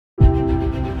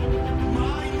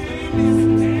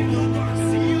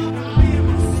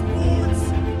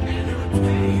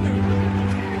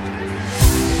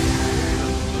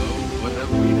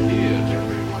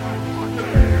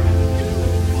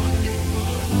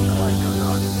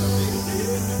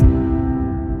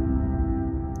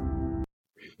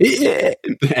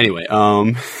Anyway,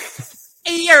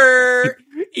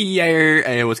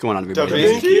 hey, what's going on,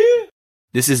 everybody?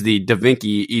 This is the Da Vinci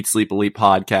Eat Sleep Elite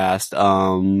podcast.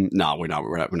 No, we're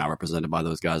not represented by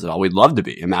those guys at all. We'd love to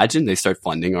be. Imagine they start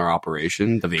funding our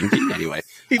operation, Da Vinci. Anyway,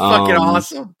 he's fucking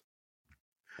awesome.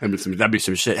 That'd be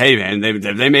some shit. Hey, man,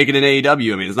 they make it in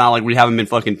AEW. I mean, it's not like we haven't been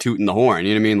fucking tooting the horn.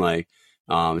 You know what I mean? Like,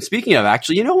 speaking of,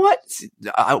 actually, you know what?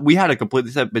 We had a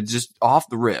completely set, but just off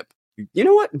the rip. You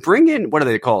know what? Bring in, what are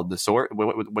they called? The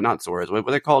not Soros. What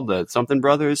are they called? The something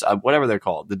brothers? Whatever they're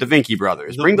called. The Da Vinci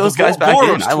brothers. Bring those guys back in.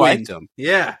 Twins. I liked them.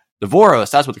 Yeah. The Voros.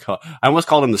 That's what they call. I almost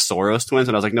called them the Soros twins,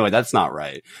 and I was like, no, wait, that's not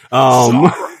right.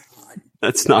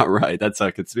 That's not right. That's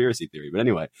a conspiracy theory. But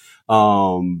anyway,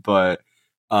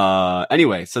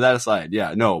 anyway, so that aside,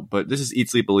 yeah, no, but this is Eat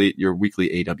Sleep Elite, your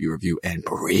weekly AEW review and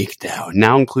breakdown,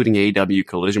 now including AEW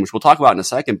Collision, which we'll talk about in a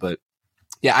second, but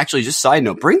yeah, actually, just side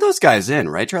note, bring those guys in,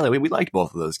 right, Charlie? We liked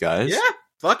both of those guys. Yeah,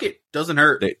 fuck it. Doesn't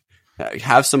hurt. They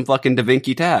have some fucking Da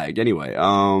Vinci tagged, anyway.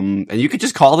 And you could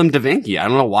just call them Da Vinci. I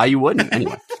don't know why you wouldn't.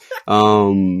 Anyway,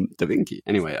 Da Vinci.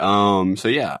 Anyway, so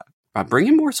yeah, bring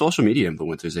in more social media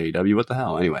influencers, AEW. What the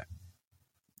hell? Anyway,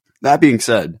 that being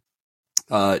said,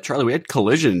 Charlie, we had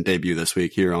Collision debut this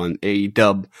week here on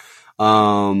AEW.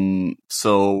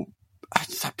 So,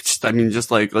 I mean, just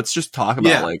like, let's just talk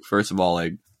about, like, first of all,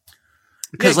 like,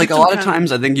 because, like, a lot of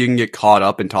times I think you can get caught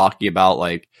up in talking about,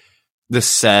 like, the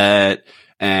set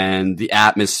and the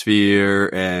atmosphere.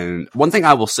 And one thing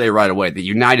I will say right away, the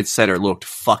United Center looked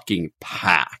fucking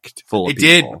packed full of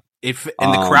people. It did.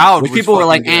 And the crowd was people were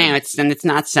like, it's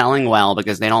not selling well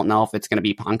because they don't know if it's going to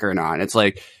be Punk or not. It's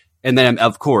like, and then,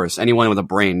 of course, anyone with a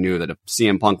brain knew that if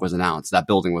CM Punk was announced, that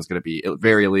building was going to be, at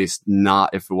very least, not,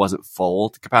 if it wasn't full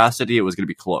to capacity, it was going to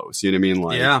be close. You know what I mean?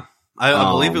 Like, yeah.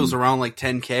 I believe it was around like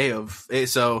 10K of,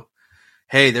 so,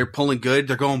 hey, they're pulling good.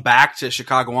 They're going back to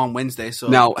Chicago on Wednesday. So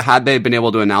now, had they been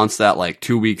able to announce that like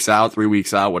 2 weeks out, 3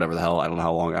 weeks out, whatever the hell, I don't know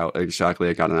how long out exactly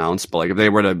it got announced, but like if they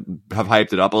were to have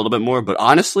hyped it up a little bit more, but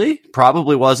honestly,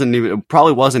 probably wasn't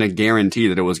a guarantee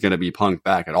that it was going to be Punk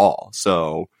back at all.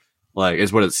 So, like,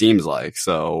 is what it seems like.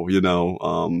 So, you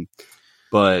know,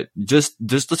 but just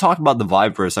to talk about the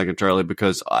vibe for a second, Charlie,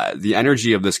 because the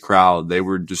energy of this crowd, they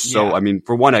were just so, I mean,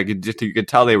 for one, you could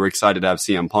tell they were excited to have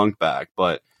CM Punk back,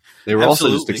 but they were also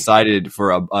just excited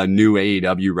for a new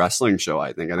AEW wrestling show,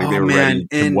 I think. I think they were ready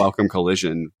to welcome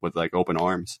Collision with, like, open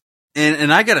arms.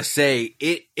 And I gotta say,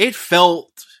 it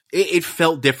felt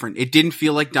different. It didn't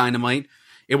feel like Dynamite.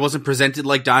 It wasn't presented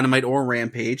like Dynamite or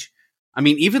Rampage. I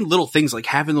mean, even little things like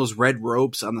having those red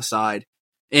ropes on the side.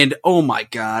 And, oh my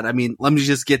God, I mean, let me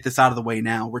just get this out of the way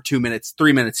now. We're 3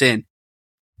 minutes in.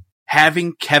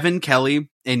 Having Kevin Kelly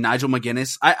and Nigel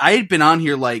McGuinness, I had been on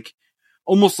here like,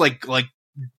 almost like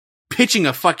pitching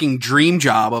a fucking dream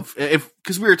job of,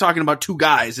 because we were talking about two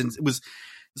guys, and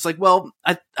it's like, well,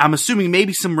 I'm assuming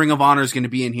maybe some Ring of Honor is going to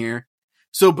be in here.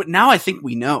 So, but now I think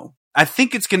we know. I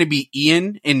think it's going to be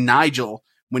Ian and Nigel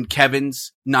when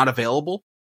Kevin's not available.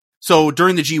 So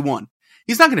during the G1.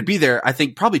 He's not going to be there, I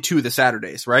think, probably 2 of the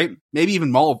Saturdays, right? Maybe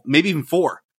even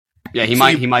 4. Yeah, he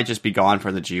might just be gone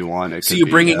for the G1. So you're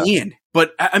bringing Ian.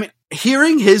 But, I mean,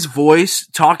 hearing his voice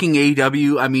talking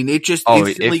AEW, I mean, it just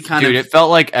instantly it felt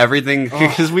like everything,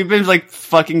 because we've been, like,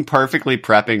 fucking perfectly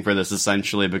prepping for this,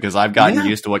 essentially, because I've gotten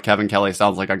used to what Kevin Kelly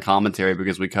sounds like on commentary,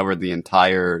 because we covered the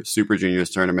entire Super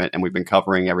Juniors tournament, and we've been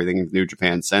covering everything in New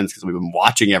Japan since, because we've been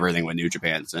watching everything with New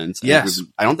Japan since. Yes.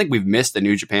 I don't think we've missed a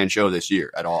New Japan show this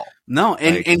year at all. No,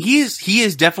 and he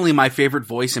is definitely my favorite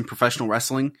voice in professional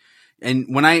wrestling. And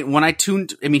when I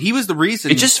tuned, I mean, he was the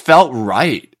reason. It just felt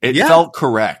right. It felt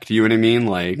correct. You know what I mean?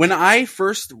 Like, when I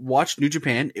first watched New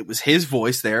Japan, it was his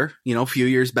voice there, you know, a few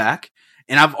years back.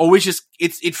 And I've always just,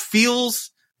 it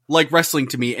feels like wrestling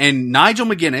to me. And Nigel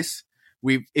McGuinness,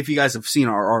 if you guys have seen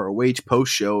our ROH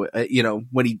post show, you know,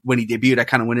 when he debuted, I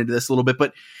kind of went into this a little bit,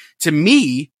 but to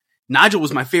me, Nigel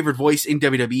was my favorite voice in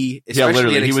WWE. Yeah,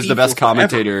 literally. NXT, he was the best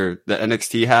commentator that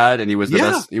NXT had, and he was the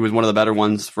best. He was one of the better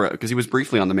ones because he was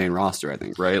briefly on the main roster, I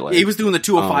think, right? Like, he was doing the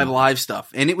 205 Live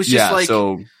stuff, and it was just like,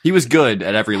 so he was good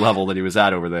at every level that he was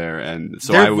at over there, and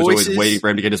so I was always waiting for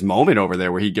him to get his moment over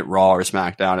there where he'd get Raw or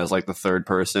SmackDown as like the third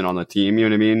person on the team. You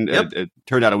know what I mean? Yep. It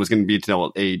turned out it was going to be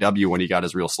till AEW when he got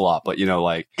his real slot, but you know,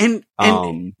 like, and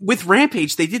with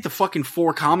Rampage, they did the fucking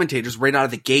 4 commentators right out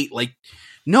of the gate, like.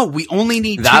 No, we only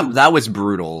need that. two. That was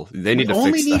brutal. They need to fix that.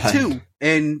 Only need two.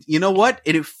 And you know what?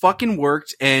 It fucking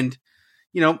worked. And,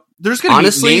 you know, there's going to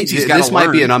honestly, be names he's got to this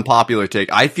might be an unpopular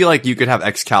take. I feel like you could have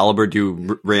Excalibur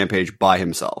do Rampage by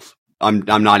himself. I'm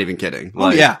not even kidding.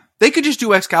 Like, yeah. They could just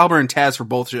do Excalibur and Taz for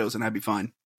both shows and I'd be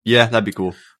fine. Yeah, that'd be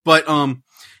cool. But,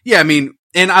 yeah, I mean,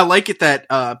 and I like it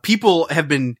that, people have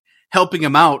been helping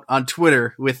him out on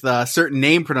Twitter with, certain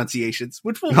name pronunciations,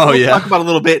 which we'll talk about a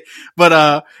little bit.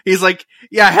 But, he's like,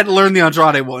 yeah, I had to learn the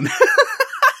Andrade one.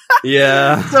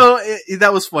 Yeah. So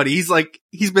that was funny. He's like,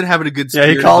 he's been having a good spirit.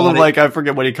 Yeah, he called him like, I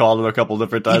forget what he called him a couple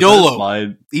different times.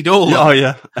 Idolo. Oh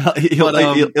yeah.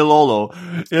 Ilolo.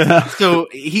 Yeah. So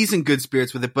he's in good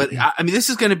spirits with it, but I mean, this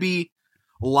is going to be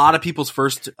a lot of people's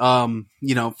first time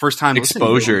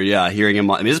exposure. Yeah. Hearing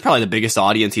him. I mean, this is probably the biggest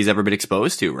audience he's ever been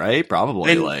exposed to, right?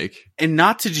 Probably and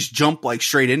not to just jump like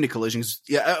straight into collisions.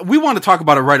 Yeah. We want to talk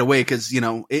about it right away because, you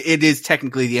know, it is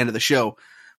technically the end of the show,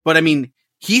 but I mean,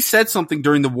 he said something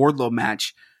during the Wardlow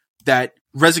match that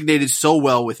resonated so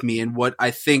well with me and what I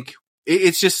think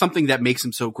it's just something that makes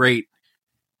him so great.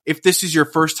 If this is your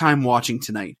first time watching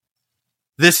tonight,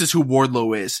 this is who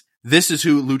Wardlow is. This is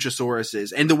who Luchasaurus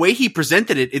is. And the way he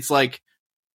presented it, it's like,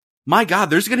 my God,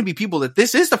 there's going to be people that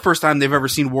this is the first time they've ever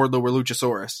seen Wardlow or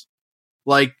Luchasaurus.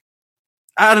 Like,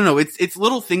 I don't know. It's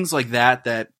little things like that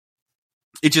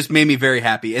it just made me very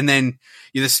happy. And then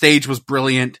the stage was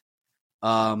brilliant.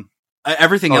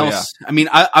 Everything else, yeah.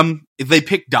 I mean, they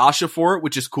picked Dasha for it,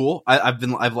 which is cool.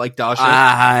 I've liked Dasha.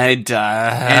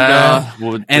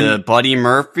 And Buddy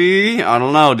Murphy. I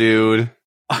don't know, dude.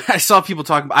 I saw people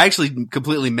talking. I actually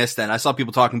completely missed that. I saw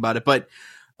people talking about it, but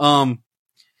yeah.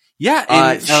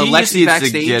 And, she just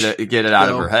needs to get it out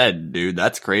of her head, dude.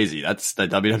 That's crazy. That's the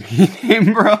WWE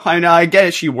name, bro. I know. I get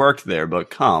it. She worked there, but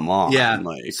come on. Yeah.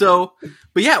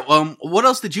 But yeah. What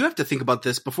else did you have to think about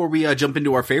this before we jump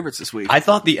into our favorites this week? I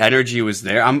thought the energy was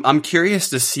there. I'm curious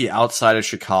to see outside of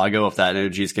Chicago if that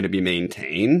energy is going to be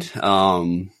maintained.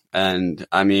 And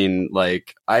I mean,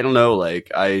 like, I don't know, like,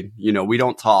 we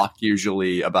don't talk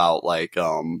usually about like,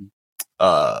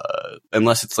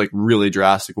 unless it's like really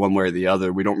drastic one way or the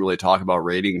other, we don't really talk about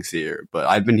ratings here, but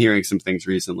I've been hearing some things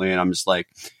recently and I'm just like,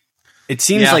 it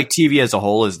seems like TV as a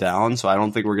whole is down. So I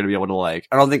don't think we're going to be able to I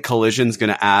don't think Collision's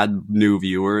going to add new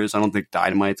viewers. I don't think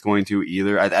Dynamite's going to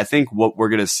either. I think what we're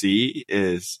going to see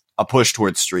is a push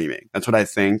towards streaming. That's what I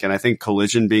think. And I think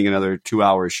Collision being another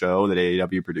 2-hour show that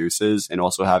AEW produces and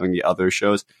also having the other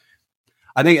shows,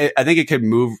 I think it could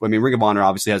move. I mean, Ring of Honor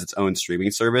obviously has its own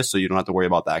streaming service, so you don't have to worry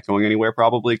about that going anywhere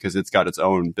probably because it's got its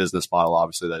own business model,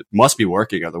 obviously, that must be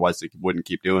working. Otherwise, they wouldn't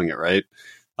keep doing it, right?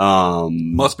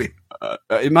 Must be.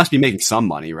 It must be making some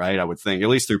money, right? I would think, at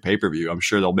least through pay-per-view. I'm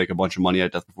sure they'll make a bunch of money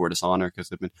at Death Before Dishonor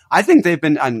because I think they've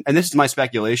been, and this is my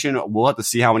speculation. We'll have to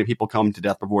see how many people come to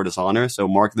Death Before Dishonor. So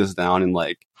mark this down in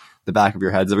like the back of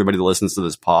your heads, everybody that listens to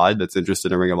this pod that's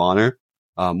interested in Ring of Honor.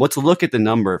 Let's look at the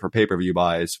number for pay-per-view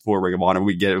buys for Ring of Honor.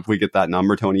 If we get that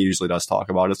number, Tony usually does talk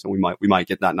about it, so we might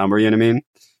get that number, you know what I mean?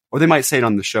 Or they might say it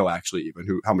on the show, actually,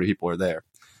 even how many people are there.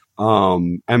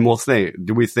 And we'll say,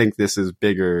 do we think this is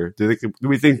bigger? Do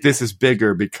we think this is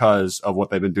bigger because of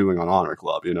what they've been doing on Honor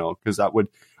Club, you know? Because that would,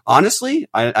 honestly,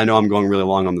 I know I'm going really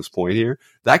long on this point here.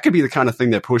 That could be the kind of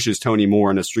thing that pushes Tony more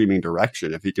in a streaming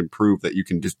direction if he can prove that you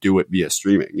can just do it via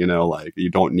streaming, you know? Like, you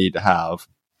don't need to have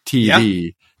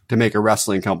TV to make a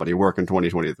wrestling company work in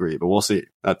 2023, but we'll see.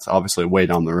 That's obviously way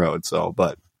down the road. So,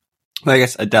 but I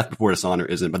guess a Death Before Dishonor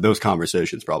isn't, but those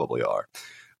conversations probably are.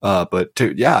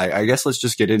 I guess let's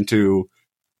just get into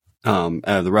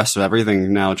the rest of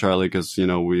everything now, Charlie, because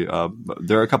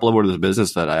there are a couple of orders of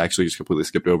business that I actually just completely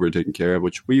skipped over and taken care of,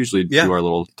 which we usually do our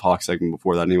little talk segment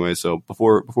before that anyway. So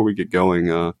before we get going,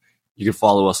 you can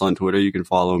follow us on Twitter. You can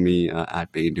follow me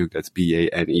at Baneduke. That's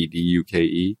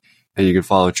BANEDUKE. And you can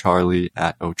follow Charlie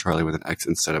at Charlie with an X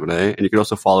instead of an A. And you can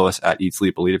also follow us at Eat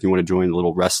Sleep Elite if you want to join the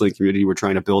little wrestling community we're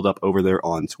trying to build up over there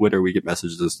on Twitter. We get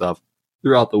messages and stuff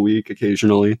throughout the week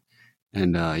occasionally.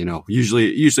 And, usually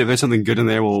if there's something good in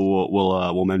there,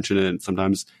 we'll mention it. And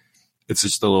sometimes it's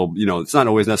just a little, it's not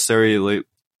always necessarily,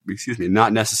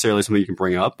 not necessarily something you can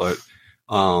bring up, but,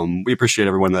 we appreciate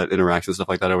everyone that interacts and stuff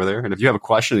like that over there. And if you have a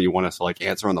question that you want us to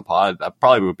answer on the pod, that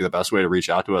probably would be the best way to reach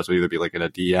out to us. Would either be in a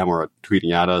DM or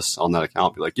tweeting at us on that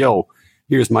account. Be like, yo,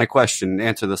 here's my question.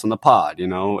 Answer this on the pod.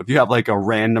 If you have a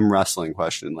random wrestling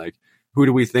question, who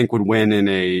do we think would win in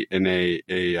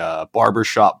a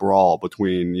barbershop brawl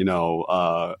between, Action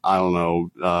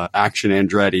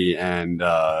Andretti and,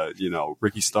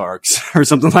 Ricky Starks or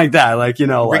something like that.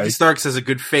 Ricky Starks has a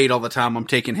good fade all the time. I'm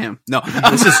taking him. No,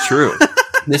 this is true.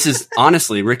 This is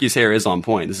honestly, Ricky's hair is on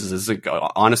point. This is like,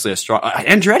 honestly a strong.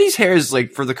 Andretti's hair is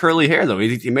like for the curly hair though.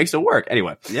 He makes it work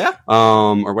anyway. Yeah.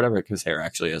 Or whatever his hair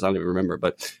actually is. I don't even remember.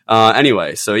 But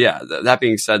anyway, so yeah. That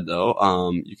being said,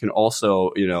 though, you can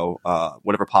also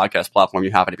whatever podcast platform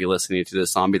you happen to be listening to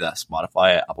this on, be that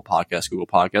Spotify, Apple Podcasts, Google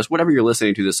Podcasts, whatever you're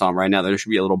listening to this on right now, there should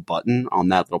be a little button on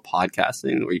that little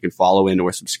podcasting where you can follow in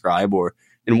or subscribe or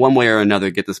in one way or another,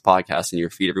 get this podcast in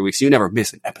your feed every week so you never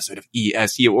miss an episode of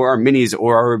ESE or our minis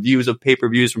or our reviews of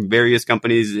pay-per-views from various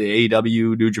companies,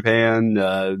 AEW, New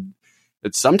Japan.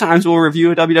 Sometimes we'll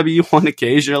review a WWE one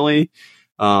occasionally.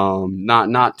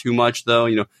 Not too much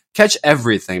though. Catch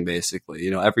everything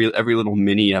basically. Every little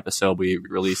mini episode we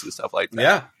release and stuff like that.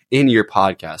 Yeah. In your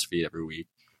podcast feed every week.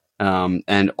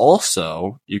 And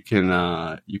also you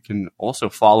can also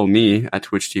follow me at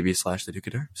Twitch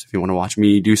TV/TheDukeDer. So if you want to watch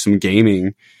me do some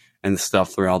gaming and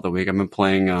stuff throughout the week, I've been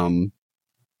playing,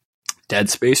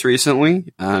 Dead Space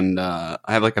recently. And, I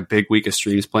have like a big week of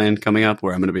streams planned coming up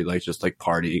where I'm going to be like, just like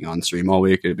partying on stream all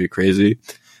week. It'd be crazy.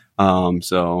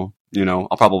 So,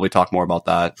 I'll probably talk more about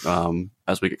that,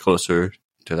 as we get closer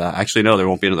to that. Actually, no, there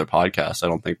won't be another podcast, I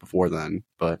don't think, before then.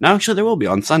 But no, actually there will be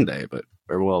on Sunday,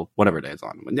 whatever day it's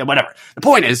on. Yeah, whatever. The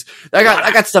point is, I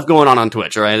got stuff going on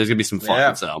Twitch, all right? There's gonna be some fun.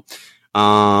 Yeah. So, is there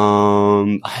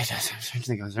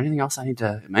anything else I need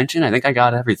to mention? I think I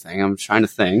got everything. I'm trying to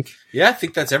think. Yeah, I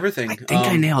think that's everything. I think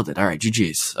I nailed it. All right,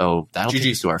 GG's. So that'll take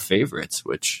us to our favorites,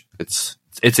 which it's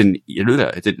an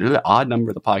odd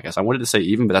number of the podcast. I wanted to say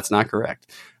even, but that's not correct.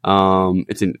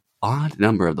 It's an odd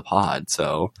number of the pod.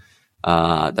 So,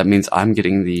 that means I'm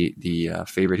getting the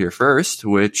favorite here first,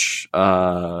 which,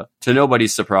 to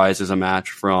nobody's surprise, is a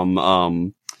match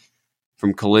from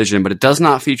Collision, but it does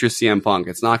not feature CM Punk.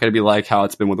 It's not going to be like how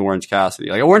it's been with Orange Cassidy.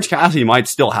 Like Orange Cassidy might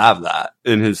still have that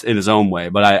in his own way,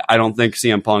 but I don't think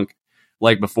CM Punk,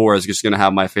 like before, is just going to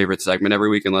have my favorite segment every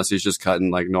week unless he's just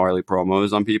cutting like gnarly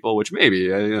promos on people, which maybe,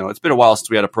 it's been a while since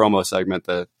we had a promo segment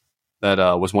that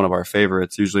was one of our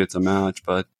favorites. Usually it's a match,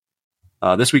 but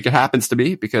this week it happens to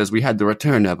be because we had the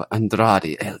return of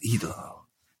Andrade El Idolo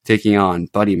taking on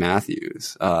Buddy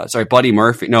Matthews. Buddy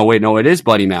Murphy. No, it is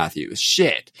Buddy Matthews.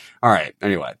 Shit. All right.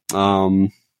 Anyway.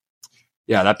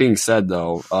 Yeah, that being said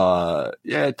though,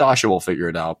 Dasha will figure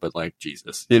it out, but like,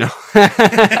 Jesus, Yeah,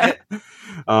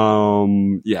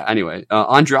 anyway,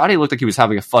 Andrade looked like he was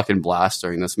having a fucking blast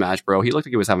during this match, bro. He looked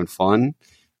like he was having fun,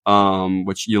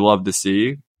 which you love to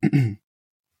see.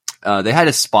 They had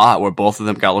a spot where both of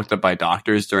them got looked up by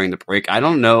doctors during the break. I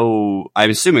don't know. I'm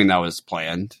assuming that was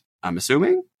planned. I'm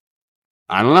assuming.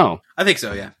 I don't know. I think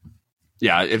so. Yeah.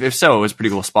 Yeah. If so, it was a pretty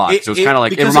cool spot. It was kind of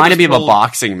like, it reminded me of a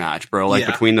boxing match, bro. Like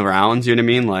between the rounds, you know what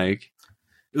I mean? Like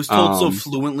it was told so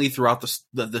fluently throughout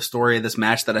the story of this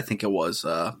match that I think it was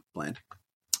planned.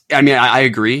 I mean, I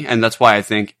agree, and that's why I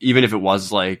think even if it was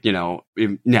like, I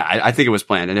think it was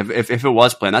planned. And if it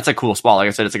was planned, that's a cool spot. Like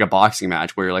I said, it's like a boxing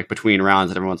match where you're like between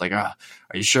rounds and everyone's like, are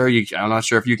you sure? I'm not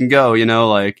sure if you can go,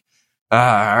 like, all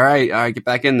right, get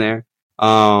back in there.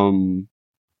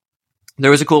 There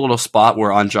was a cool little spot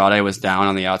where Andrade was down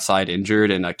on the outside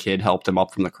injured and a kid helped him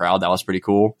up from the crowd. That was pretty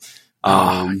cool.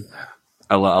 I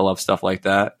love stuff like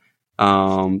that.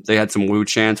 They had some woo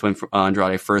chants when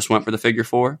Andrade first went for the figure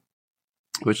four,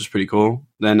 which is pretty cool.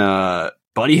 Then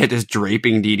Buddy hit this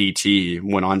draping DDT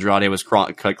when Andrade was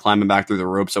climbing back through the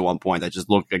ropes at one point that just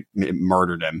looked like it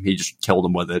murdered him. He just killed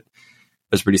him with it.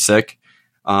 It was pretty sick.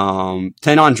 Then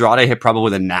Andrade hit probably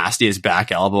the nastiest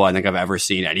back elbow I think I've ever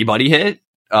seen anybody hit.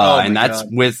 And that's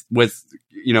God. with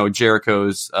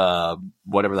Jericho's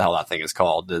whatever the hell that thing is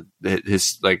called.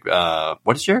 His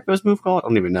what is Jericho's move called? I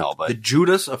don't even know. But the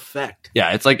Judas effect.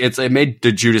 Yeah, it made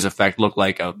the Judas effect look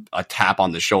like a tap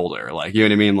on the shoulder. Like, you know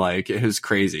what I mean? Like, it was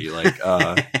crazy. Like,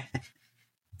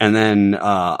 and then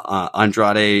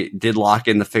Andrade did lock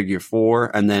in the figure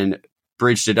four, and then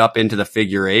bridged it up into the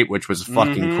figure eight, which was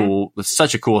fucking cool. It was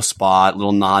such a cool spot.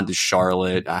 Little nod to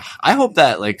Charlotte. I hope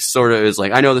that sort of is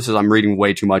I know I'm reading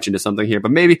way too much into something here,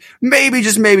 but maybe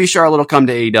Charlotte will come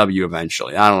to AEW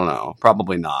eventually. I don't know.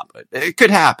 Probably not, but it could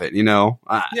happen,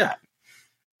 Yeah.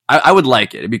 I would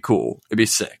like it. It'd be cool. It'd be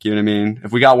sick. You know what I mean?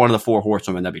 If we got one of the four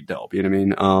horsewomen, that'd be dope. You know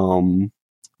what I mean?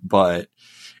 But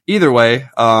either way,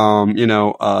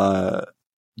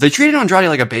 they treated Andrade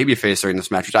like a babyface during this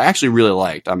match, which I actually really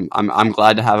liked. I'm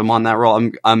glad to have him on that role.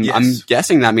 I'm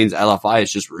guessing that means LFI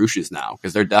is just Rush's now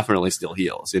because they're definitely still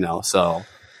heels, So,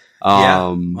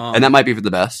 and that might be for the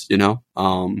best,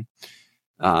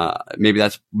 Maybe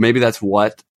that's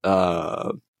what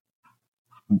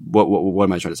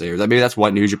am I trying to say here? That maybe that's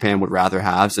what New Japan would rather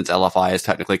have since LFI is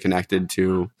technically connected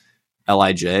to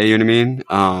LIJ. You know what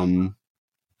I mean?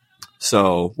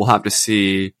 So we'll have to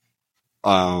see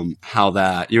how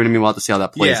that, you know what I mean? We'll have to see how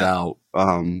that plays out,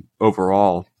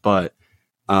 overall. But,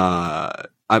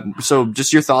 so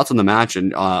just your thoughts on the match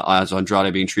and, as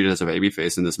Andrade being treated as a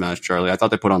babyface in this match, Charlie. I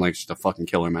thought they put on like just a fucking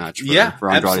killer match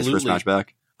for Andrade's first match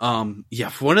back. For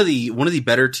one of the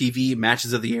better TV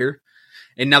matches of the year.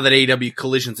 And now that AEW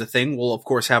Collision's a thing, we'll of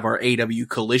course have our AEW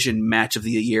Collision match of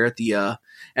the year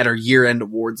at our year-end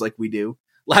awards like we do.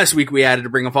 Last week we added a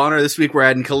Ring of Honor. This week we're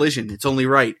adding Collision. It's only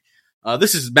right.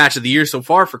 This is match of the year so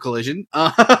far for Collision.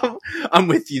 I'm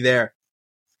with you there.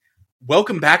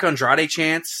 Welcome back, Andrade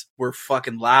chants. We're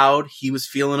fucking loud. He was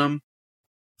feeling them.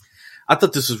 I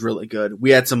thought this was really good.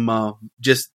 We had some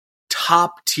just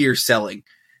top tier selling,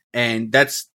 and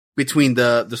that's between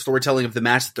the storytelling of the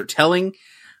match that they're telling,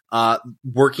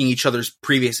 working each other's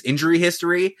previous injury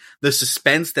history, the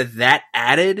suspense that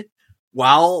added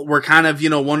while we're kind of,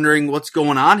 wondering what's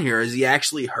going on here. Is he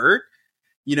actually hurt?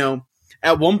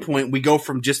 At one point we go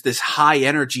from just this high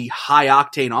energy, high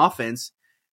octane offense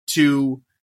to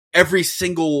every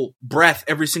single breath,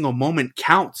 every single moment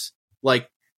counts. Like,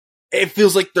 it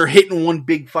feels like they're hitting one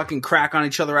big fucking crack on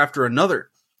each other after another.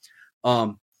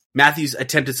 Matthews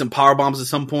attempted some power bombs at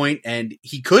some point, and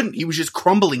he couldn't. He was just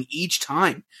crumbling each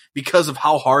time because of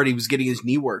how hard he was getting his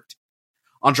knee worked.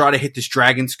 Andrade hit this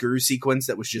dragon screw sequence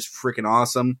that was just freaking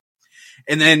awesome.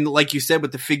 And then, like you said,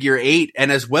 with the figure 8,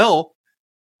 and as well,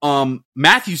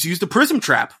 Matthews used the prism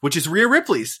trap, which is Rhea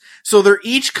Ripley's. So they're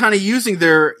each kind of using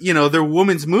their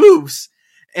woman's moves.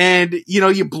 And,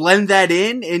 you blend that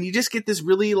in, and you just get this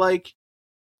really, like,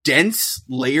 dense,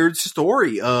 layered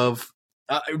story of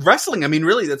wrestling. I mean,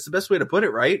 really, that's the best way to put it,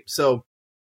 right? So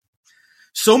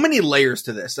many layers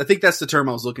to this. I think that's the term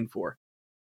I was looking for,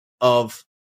 of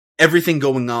everything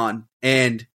going on.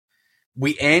 And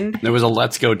we end. There was a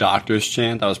 "Let's Go Doctors"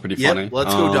 chant. That was pretty funny.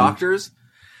 Let's go Doctors.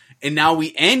 And now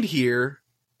we end here,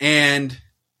 and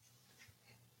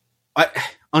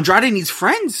Andrade needs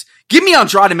friends. Give me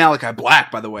Andrade Malachi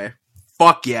Black, by the way.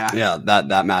 Fuck yeah. Yeah,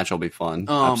 that match will be fun.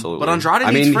 Absolutely. But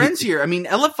Andrade needs friends here. I mean,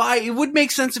 LFI, it would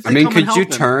make sense if they come and help him.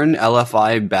 Could you turn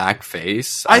LFI back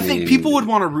face? I think people would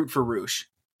want to root for Roosh.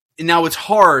 And now it's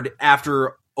hard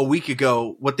after a week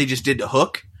ago what they just did to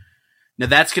Hook. Now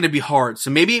that's going to be hard. So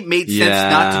maybe it made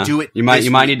sense not to do it. You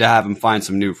might need to have him find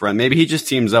some new friend. Maybe he just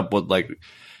teams up with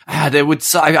they would.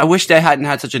 I wish they hadn't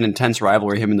had such an intense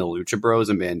rivalry, him and the Lucha Bros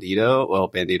and Bandito. Well,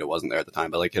 Bandito wasn't there at the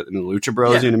time, but like him and the Lucha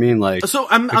Bros, you know what I mean? Like, so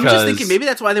I'm just thinking maybe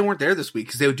that's why they weren't there this week,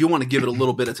 because they do want to give it a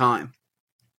little bit of time.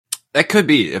 That could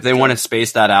be, if they want to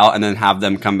space that out and then have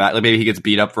them come back. Like maybe he gets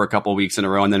beat up for a couple of weeks in a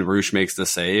row and then Roosh makes the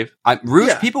save.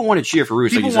 People want to cheer for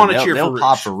Roosh. People want to cheer for Roosh. They'll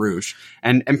pop for Roosh.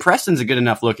 And Preston's a good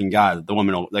enough looking guy that the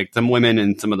women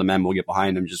and some of the men will get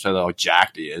behind him just so how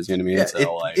jacked he is. You know what I mean? Yeah,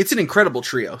 so, it's an incredible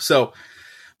trio. So,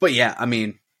 but yeah, I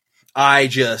mean, I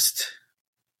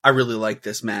really like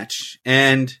this match.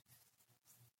 And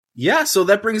yeah, so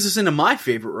that brings us into my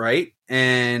favorite, right?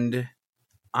 And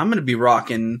I'm going to be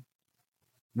rocking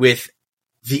with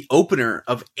the opener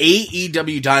of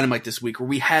AEW Dynamite this week, where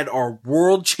we had our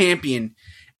world champion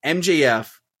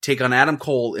MJF take on Adam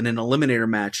Cole in an eliminator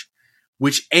match,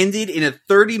 which ended in a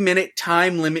 30-minute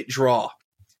time limit draw.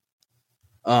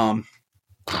 Holy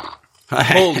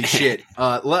shit.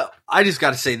 I just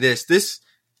got to say this,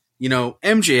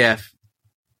 MJF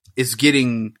is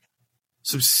getting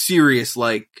some serious,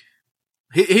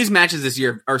 his matches this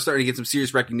year are starting to get some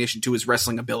serious recognition to his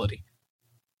wrestling ability.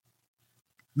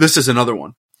 This is another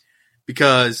one,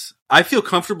 because I feel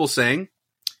comfortable saying,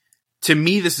 to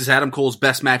me, this is Adam Cole's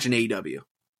best match in AEW.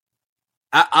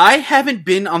 I haven't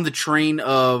been on the train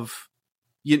of,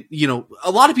 a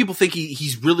lot of people think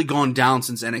he's really gone down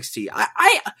since NXT.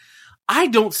 I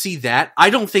don't see that. I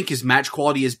don't think his match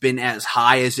quality has been as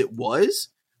high as it was,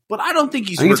 but I don't think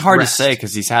he's. I think it's hard to say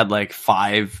because he's had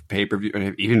 5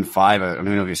 pay-per-view, even 5. I don't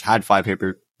know if he's had 5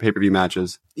 pay-per-view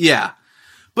matches. Yeah.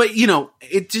 But,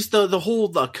 it just the whole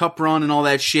cup run and all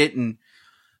that shit. And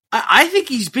I think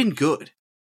he's been good,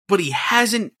 but he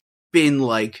hasn't been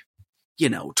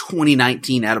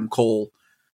 2019 Adam Cole,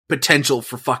 potential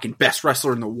for fucking best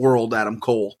wrestler in the world Adam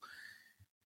Cole.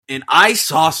 And I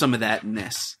saw some of that in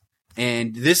this.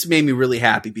 And this made me really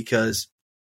happy because,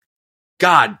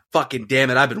 God fucking damn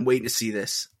it, I've been waiting to see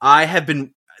this.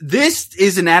 This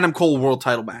is an Adam Cole world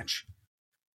title match.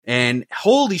 And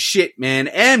holy shit, man,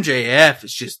 MJF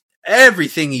is just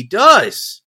everything he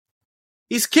does.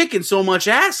 He's kicking so much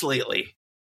ass lately.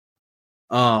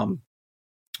 But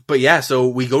yeah, so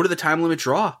we go to the time limit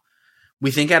draw.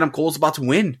 We think Adam Cole's about to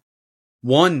win.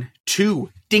 1, 2,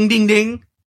 ding, ding, ding.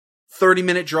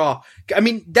 30-minute draw. I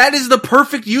mean, that is the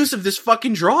perfect use of this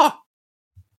fucking draw.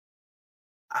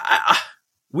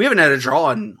 We haven't had a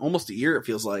draw in almost a year, it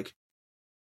feels like.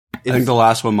 I think the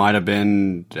last one must have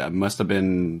been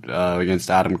against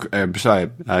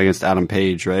against Adam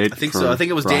Page, right? I think so. I think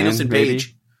it was Brian, Danielson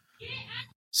Page.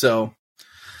 So,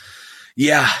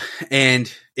 yeah,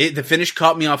 and the finish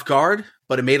caught me off guard,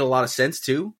 but it made a lot of sense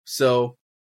too. So,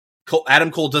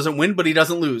 Adam Cole doesn't win, but he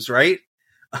doesn't lose, right?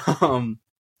 I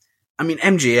mean,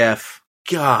 MJF,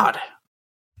 God,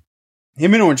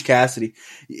 him and Orange Cassidy,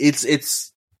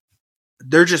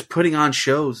 they're just putting on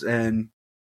shows, and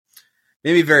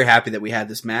made me very happy that we had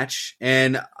this match.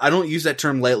 And I don't use that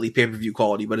term lightly, pay-per-view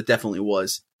quality, but it definitely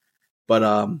was.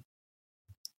 But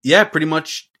yeah, pretty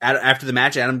much after the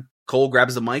match, Adam Cole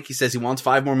grabs the mic. He says he wants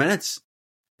 5 more minutes,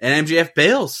 and MJF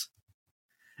bails.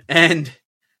 And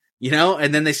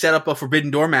and then they set up a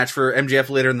Forbidden Door match for MJF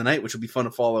later in the night, which will be fun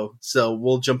to follow. So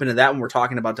we'll jump into that when we're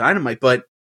talking about Dynamite. But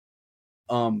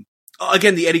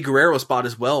again, the Eddie Guerrero spot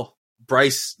as well.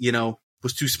 Bryce,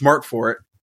 was too smart for it.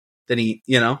 Then he,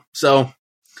 so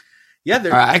yeah.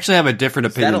 I actually have a different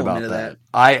opinion about that.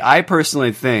 I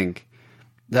personally think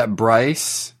that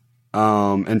Bryce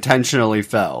intentionally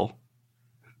fell.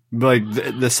 Like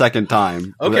the second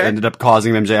time, that ended up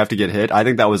causing MJF to get hit. I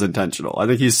think that was intentional. I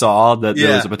think he saw that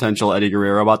there was a potential Eddie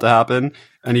Guerrero about to happen,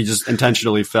 and he just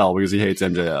intentionally fell because he hates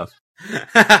MJF.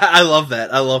 I love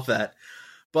that.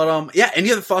 But yeah,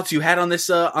 any other thoughts you had on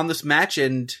this match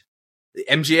and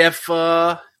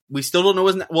MJF? We still don't know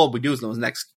we do know his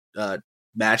next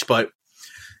match, but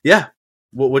yeah,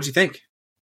 what'd you think?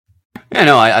 Yeah,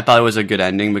 no, I thought it was a good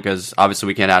ending because obviously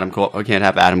we can't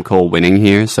have Adam Cole winning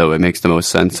here, so it makes the most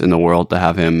sense in the world to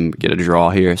have him get a draw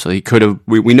here. So he could have,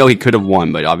 we know he could have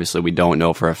won, but obviously we don't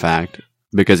know for a fact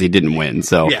because he didn't win.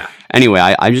 So anyway,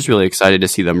 I'm just really excited to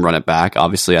see them run it back.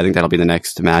 Obviously, I think that'll be the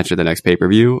next match or the next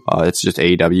pay-per-view. It's just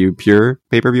AEW pure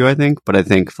pay-per-view, I think. But I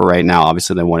think for right now,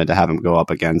 obviously they wanted to have him go up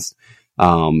against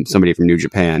somebody from New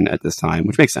Japan at this time,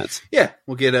 which makes sense. Yeah,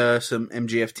 we'll get some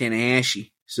MJF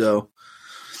Tanahashi. So.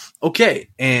 Okay,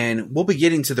 and we'll be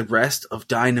getting to the rest of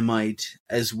Dynamite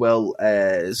as well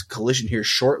as Collision here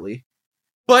shortly.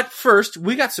 But first,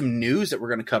 we got some news that we're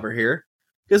going to cover here.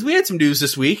 Because we had some news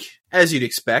this week, as you'd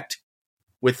expect,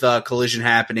 with Collision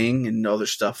happening and other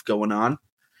stuff going on.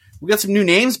 We got some new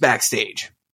names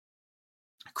backstage.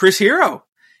 Chris Hero.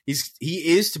 He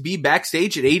is to be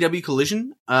backstage at AEW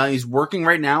Collision. He's working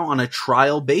right now on a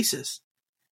trial basis.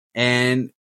 And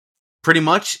pretty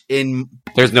much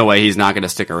there's no way he's not going to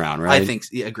stick around, right? I think,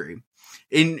 yeah, agree.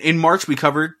 In March, we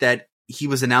covered that he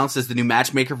was announced as the new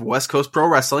matchmaker for West Coast Pro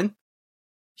Wrestling.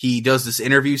 He does this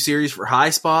interview series for High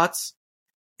Spots.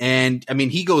 And, I mean,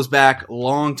 he goes back a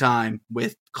long time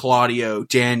with Claudio,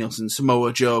 Danielson,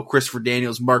 Samoa Joe, Christopher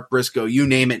Daniels, Mark Briscoe, you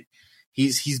name it.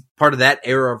 He's part of that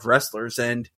era of wrestlers.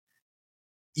 And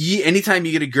anytime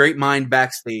you get a great mind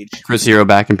backstage. Chris Hero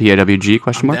back in PAWG,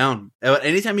 question mark? Down.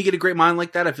 Anytime you get a great mind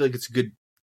like that, I feel like it's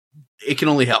it can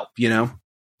only help,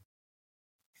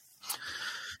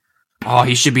 Oh,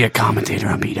 he should be a commentator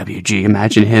on PWG.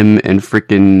 Imagine him and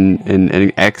freaking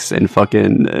and X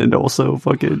and also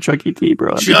Chucky T,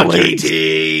 bro. Chucky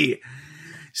T.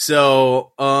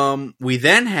 So, we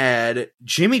then had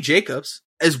Jimmy Jacobs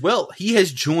as well. He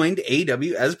has joined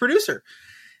AEW as a producer.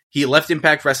 He left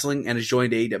Impact Wrestling and has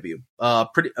joined AEW.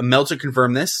 Meltzer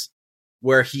confirmed this,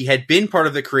 where he had been part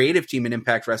of the creative team in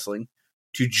Impact Wrestling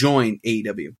to join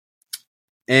AEW.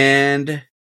 And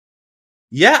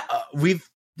yeah,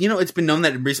 it's been known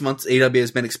that in recent months, AEW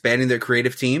has been expanding their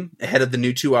creative team ahead of the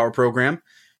new 2-hour program.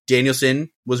 Danielson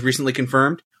was recently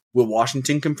confirmed. Will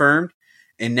Washington confirmed.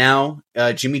 And now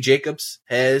Jimmy Jacobs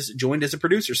has joined as a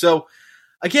producer. So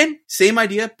again, same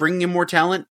idea, bringing in more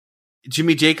talent.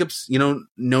 Jimmy Jacobs,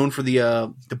 known for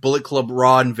the Bullet Club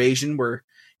Raw Invasion, where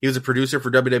he was a producer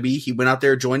for WWE. He went out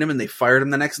there, joined him, and they fired him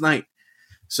the next night.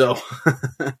 So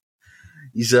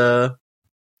he's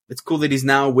it's cool that he's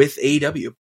now with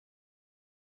AEW.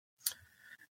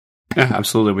 Yeah,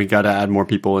 absolutely. We got to add more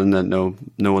people in that know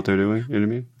what they're doing. You know what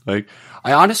I mean? Like,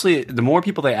 I honestly, the more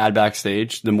people they add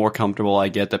backstage, the more comfortable I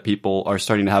get that people are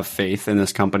starting to have faith in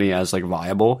this company as like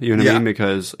viable. You know what I mean?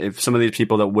 Because if some of these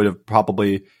people that would have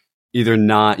probably either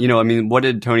not, what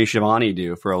did Tony Schiavone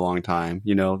do for a long time?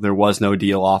 There was no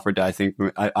deal offered. I think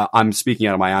I'm speaking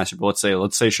out of my ass, but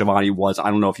let's say Schiavone was,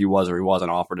 I don't know if he was or he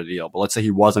wasn't offered a deal, but let's say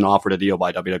he wasn't offered a deal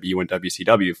by WWE when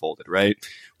WCW folded, right?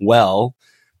 Well,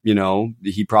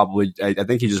 he probably, I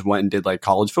think he just went and did like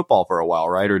college football for a while,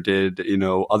 right? Or did,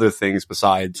 other things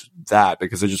besides that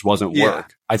because it just wasn't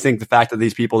work. I think the fact that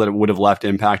these people that would have left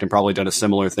Impact and probably done a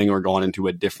similar thing or gone into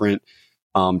a different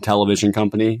television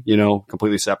company,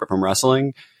 completely separate from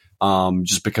wrestling,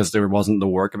 just because there wasn't the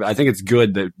work of it. I think it's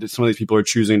good that some of these people are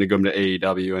choosing to go to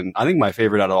AEW. And I think my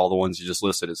favorite out of all the ones you just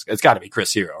listed it's got to be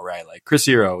Chris Hero, right? Like Chris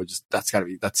Hero,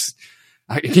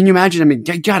 can you imagine? I mean,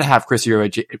 you got to have Chris Hero,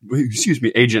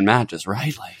 agent matches,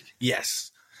 right? Like,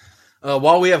 yes.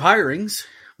 While we have hirings,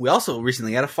 we also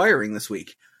recently had a firing this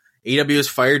week. AEW has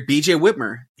fired BJ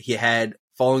Whitmer. He had,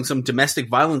 following some domestic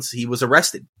violence, he was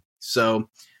arrested. So,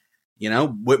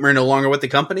 Whitmer no longer with the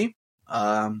company.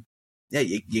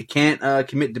 You can't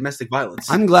commit domestic violence.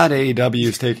 I'm glad AEW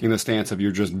is taking the stance of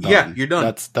you're just done. Yeah, you're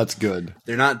done. That's good.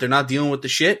 They're not dealing with the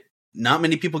shit. Not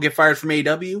many people get fired from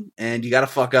AEW, and you got to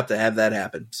fuck up to have that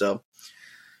happen. So,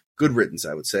 good riddance,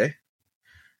 I would say.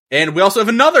 And we also have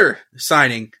another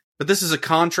signing, but this is a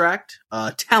contract,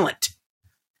 talent.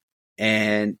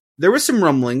 And there were some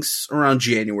rumblings around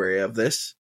January of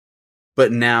this,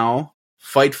 but now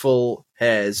Fightful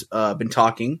has been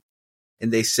talking,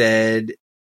 and they said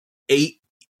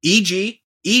EJ,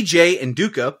 and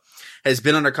Duca has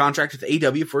been under contract with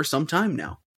AEW for some time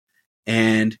now.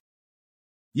 And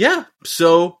yeah,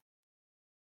 so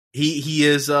he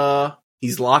is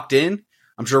he's locked in.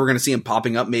 I'm sure we're going to see him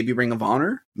popping up, maybe Ring of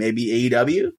Honor, maybe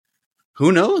AEW.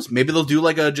 Who knows? Maybe they'll do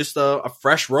like a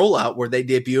fresh rollout where they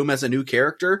debut him as a new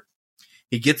character.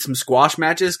 He gets some squash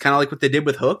matches, kind of like what they did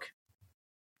with Hook,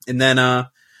 and then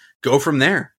go from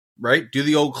there. Right? Do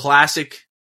the old classic,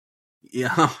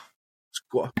 the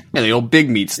old big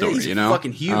meat story. He's a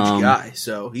fucking huge guy.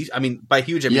 So by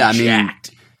huge,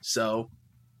 jacked. So,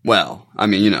 well,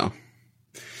 I'm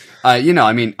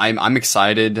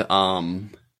excited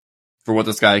for what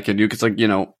this guy can do, because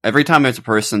every time there's a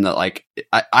person that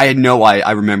I know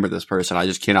I remember this person, I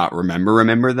just cannot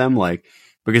remember them,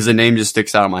 because the name just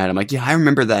sticks out in my head. I'm like, yeah, I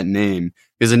remember that name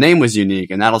because the name was unique,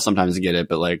 and that'll sometimes get it,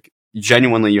 but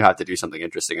genuinely you have to do something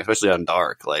interesting, especially on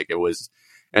Dark.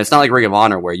 And it's not like Ring of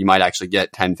Honor where you might actually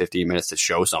get 10, 15 minutes to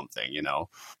show something,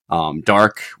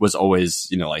 Dark was always,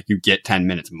 you get 10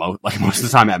 minutes most of the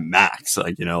time at max,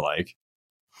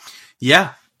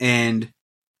 Yeah. And,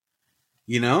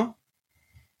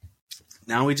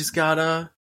 now we just gotta,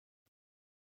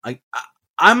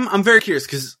 I'm very curious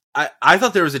because I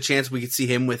thought there was a chance we could see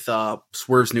him with,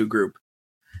 Swerve's new group,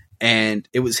 and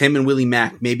it was him and Willie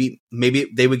Mack. Maybe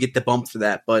they would get the bump for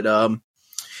that, but,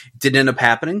 it didn't end up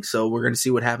happening, so we're going to see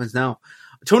what happens now.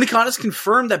 Tony Khan has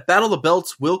confirmed that Battle of the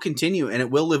Belts will continue, and it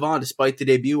will live on despite the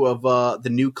debut of the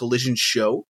new Collision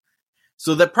show.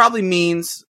 So that probably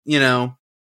means,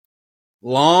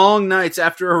 long nights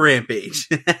after a Rampage.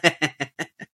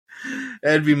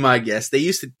 That'd be my guess.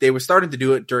 They were starting to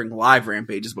do it during live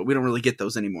Rampages, but we don't really get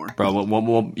those anymore. Bro,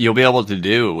 what you'll be able to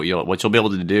do, what you'll be able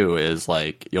to do is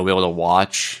you'll be able to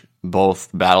watch both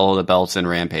Battle of the Belts and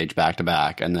Rampage back to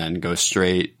back, and then go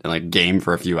straight and game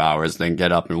for a few hours, then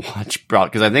get up and watch. Bro,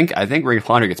 because I think Ring of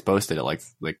Honor gets posted at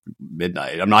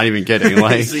midnight. I'm not even kidding.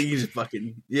 So you just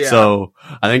fucking So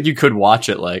I think you could watch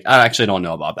it. I actually don't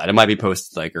know about that. It might be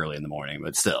posted early in the morning,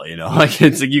 but still,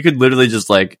 it's you could literally just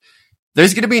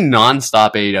there's going to be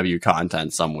nonstop AEW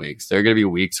content some weeks. There are going to be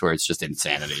weeks where it's just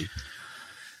insanity.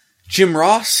 Jim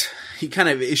Ross, he kind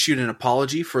of issued an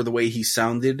apology for the way he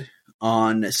sounded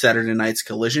on Saturday night's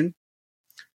Collision.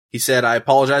 He said, "I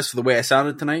apologize for the way I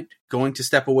sounded tonight. Going to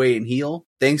step away and heal.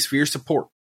 Thanks for your support."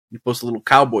 He posted a little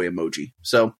cowboy emoji.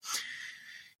 So,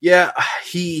 yeah,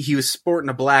 he was sporting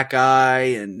a black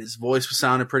eye, and his voice was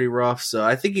sounding pretty rough. So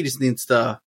I think he just needs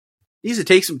to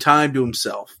take some time to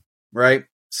himself, right?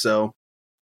 So,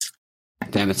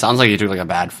 damn, it sounds like he took a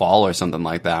bad fall or something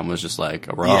like that and was just rough.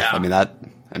 Yeah.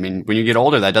 When you get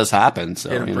older, that does happen. So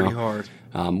hit him pretty hard.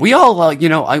 We all,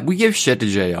 we give shit to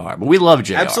JR, but we love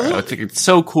JR. Absolutely. It's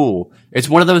so cool. It's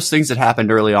one of those things that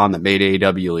happened early on that made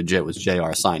AEW legit was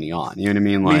JR signing on. You know what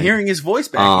I mean? Hearing his voice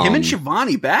back, him and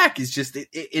Shivani back is just,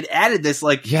 it added this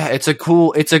yeah, it's a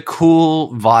cool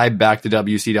vibe back to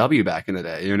WCW back in the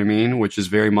day. You know what I mean? Which is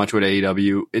very much what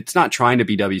AEW, it's not trying to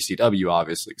be WCW,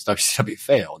 obviously, because WCW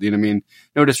failed. You know what I mean?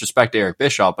 No disrespect to Eric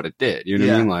Bischoff, but it did. You know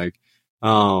what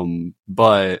I mean?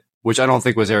 But which I don't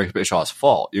think was Eric Bischoff's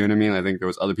fault. You know what I mean? I think there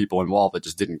was other people involved that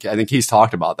just didn't care. I think he's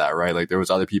talked about that, right? There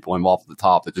was other people involved at the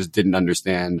top that just didn't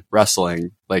understand wrestling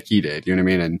like he did. You know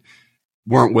what I mean? And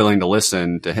weren't willing to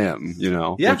listen to him,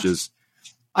 Yeah. Which is,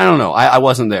 I don't know. I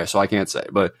wasn't there, so I can't say,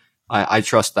 but I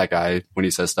trust that guy when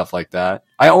he says stuff like that.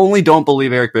 I only don't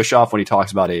believe Eric Bischoff when he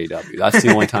talks about AEW. That's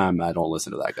the only time I don't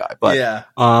listen to that guy. But, yeah.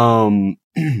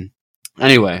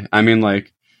 Anyway, I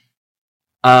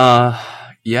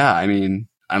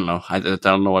don't know. I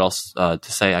don't know what else to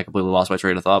say. I completely lost my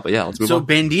train of thought. But yeah, let's move on. So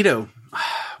Bandito,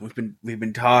 we've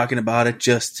been talking about it,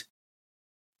 just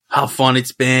how fun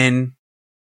it's been,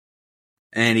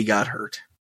 and he got hurt.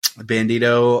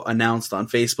 Bandito announced on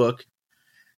Facebook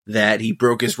that he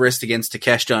broke his wrist against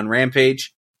Takeshita on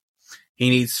Rampage. He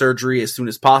needs surgery as soon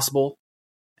as possible.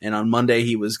 And on Monday,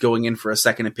 he was going in for a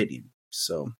second opinion.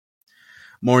 So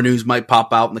more news might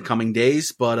pop out in the coming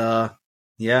days, but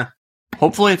yeah.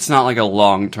 Hopefully it's not like a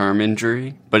long-term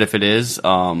injury, but if it is,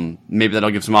 maybe that'll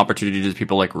give some opportunity to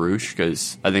people like Roosh,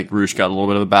 because I think Roosh got a little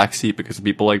bit of a backseat because of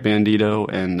people like Bandito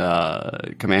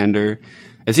and Commander.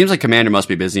 It seems like Commander must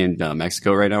be busy in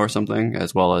Mexico right now or something,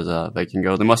 as well as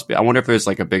Vikingo. There must be. I wonder if there's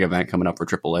like a big event coming up for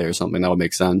AAA or something that would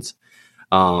make sense.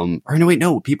 Or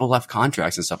no, people left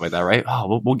contracts and stuff like that, right?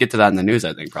 Oh, we'll get to that in the news,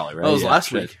 I think, probably, right? Oh, it was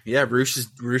last week. Yeah, Roosh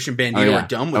and Bandito are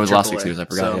done with AAA. That was last week's news, I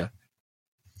forgot, yeah.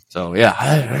 So,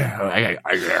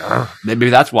 yeah. Maybe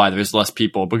that's why there's less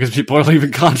people, because people are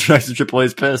leaving contracts and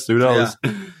AAA's pissed. Who knows?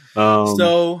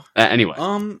 Yeah.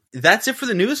 Anyway. That's it for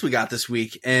the news we got this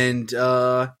week. And,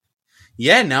 now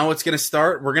it's going to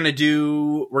start. We're going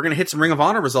to hit some Ring of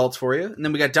Honor results for you. And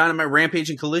then we got Dynamite, Rampage,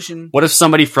 and Collision. What if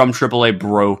somebody from AAA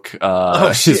broke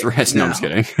his wrist? No, I'm just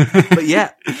kidding. But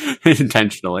yeah.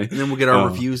 Intentionally. And then we'll get our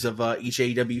reviews of each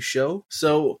AEW show.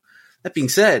 So, that being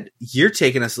said, you're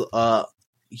taking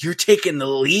the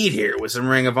lead here with some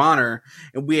Ring of Honor.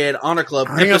 And we had Honor Club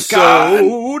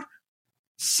episode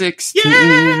 16.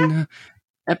 Yeah!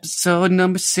 Episode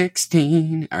number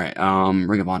 16. All right.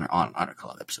 Ring of Honor on Honor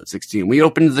Club episode 16. We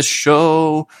opened the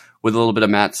show with a little bit of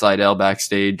Matt Sydal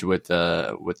backstage with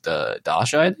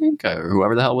Dasha, I think, or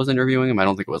whoever the hell was interviewing him. I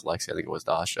don't think it was Lexi. I think it was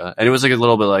Dasha. And it was like a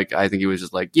little bit like, I think he was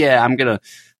just like, yeah, I'm going to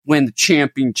win the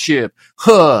championship.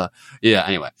 Huh. Yeah.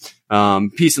 Anyway.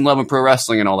 Peace and love and pro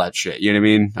wrestling and all that shit. You know what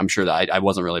I mean? I'm sure that I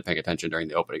wasn't really paying attention during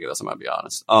the opening of this. I'm going to be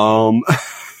honest.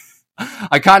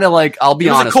 I kind of like, I'll be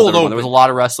honest with everyone. There was a lot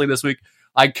of wrestling this week.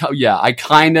 I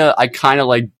kind of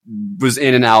like was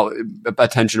in and out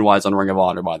attention wise on Ring of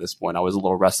Honor by this point. I was a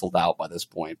little wrestled out by this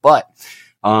point, but,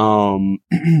 we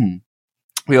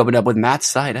opened up with Matt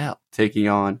Sydal taking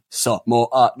on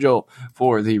Samoa Joe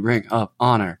for the Ring of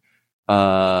Honor.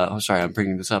 I'm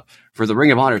bringing this up for the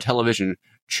Ring of Honor television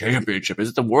championship. Is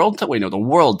it the world? The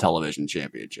World Television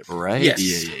Championship, right? Yes.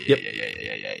 Yeah.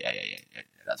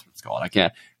 That's what it's called. I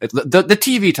can't. The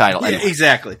TV title. Anyway. Yeah,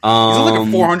 exactly. He's like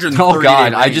a 430. Oh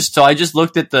God! I just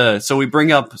looked at so we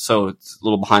bring up. So it's a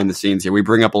little behind the scenes here. We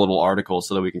bring up a little article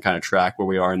so that we can kind of track where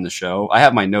we are in the show. I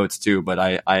have my notes too, but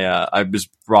I just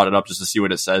brought it up just to see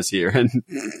what it says here. And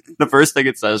the first thing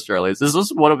it says, Charlie, is this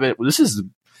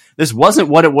wasn't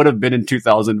what it would have been in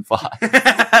 2005.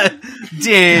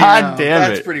 Damn. God damn it.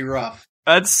 That's pretty rough.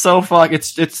 That's so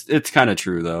it's kind of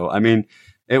true though. I mean,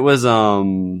 it was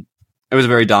a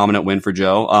very dominant win for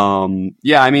Joe.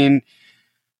 I mean,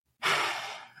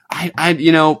 I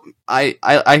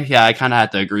kind of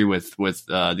had to agree with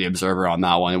the Observer on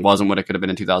that one. It wasn't what it could have been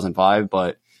in 2005,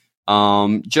 but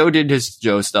Joe did his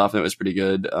Joe stuff and it was pretty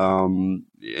good.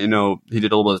 He did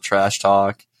a little bit of trash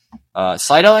talk.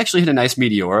 Sydal actually hit a nice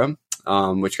Meteora,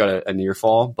 which got a near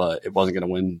fall, but it wasn't going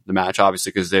to win the match,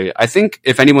 obviously, because I think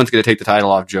if anyone's going to take the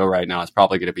title off Joe right now, it's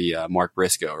probably going to be Mark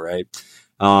Briscoe, right?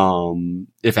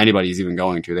 If anybody's even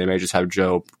going to, they may just have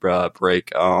Joe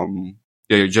break.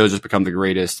 Joe's just become the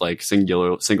greatest like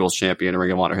singles champion in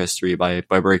Ring of Honor history by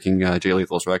breaking Jay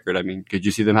Lethal's record. I mean, could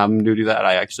you see them having him do that?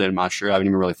 I actually am not sure. I haven't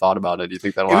even really thought about it. Do you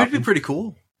think that'll happen? It would be pretty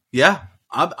cool. Yeah,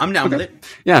 I'm down with it.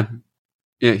 Yeah.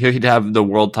 Yeah, he'd have the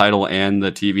world title and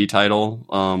the TV title,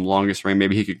 longest reign.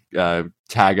 Maybe he could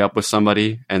tag up with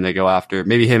somebody and they go after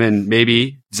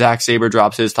maybe Zack Sabre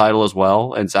drops his title as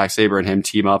well, and Zack Sabre and him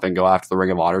team up and go after the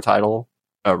Ring of Honor title,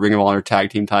 Ring of Honor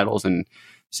tag team titles, and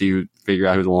figure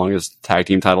out who the longest tag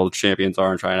team title champions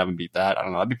are and try and have him beat that. I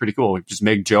don't know. That'd be pretty cool. Just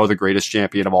make Joe the greatest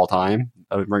champion of all time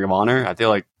of Ring of Honor. I feel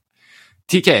like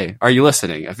TK, are you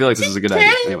listening? I feel like this is a good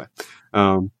idea. Anyway,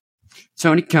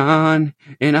 Tony Khan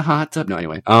in a hot tub. No,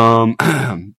 anyway.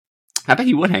 I bet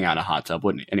he would hang out in a hot tub,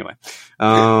 wouldn't he? Anyway.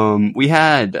 We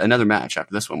had another match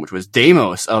after this one, which was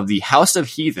Deimos of the House of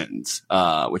Heathens,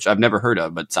 which I've never heard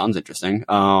of, but sounds interesting.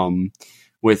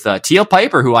 With Teal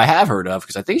Piper, who I have heard of,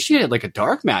 because I think she had like a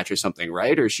dark match or something,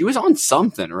 right? Or she was on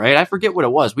something, right? I forget what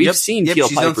it was. We've seen Teal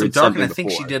she's Piper on some in dark, something and I think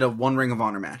before. she did a one Ring of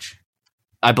Honor match.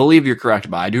 I believe you're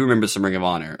correct, but I do remember some Ring of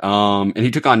Honor. And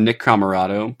he took on Nick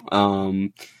Camarado.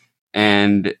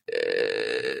 And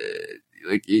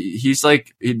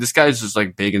this guy's just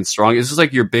like big and strong. This is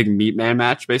like your big meat man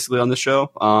match basically on the show.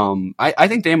 I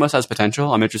think Deimos has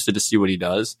potential. I'm interested to see what he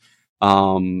does.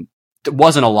 It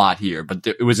wasn't a lot here, but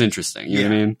it was interesting. You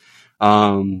know what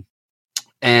I mean?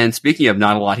 And speaking of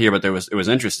not a lot here, but it was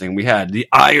interesting. We had the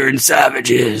Iron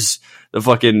Savages. The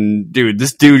fucking dude,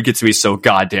 this dude gets me so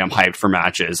goddamn hyped for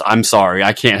matches. I'm sorry,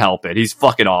 I can't help it. He's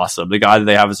fucking awesome. The guy that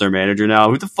they have as their manager now.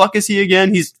 Who the fuck is he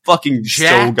again? He's fucking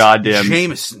so goddamn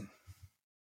Jameson.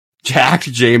 Jack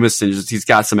Jameson. He's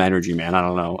got some energy, man. I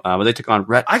don't know. But they took on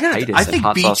Rhett Titus. I think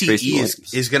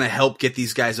BTE is going to help get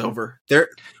these guys over. Their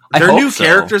new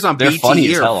characters on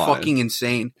BTE are fucking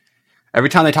insane. Every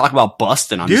time they talk about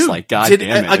busting, I'm just like, God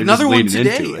damn it! Another one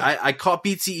today. I caught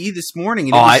BTE this morning.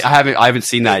 And I haven't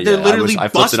seen that yet. Literally I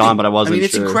flipped it on, but I wasn't. I mean,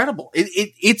 it's sure. incredible.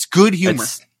 It's good humor.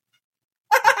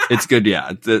 It's good,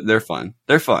 yeah. They're fun.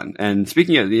 They're fun. And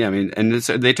speaking of, yeah, I mean, and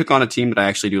they took on a team that I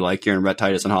actually do like here in Rhett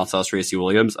Titus and Hot Sauce Tracy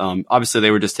Williams. Obviously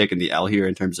they were just taking the L here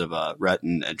in terms of Rhett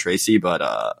and Tracy,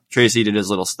 but Tracy did his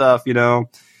little stuff, you know.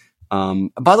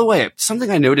 By the way, something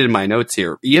I noted in my notes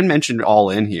here, Ian mentioned All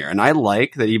In here, and I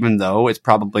like that even though it's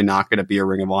probably not going to be a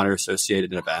Ring of Honor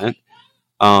associated event,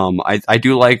 I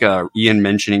do like Ian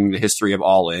mentioning the history of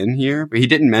All In here, but he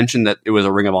didn't mention that it was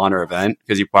a Ring of Honor event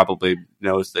because he probably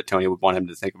knows that Tony would want him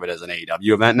to think of it as an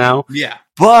AEW event now. Yeah.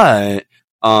 But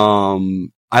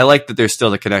I like that there's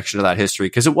still the connection to that history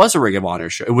because it was a Ring of Honor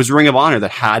show. It was Ring of Honor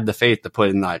that had the faith to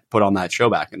put on that show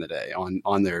back in the day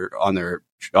on their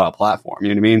platform. You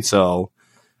know what I mean? So,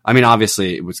 I mean,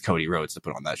 obviously it was Cody Rhodes to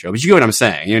put on that show, but you get what I'm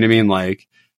saying. You know what I mean? Like,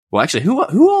 well, actually, who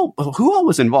all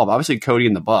was involved? Obviously, Cody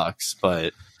and the Bucks,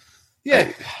 but yeah.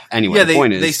 Anyway, yeah, the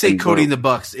point is, they say Cody and the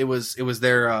Bucks. It was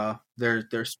their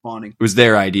spawning. It was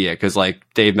their idea because like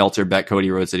Dave Meltzer bet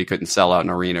Cody Rhodes that he couldn't sell out an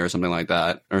arena or something like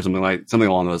that, or something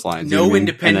along those lines. No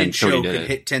independent show could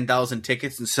hit 10,000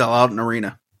 tickets and sell out an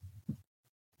arena.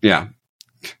 Yeah.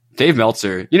 Dave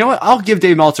Meltzer, you know what? I'll give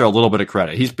Dave Meltzer a little bit of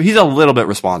credit. He's a little bit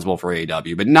responsible for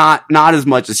AEW, but not as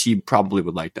much as he probably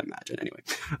would like to imagine. Anyway,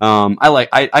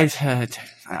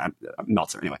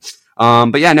 Meltzer anyway.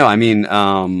 But yeah, no, I mean,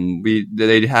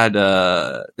 they had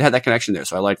that connection there,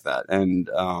 so I liked that. And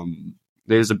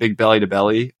there's a big belly to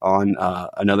belly on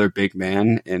another big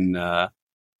man in.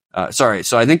 Sorry,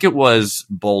 so I think it was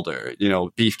Boulder,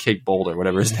 Beefcake Boulder,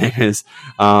 whatever his name is,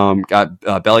 got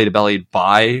belly to belly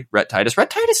by Rhett Titus. Rhett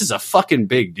Titus is a fucking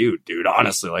big dude,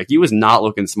 honestly. Like, he was not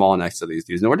looking small next to these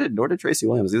dudes, nor did Tracy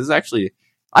Williams. This is actually,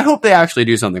 I hope they actually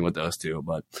do something with those two,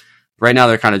 but right now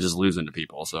they're kind of just losing to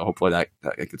people, so hopefully that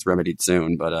gets remedied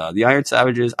soon. But the Iron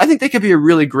Savages, I think they could be a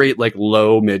really great, like,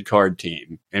 low mid-card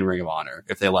team in Ring of Honor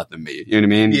if they let them be. You know what I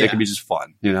mean? Yeah. They could be just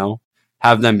fun,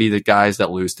 have them be the guys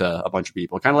that lose to a bunch of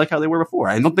people, kind of like how they were before.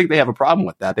 I don't think they have a problem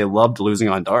with that. They loved losing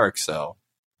on Dark, so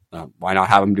why not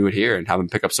have them do it here and have them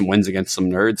pick up some wins against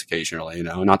some nerds occasionally?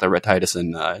 Not that Rhett Titus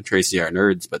and Tracy are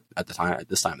nerds, but at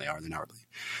this time they are. They're not really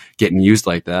getting used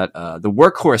like that. The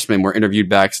Workhorsemen were interviewed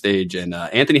backstage, and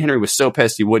Anthony Henry was so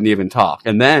pissed he wouldn't even talk.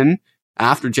 And then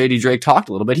after JD Drake talked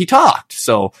a little bit, he talked.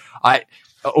 So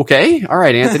okay, all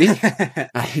right, Anthony,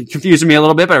 confusing me a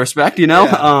little bit, but I respect,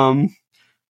 Yeah.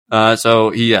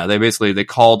 They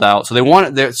called out.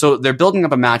 So they're building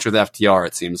up a match with FTR,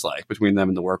 it seems like, between them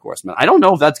and the Workhorsemen. I don't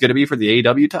know if that's going to be for the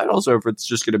AEW titles or if it's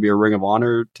just going to be a Ring of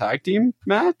Honor tag team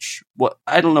match.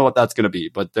 I don't know what that's going to be,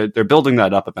 but they're building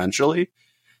that up eventually.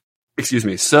 Excuse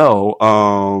me. So,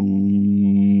 I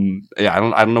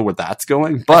don't know where that's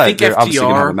going, but I think they're FTR, obviously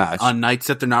going to have a match. On nights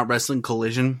that they're not wrestling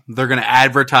Collision, they're going to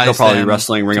advertise. They'll probably be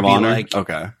wrestling Ring of Honor. Like,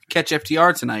 okay. Catch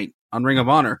FTR tonight on Ring of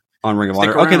Honor. On Ring of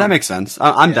Honor. Okay, that makes sense.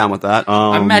 I'm down with that.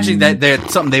 I'm imagining that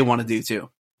that's something they want to do too.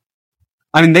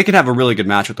 I mean, they could have a really good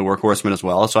match with the Workhorsemen as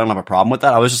well, so I don't have a problem with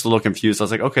that. I was just a little confused. I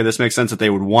was like, okay, this makes sense that they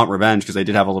would want revenge because they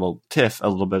did have a little tiff a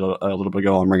little bit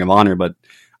ago on Ring of Honor, but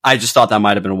I just thought that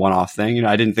might have been a one-off thing.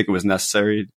 I didn't think it was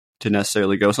necessary to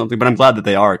necessarily go something, but I'm glad that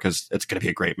they are because it's going to be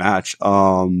a great match.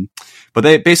 But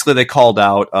they called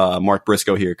out Mark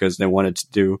Briscoe here because they wanted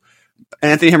to do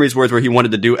Anthony Henry's words where he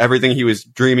wanted to do everything he was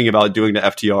dreaming about doing to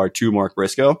FTR to Mark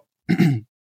Briscoe,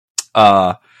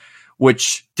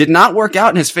 which did not work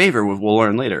out in his favor. We'll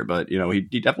learn later, but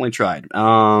he definitely tried.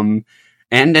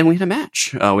 And then we had a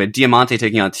match. We had Diamante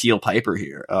taking on Teal Piper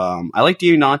here. I like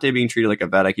Diamante being treated like a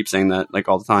vet. I keep saying that like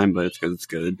all the time, but it's because it's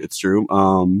good. It's true.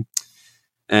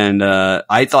 And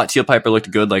I thought Teal Piper looked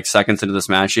good like seconds into this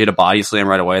match. She had a body slam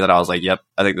right away that I was like, yep,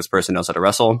 I think this person knows how to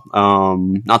wrestle.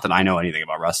 Not that I know anything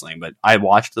about wrestling, but I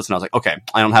watched this and I was like, okay,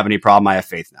 I don't have any problem. I have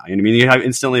faith now. You know what I mean? You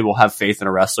instantly will have faith in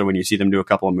a wrestler when you see them do a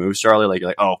couple of moves, Charlie. Like, you're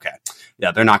like, oh, okay.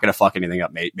 Yeah, they're not going to fuck anything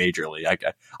up majorly.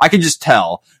 I can just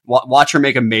tell. Watch her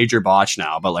make a major botch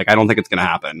now, but like, I don't think it's going to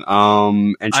happen.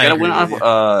 And she got a win off,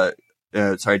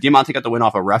 Diamante got the win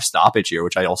off a ref stoppage here,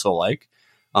 which I also like.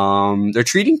 They're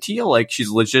treating Teal like she's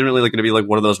legitimately like going to be like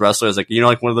one of those wrestlers, like,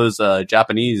 like one of those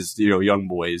Japanese, young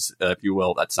boys, if you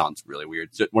will. That sounds really weird.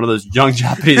 One of those young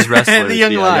Japanese wrestlers, the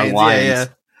young lions.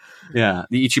 Yeah,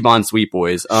 the Ichiban Sweet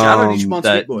Boys. Shout out Ichiban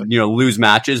that, Sweet Boy. Lose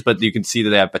matches, but you can see that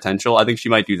they have potential. I think she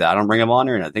might do that on Ring of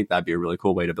Honor, and I think that'd be a really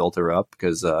cool way to build her up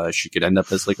because she could end up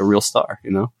as like a real star,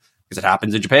 because it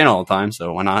happens in Japan all the time.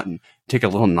 So why not take a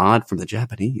little nod from the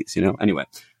Japanese, Anyway,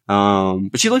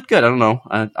 but she looked good. I don't know.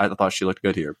 I thought she looked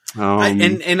good here. I'm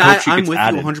with you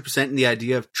 100% in the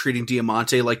idea of treating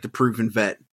Diamante like the proven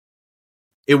vet.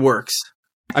 It works.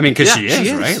 I mean, because she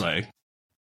is, right? Like.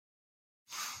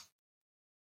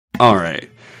 All right.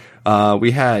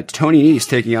 We had Tony Nese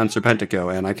taking on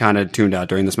Serpentico, and I kind of tuned out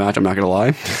during this match. I'm not going to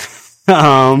lie.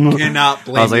 Cannot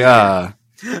blame I was like,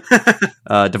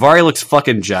 Daivari looks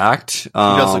fucking jacked. He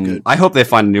does look good. I hope they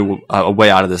find a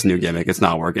way out of this new gimmick. It's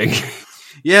not working.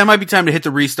 Yeah, it might be time to hit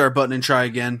the restart button and try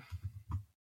again.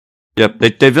 Yep,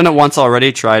 they've done it once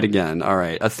already. Try it again. All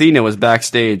right. Athena was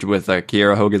backstage with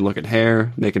Kiera Hogan looking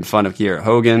hair, making fun of Kiera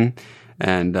Hogan.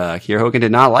 And Kiera Hogan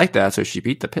did not like that, so she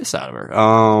beat the piss out of her.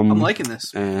 I'm liking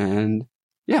this. And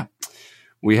yeah,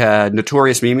 we had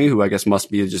Notorious Mimi, who I guess must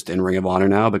be just in Ring of Honor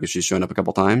now because she's shown up a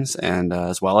couple times, and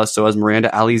as well as Miranda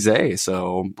Alize.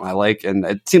 So and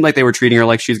it seemed like they were treating her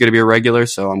like she's going to be a regular.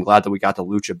 So I'm glad that we got the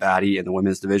Lucha Baddie in the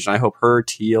women's division. I hope her,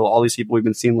 Teal, all these people we've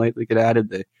been seeing lately get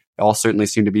added. They all certainly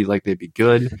seem to be like they'd be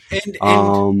good. And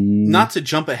not to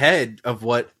jump ahead of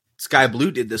what Sky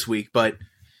Blue did this week, but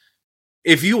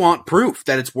if you want proof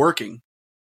that it's working,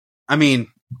 I mean,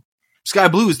 Sky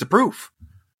Blue is the proof.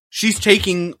 She's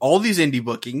taking all these indie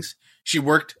bookings. She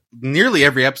worked nearly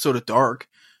every episode of Dark,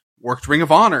 worked Ring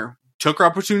of Honor, took her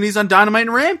opportunities on Dynamite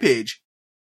and Rampage.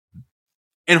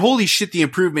 And holy shit, the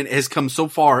improvement has come so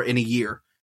far in a year.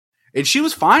 And she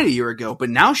was fine a year ago, but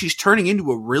now she's turning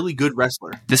into a really good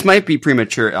wrestler. This might be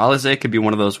premature. Alize could be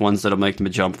one of those ones that'll make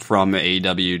them jump from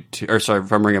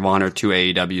from Ring of Honor to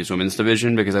AEW's women's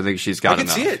division because I think she's got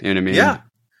enough. I can see it. You know what I mean? Yeah.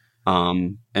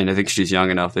 And I think she's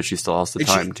young enough that she still has the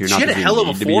time to. She had a hell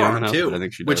of a forearm too, I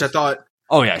think she does. which I thought.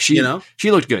 Oh yeah, she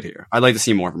looked good here. I'd like to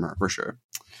see more from her for sure.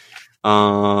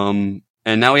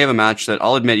 And now we have a match that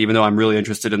I'll admit, even though I'm really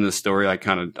interested in this story, I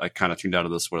kind of tuned out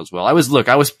of this one as well. I was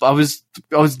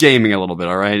gaming a little bit.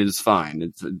 All right, it's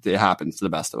fine. It happens to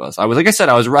the best of us. I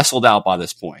was wrestled out by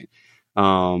this point.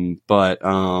 But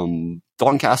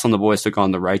Dalton Castle and the boys took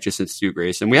on the Righteous and Stu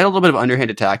Grayson. We had a little bit of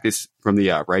underhanded tactics from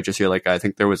the Righteous here. Like I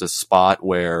think there was a spot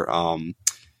where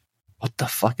what the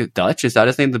fuck is Dutch? Is that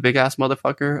his name? The big ass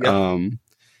motherfucker. Yep.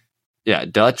 Yeah,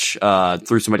 Dutch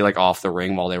threw somebody like off the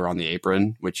ring while they were on the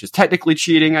apron, which is technically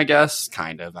cheating, I guess.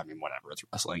 Kind of. I mean, whatever. It's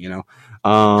wrestling,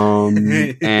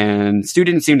 And Stu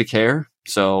didn't seem to care,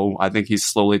 so I think he's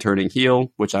slowly turning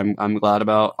heel, which I'm glad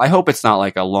about. I hope it's not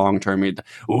like a long term.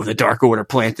 The Dark Order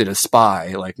planted a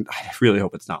spy. Like, I really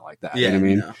hope it's not like that. Yeah, you know what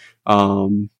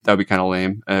I mean? That would be kind of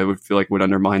lame. It would feel like it would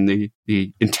undermine the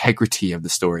integrity of the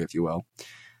story, if you will.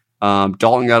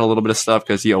 Dalton got a little bit of stuff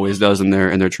because he always does in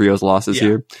their trios losses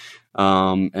here.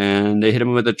 And they hit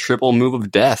him with a triple move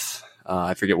of death.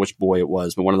 I forget which boy it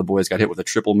was, but one of the boys got hit with a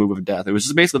triple move of death. It was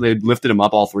just basically they lifted him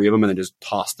up, all three of them, and then just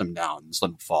tossed him down and just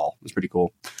let him fall. It was pretty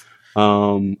cool. I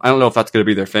don't know if that's going to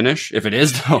be their finish. If it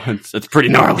is, though, it's pretty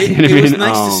gnarly. It was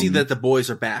nice to see that the boys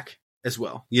are back as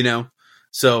well,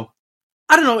 So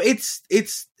I don't know. It's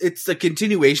the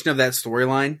continuation of that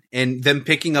storyline, and them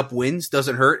picking up wins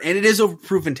doesn't hurt, and it is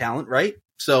overproven talent, right?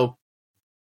 So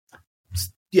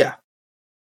yeah.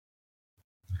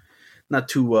 Not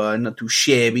too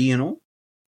shabby,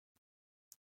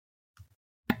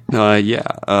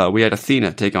 We had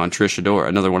Athena take on Trish Adora,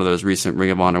 another one of those recent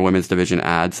Ring of Honor Women's Division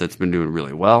ads that's been doing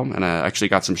really well, and I actually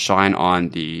got some shine on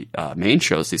the main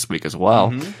shows this week as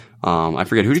well. Mm-hmm. I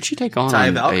forget, who did she take on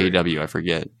AEW? I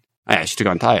forget. Yeah, she took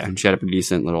on Taya, and she had a pretty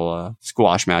decent little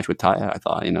squash match with Taya, I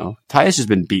thought. Taya's just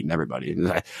been beating everybody.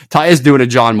 Taya's doing a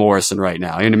John Morrison right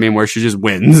now, you know what I mean, where she just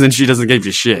wins and she doesn't give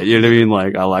you shit, you know what I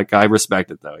mean? I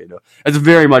respect it, though, It's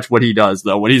very much what he does,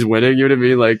 though, when he's winning, you know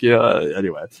what I mean?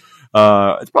 Anyway.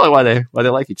 It's probably why they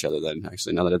like each other then,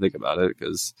 actually, now that I think about it,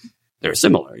 because they're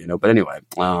similar, But anyway,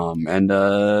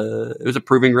 it was a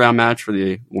proving ground match for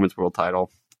the Women's World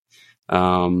title.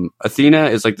 Athena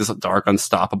is like this dark,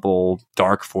 unstoppable,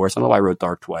 dark force. I don't know why I wrote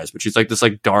dark twice, but she's like this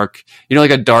like dark,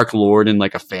 like a dark lord in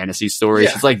like a fantasy story.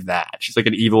 Yeah. She's like that. She's like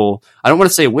an evil, I don't want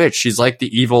to say witch. She's like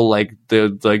the evil,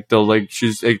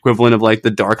 she's equivalent of like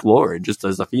the dark lord, just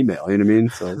as a female, you know what I mean?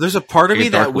 So there's a part of me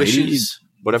that wishes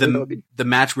whatever the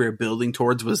match we were building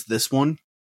towards was this one.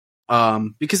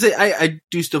 Because I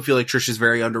do still feel like Trish is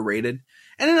very underrated.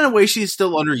 And in a way, she's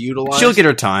still underutilized. She'll get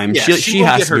her time. Yeah, she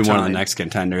has to be one of the time. next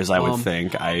contenders, I would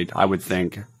think. I would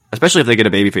think. Especially if they get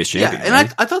a babyface champion. Yeah, and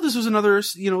right? I thought this was another,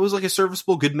 it was like a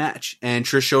serviceable, good match. And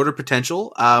Trish showed her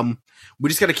potential. We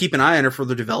just got to keep an eye on her for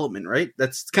the development, right?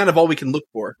 That's kind of all we can look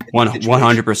for.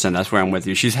 100%. That's where I'm with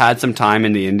you. She's had some time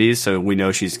in the indies, so we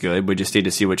know she's good. We just need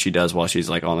to see what she does while she's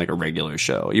like on like a regular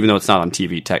show. Even though it's not on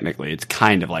TV technically, it's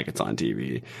kind of like it's on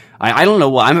TV. I don't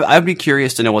know. I'd be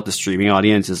curious to know what the streaming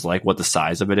audience is like, what the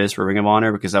size of it is for Ring of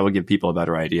Honor, because that would give people a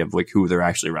better idea of like who they're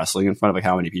actually wrestling in front of, like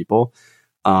how many people.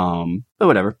 But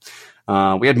whatever.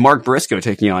 We had Mark Briscoe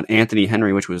taking on Anthony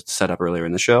Henry, which was set up earlier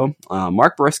in the show.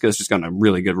 Mark Briscoe's just gotten a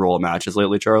really good roll of matches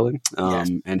lately, Charlie. Yes.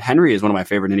 And Henry is one of my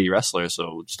favorite indie wrestlers,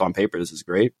 so just on paper, this is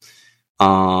great.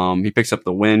 He picks up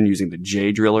the win using the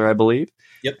J Driller, I believe.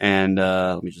 Yep. And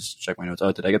let me just check my notes.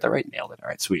 Oh, did I get that right? Nailed it. All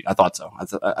right, sweet. I thought so.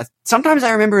 Sometimes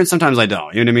I remember and sometimes I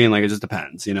don't. You know what I mean? Like, it just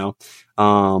depends, you know?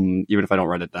 Even if I don't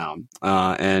write it down.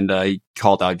 And he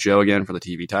called out Joe again for the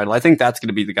TV title. I think that's going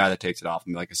to be the guy that takes it off.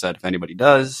 And like I said, if anybody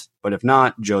does, but if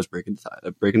not, Joe's breaking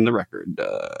the record,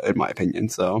 in my opinion.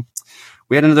 So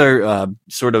we had another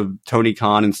sort of Tony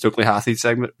Khan and Stokely Hathaway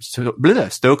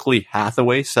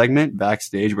segment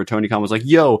backstage where Tony Khan was like,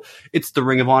 yo, it's the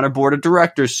Ring of Honor Board of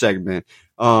Directors segment.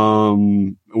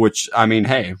 Which, I mean,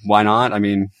 hey, why not? I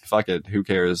mean, fuck it. Who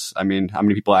cares? I mean, how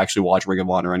many people actually watch Ring of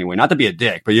Honor anyway? Not to be a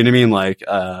dick, but you know what I mean? Like,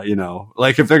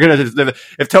 like if they're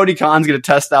if Tony Khan's gonna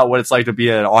test out what it's like to be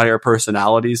an on-air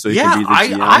personality, so he can be the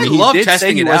GM. I love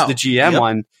testing it out. The GM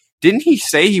on. Didn't he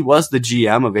say he was the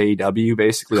GM of AEW,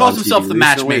 basically? He calls himself the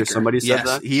matchmaker. Somebody said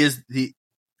that? He is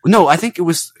No, I think it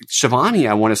was Shivani,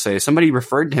 I want to say. Somebody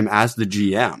referred to him as the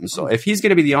GM. So if he's going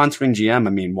to be the on-screen GM,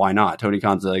 I mean, why not? Tony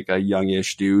Khan's like a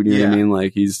youngish dude, you know what I mean?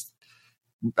 Like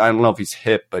I don't know if he's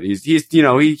hip, but he's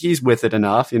with it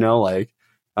enough, like,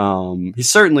 he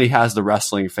certainly has the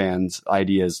wrestling fans'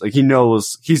 ideas. Like, he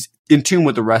knows, he's in tune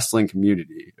with the wrestling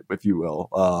community, if you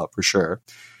will, for sure.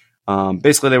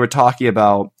 Basically they were talking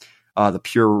about the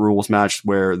Pure Rules match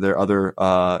where their other,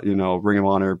 Ring of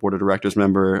Honor Board of Directors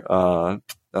member,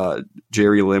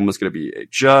 Jerry Lynn was going to be a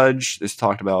judge. They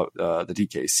talked about the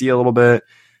DKC a little bit.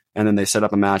 And then they set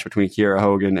up a match between Kiera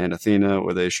Hogan and Athena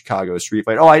with a Chicago street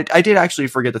fight. Oh, I did actually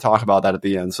forget to talk about that at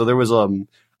the end. So there was a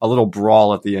little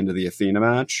brawl at the end of the Athena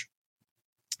match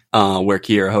where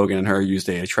Kiera Hogan and her used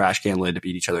a trash can lid to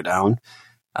beat each other down.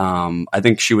 I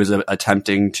think she was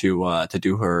attempting to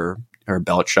do her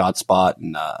belt shot spot,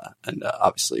 and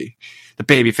obviously the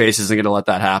babyface isn't going to let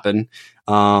that happen.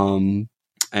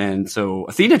 And so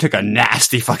Athena took a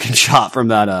nasty fucking shot from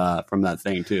that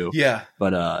thing too. Yeah.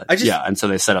 But and so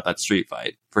they set up that street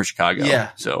fight for Chicago.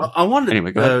 Yeah. So I wanted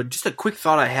anyway, go ahead. Just a quick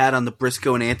thought I had on the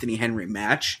Briscoe and Anthony Henry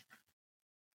match.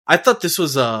 I thought this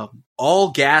was a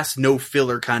all gas, no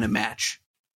filler kind of match.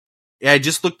 Yeah, I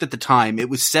just looked at the time. It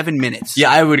was 7 minutes.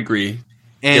 Yeah, I would agree.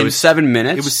 And it was 7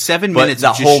 minutes. It was 7 minutes.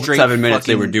 The whole 7 minutes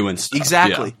they were doing stuff.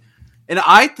 Exactly. Yeah. And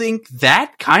I think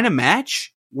that kind of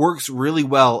match works really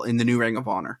well in the new Ring of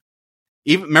Honor.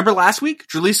 Even remember last week,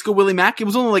 Jalisco Willie Mack? It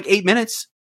was only like 8 minutes.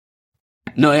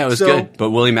 No, yeah, it was good.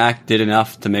 But Willie Mack did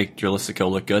enough to make Jalisco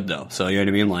look good, though. So you know what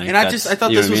I mean? Like, and I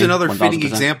thought this was another 1000%. Fitting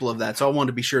example of that. So I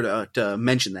wanted to be sure to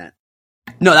mention that.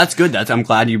 No, that's good. I'm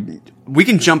glad we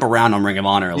can jump around on Ring of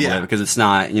Honor a little bit because it's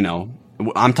not,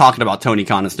 I'm talking about Tony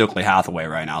Khan and Stokely Hathaway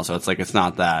right now. So it's like, it's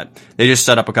not that. They just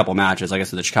set up a couple matches, like I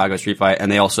said, the Chicago Street Fight,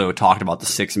 and they also talked about the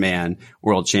 6-man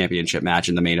World Championship match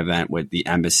in the main event with the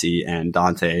Embassy and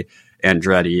Dante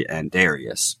Andretti and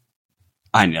Darius.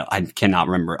 I know. I cannot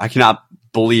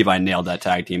believe I nailed that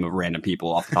tag team of random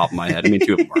people off the top of my head. I mean,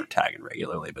 2 of them aren't tagging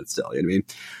regularly, but still, you know what I mean?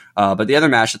 But the other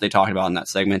match that they talked about in that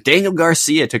segment, Daniel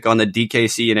Garcia took on the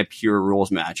DKC in a Pure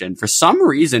Rules match. And for some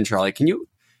reason, Charlie, can you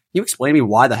explain to me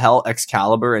why the hell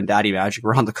Excalibur and Daddy Magic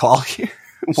were on the call here?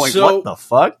 Like, so, what the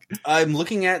fuck? I'm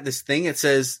looking at this thing. It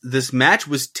says this match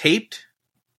was taped.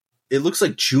 It looks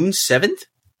like June 7th.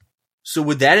 So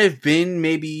would that have been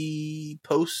maybe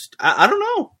post? I don't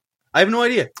know. I have no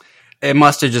idea. It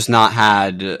must have just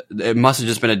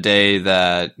been a day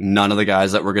that none of the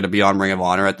guys that were going to be on Ring of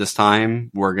Honor at this time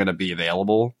were going to be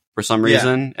available for some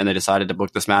reason. Yeah. And they decided to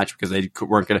book this match because they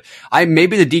weren't going to,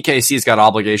 maybe the DKC's got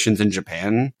obligations in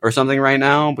Japan or something right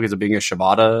now because of being a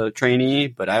Shibata trainee.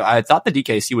 But I thought the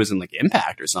DKC was in like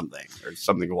Impact or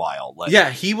something wild. Like,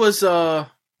 yeah, he was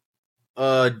a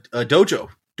dojo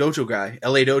guy,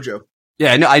 LA Dojo.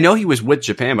 Yeah, I know he was with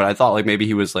Japan, but I thought like maybe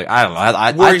he was like, I don't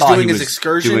know. Where he's doing his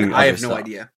excursion, I have no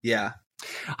idea. Yeah.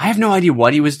 I have no idea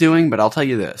what he was doing, but I'll tell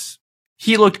you this.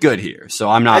 He looked good here, so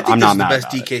I'm not mad about it. This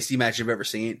is the best DKC match I've ever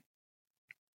seen.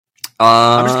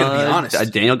 I'm just gonna be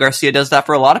honest. Daniel Garcia does that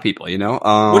for a lot of people, you know.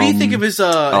 What do you think of his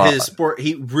sport?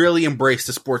 He really embraced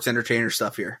the sports entertainer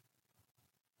stuff here.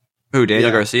 Who,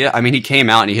 Daniel Garcia? I mean, he came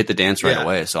out and he hit the dance right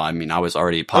away. So, I mean, I was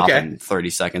already popping 30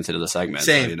 seconds into the segment.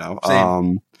 Same. So, you know.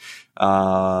 Same.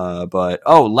 But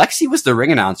Lexi was the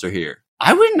ring announcer here.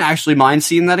 I wouldn't actually mind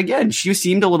seeing that again. She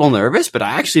seemed a little nervous, but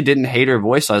I actually didn't hate her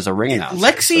voice as a ring announcer.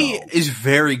 Lexi is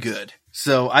very good.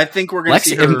 So I think we're going to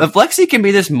see her. If Lexi can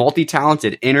be this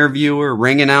multi-talented interviewer,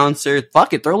 ring announcer,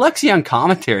 fuck it, throw Lexi on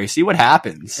commentary. See what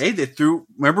happens. Hey,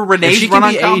 remember Renee's she run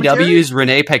can be on commentary? AEW's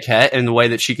Renee Paquette in the way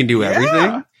that she can do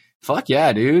everything. Fuck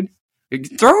yeah, dude.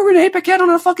 Throw Renee Paquette on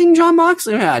a fucking Jon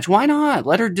Moxley match. Why not?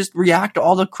 Let her just react to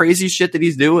all the crazy shit that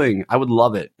he's doing. I would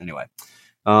love it. Anyway.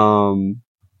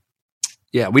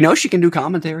 Yeah, we know she can do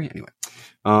commentary. Anyway.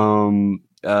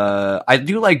 I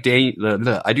do like Danny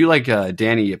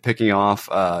picking off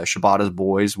Shibata's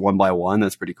boys one by one.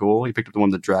 That's pretty cool. He picked up the one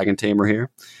with the Dragon Tamer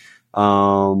here.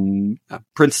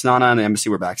 Prince Nana and the Embassy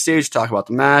were backstage to talk about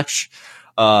the match.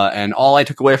 And all I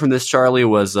took away from this, Charlie,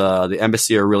 was the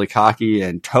Embassy are really cocky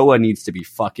and Toa needs to be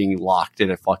fucking locked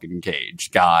in a fucking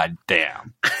cage. God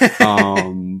damn.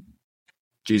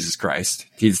 Jesus Christ.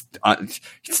 He's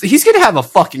gonna have a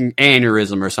fucking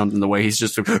aneurysm or something the way he's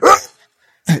just...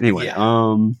 Anyway,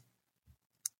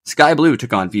 Sky Blue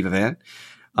took on Viva Van.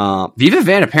 Viva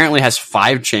Van apparently has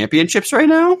 5 championships right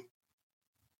now.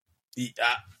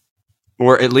 Yeah.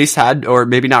 Or at least had, or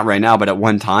maybe not right now, but at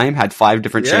one time had 5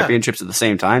 different championships at the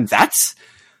same time. That's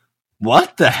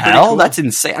what the hell? Cool. That's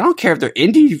insane. I don't care if they're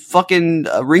indie fucking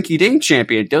rinky dink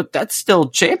champion. That's still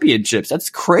championships.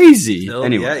 That's crazy.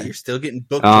 Anyway, yeah, you're still getting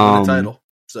booked to win the title.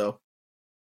 So.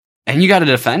 And you got to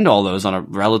defend all those on a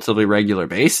relatively regular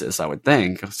basis, I would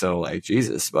think. So, like,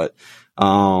 Jesus. But,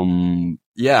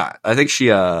 yeah, I think she,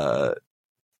 God,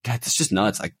 that's just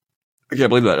nuts. I can't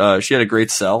believe that. She had a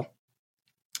great sell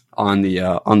on the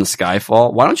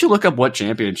Skyfall. Why don't you look up what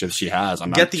championships she has? I'm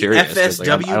Get the curious.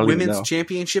 FSW I Women's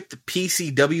Championship, the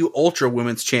PCW Ultra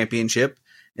Women's Championship,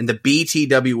 and the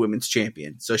BTW Women's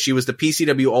Champion. So she was the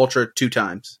PCW Ultra 2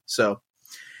 times. So.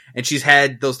 And she's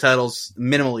had those titles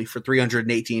minimally for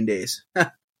 318 days.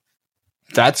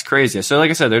 That's crazy. So, like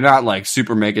I said, they're not like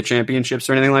super mega championships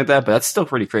or anything like that, but that's still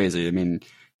pretty crazy. I mean,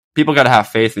 people got to have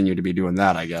faith in you to be doing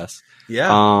that, I guess.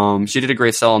 Yeah. She did a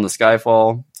great sell on the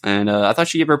Skyfall, and I thought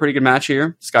she gave her a pretty good match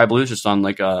here. Sky Blue's just on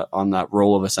like on that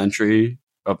roll of a century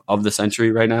of the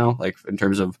century right now. Like in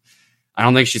terms of, I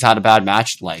don't think she's had a bad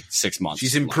match in like 6 months.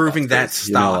 She's improving that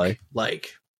stock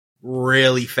like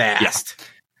really fast. Yeah.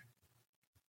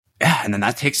 Yeah, and then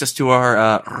that takes us to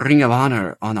our Ring of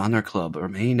Honor on Honor Club, our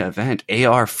main event.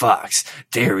 AR Fox,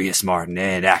 Darius Martin,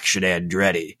 and Action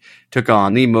Andretti took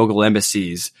on the Mogul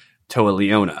Embassy's Toa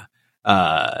Leona,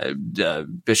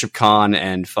 Bishop Khan,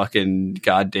 and fucking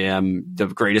goddamn the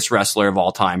greatest wrestler of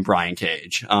all time, Brian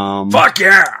Cage. Fuck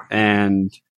yeah!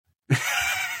 And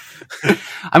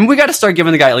I mean, we got to start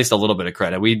giving the guy at least a little bit of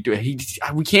credit. We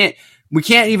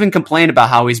can't even complain about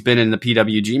how he's been in the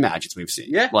PWG matches we've seen.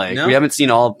 Yeah, we haven't seen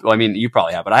all. Well, I mean, you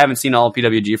probably have, but I haven't seen all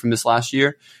PWG from this last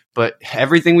year. But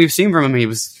everything we've seen from him, he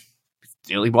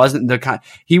wasn't the kind.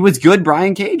 He was good,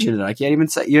 Brian Cage in it. I can't even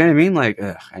say. You know what I mean? Like,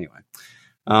 anyway.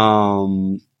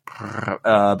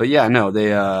 But yeah, no,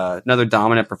 they another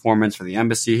dominant performance for the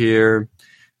Embassy here.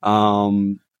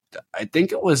 I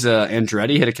think it was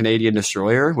Andretti hit a Canadian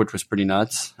Destroyer, which was pretty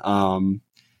nuts.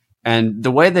 And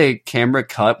the way they camera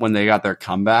cut when they got their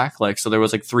comeback, like, so there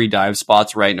was like 3 dive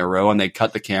spots right in a row and they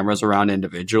cut the cameras around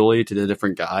individually to the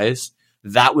different guys.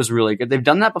 That was really good. They've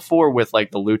done that before with like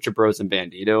the Lucha Bros and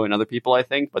Bandito and other people, I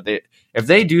think. But if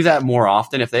they do that more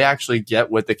often, if they actually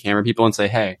get with the camera people and say,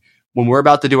 hey, when we're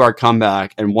about to do our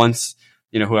comeback and once,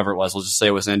 you know, whoever it was, we'll just say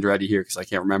it was Andretti here because I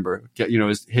can't remember, you know,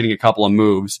 is hitting a couple of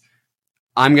moves.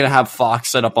 I'm going to have Fox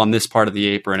set up on this part of the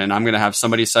apron and I'm going to have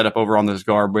somebody set up over on this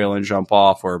guardrail and jump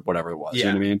off or whatever it was. Yeah.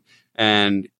 You know what I mean?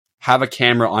 And have a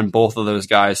camera on both of those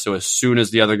guys. So as soon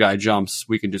as the other guy jumps,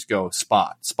 we can just go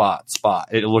spot, spot, spot.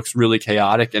 It looks really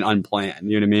chaotic and unplanned.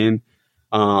 You know what I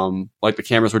mean? Like the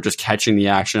cameras were just catching the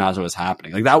action as it was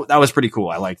happening. Like that was pretty cool.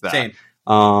 I like that.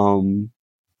 Same.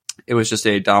 It was just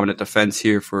a dominant defense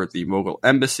here for the Mogul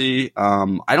Embassy.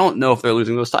 I don't know if they're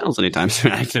losing those titles anytime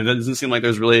soon. It doesn't seem like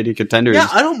there's really any contenders. Yeah,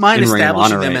 I don't mind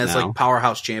establishing them as like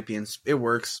powerhouse champions. It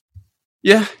works.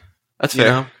 Yeah, that's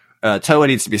fair. Toa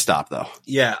needs to be stopped though.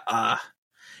 Yeah,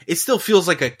 it still feels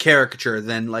like a caricature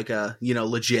than like a, you know,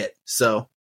 legit. So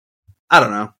I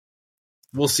don't know.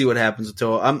 We'll see what happens with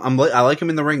Toa. I like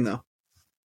him in the ring though,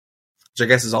 which I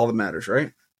guess is all that matters,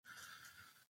 right?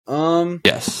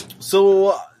 Yes.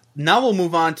 So now we'll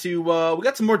move on to, we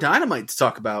got some more Dynamite to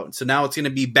talk about. So now it's going to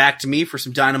be back to me for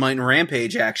some Dynamite and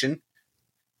Rampage action.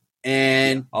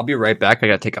 And I'll be right back. I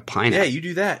got to take a pint. Yeah, you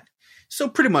do that. So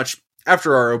pretty much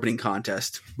after our opening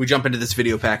contest, we jump into this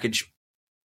video package.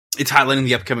 It's highlighting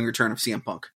the upcoming return of CM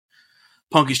Punk.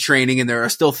 Punk is training and there are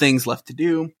still things left to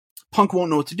do. Punk won't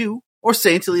know what to do or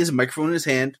say until he has a microphone in his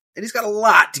hand, and he's got a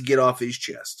lot to get off his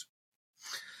chest.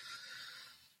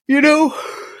 You know,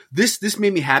 this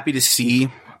made me happy to see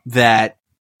that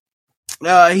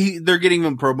they're getting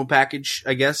him a promo package,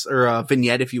 I guess, or a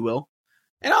vignette, if you will.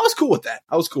 And I was cool with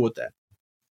that.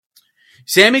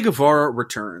 Sammy Guevara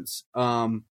returns.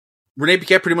 Renee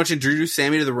Paquette pretty much introduced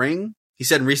Sammy to the ring. He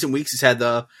said in recent weeks he's had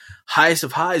the highest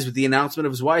of highs with the announcement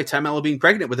of his wife, Tamela, being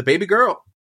pregnant with a baby girl.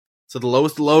 So the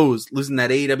lowest of lows, losing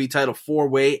that AEW title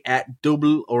 4-way at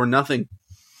Double or Nothing.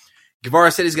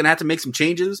 Guevara said he's going to have to make some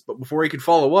changes, but before he could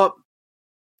follow up,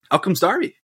 out comes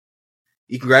Darby.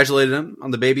 He congratulated him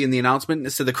on the baby and the announcement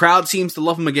and said the crowd seems to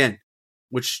love him again,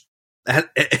 which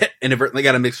inadvertently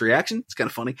got a mixed reaction. It's kind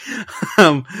of funny.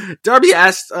 Darby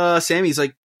asked Sammy, he's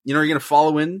like, you know, are you going to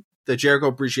follow in the Jericho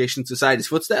Appreciation Society's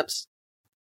footsteps?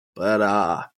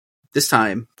 But this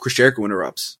time, Chris Jericho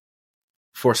interrupts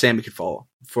before Sammy could follow.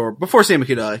 Before Sammy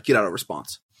could get out a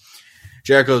response.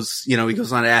 Jericho's, you know, he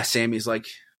goes on to ask Sammy, he's like,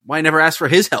 why never ask for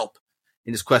his help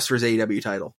in his quest for his AEW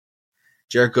title?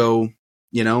 Jericho,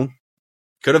 you know,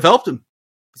 could have helped him.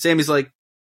 Sammy's like,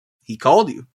 he called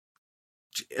you.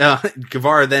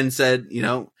 Guevara then said, you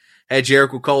know, had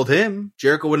Jericho called him,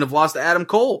 Jericho wouldn't have lost to Adam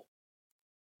Cole.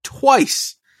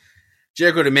 Twice.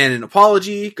 Jericho demanded an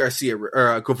apology.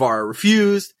 Guevara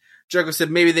refused. Jericho said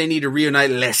maybe they need to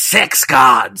reunite Les Sex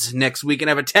Gods next week and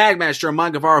have a tag match to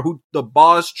remind Guevara who the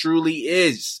boss truly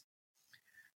is.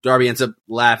 Darby ends up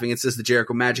laughing and says the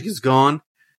Jericho magic is gone.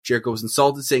 Jericho was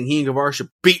insulted, saying he and Guevara should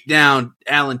beat down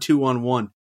Allen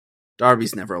 2-on-1.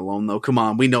 Darby's never alone, though. Come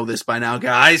on, we know this by now,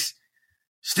 guys.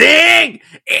 Sting!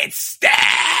 It's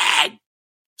Sting!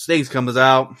 Sting comes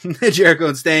out. Jericho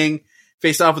and Sting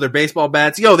face off with their baseball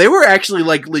bats. Yo, they were actually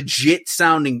like legit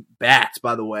sounding bats,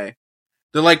 by the way.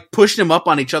 They're like pushing them up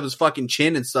on each other's fucking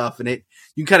chin and stuff, and you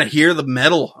can kind of hear the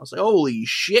metal. I was like, holy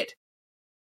shit.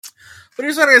 But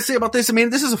here's what I gotta say about this. I mean,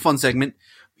 this is a fun segment.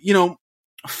 You know,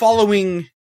 following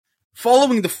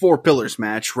the Four Pillars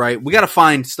match, right? We gotta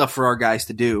find stuff for our guys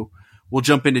to do. We'll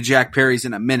jump into Jack Perry's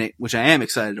in a minute, which I am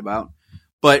excited about.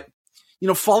 But, you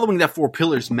know, following that Four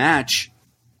Pillars match,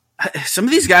 some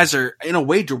of these guys are, in a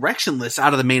way, directionless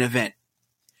out of the main event.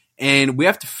 And we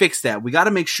have to fix that. We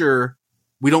gotta make sure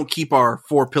we don't keep our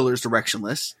Four Pillars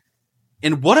directionless.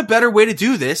 And what a better way to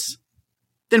do this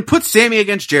than put Sammy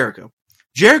against Jericho.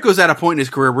 Jericho's at a point in his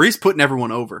career where he's putting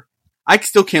everyone over. I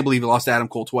still can't believe he lost to Adam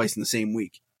Cole twice in the same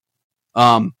week.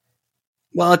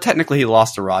 Well, technically he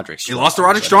lost to Roderick Strong. He lost to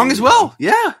Roderick Strong as well.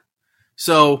 Yeah.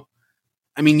 So,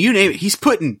 I mean, you name it. He's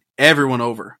putting everyone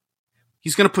over.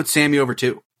 He's going to put Sammy over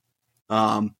too.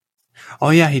 Oh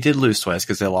yeah, he did lose twice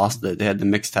because they had the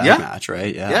mixed tag match,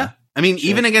 right? Yeah. I mean,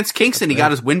 even against Kingston, he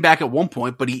got his win back at one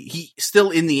point, but he still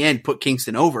in the end put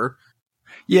Kingston over.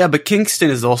 Yeah, but Kingston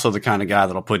is also the kind of guy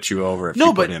that'll put you over if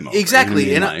you put him over.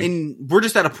 Exactly. And we're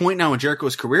just at a point now in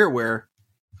Jericho's career where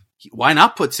why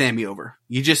not put Sammy over?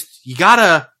 You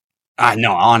gotta. I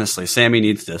know, honestly, Sammy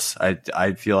needs this.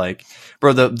 I feel like,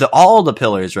 bro, all the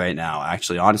pillars right now,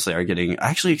 actually, honestly, are getting,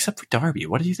 except for Darby.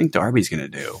 What do you think Darby's going to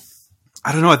do?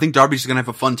 I don't know. I think Darby's going to have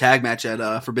a fun tag match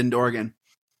at Forbidden Door again.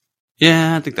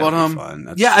 Yeah, I think that'll be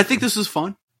fun. I think this is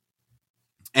fun.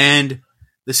 And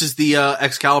this is the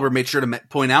Excalibur made sure to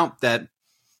point out that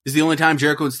this is the only time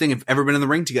Jericho and Sting have ever been in the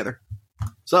ring together.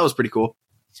 So that was pretty cool.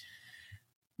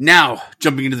 Now,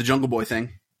 jumping into the Jungle Boy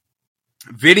thing.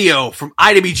 Video from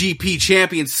IWGP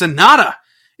champion Sonata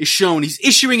is shown. He's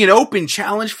issuing an open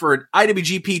challenge for an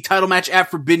IWGP title match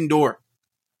at Forbidden Door.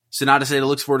 Sonata said he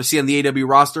looks forward to seeing the AEW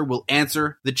roster will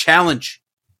answer the challenge.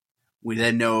 We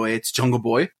then know it's Jungle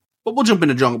Boy, but we'll jump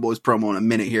into Jungle Boy's promo in a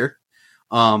minute here.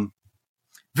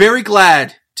 Very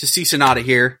glad to see Sonata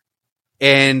here,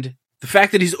 and the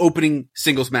fact that he's opening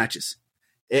singles matches,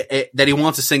 that he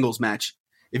wants a singles match.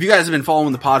 If you guys have been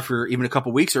following the pod for even a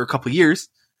couple weeks or a couple years,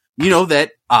 you know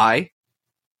that I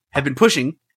have been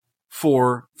pushing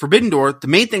for Forbidden Door. The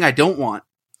main thing I don't want,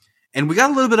 and we got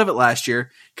a little bit of it last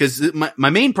year, because my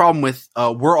main problem with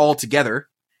We're All Together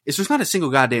is there's not a single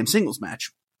goddamn singles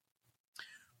match.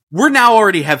 We're now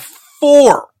already have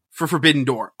 4 for Forbidden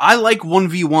Door. I like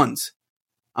 1v1s.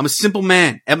 I'm a simple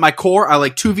man. At my core, I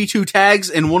like 2v2 tags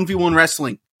and 1v1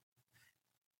 wrestling.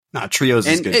 Nah, trios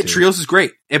is good too. Trios is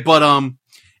great.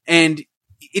 And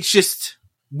it's just,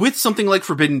 with something like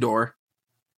Forbidden Door,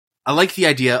 I like the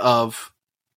idea of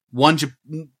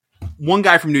one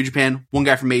guy from New Japan, one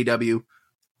guy from AEW.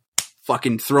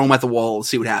 Fucking throw them at the wall and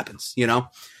see what happens, you know?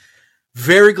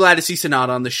 Very glad to see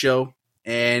Sonata on the show,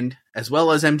 and as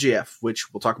well as MJF,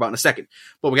 which we'll talk about in a second.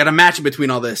 But we got a match in between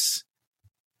all this.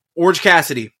 Orange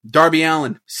Cassidy, Darby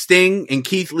Allin, Sting, and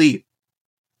Keith Lee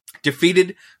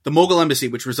defeated the Mogul Embassy,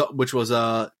 which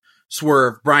was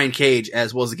Swerve, Brian Cage,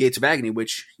 as well as the Gates of Agony,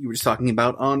 which you were just talking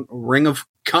about on Ring of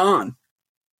Con.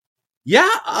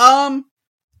 Yeah,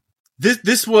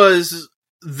 this was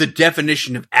the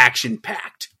definition of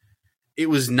action-packed. It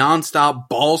was nonstop,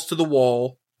 balls to the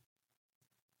wall.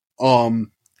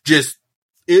 It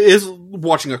is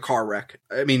watching a car wreck.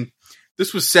 I mean,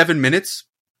 this was 7 minutes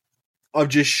of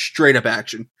just straight up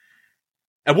action.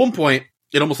 At one point,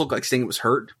 it almost looked like Sting was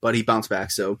hurt, but he bounced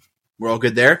back, so we're all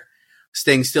good there.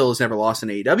 Sting still has never lost in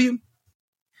AEW.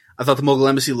 I thought the Mogul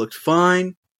Embassy looked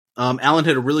fine. Allen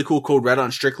had a really cool code red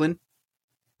on Strickland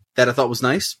that I thought was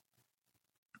nice.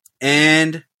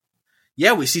 And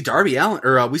yeah, we see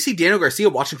we see Daniel Garcia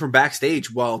watching from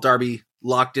backstage while Darby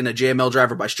locked in a JML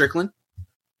driver by Strickland.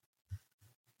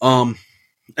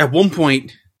 At one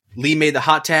point, Lee made the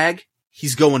hot tag.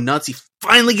 He's going nuts. He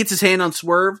finally gets his hand on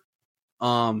Swerve.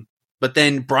 But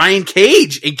then Brian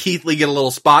Cage and Keith Lee get a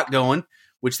little spot going,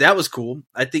 which that was cool.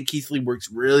 I think Keith Lee works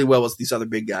really well with these other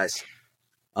big guys.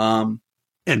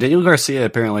 And Daniel Garcia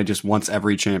apparently just wants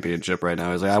every championship right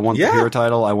now. He's like, I want the hero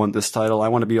title. I want this title. I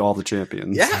want to be all the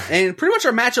champions. Yeah. And pretty much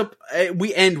our matchup,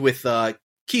 we end with,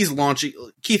 Keith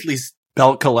Lee's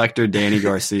belt collector Danny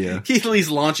Garcia. Keith Lee's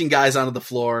launching guys onto the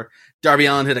floor. Darby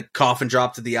Allin hit a coffin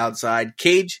drop to the outside.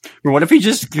 Cage. What if he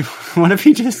just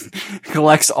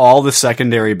collects all the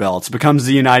secondary belts, becomes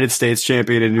the United States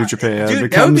champion in New Japan? Dude,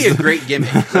 that would be a great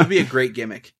gimmick. That would be a great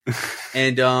gimmick.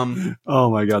 And, oh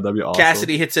my God, that'd be awesome.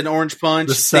 Cassidy hits an orange punch.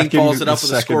 Sting follows it up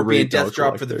with a Scorpion death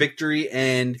drop for the victory.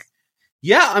 And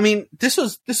yeah, I mean, this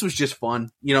was just fun.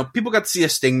 You know, people got to see a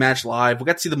Sting match live. We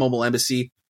got to see the Mogul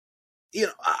Embassy. You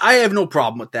know, I have no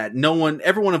problem with that.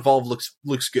 Everyone involved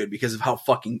looks good because of how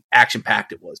fucking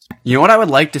action-packed it was. You know what I would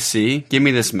like to see? Give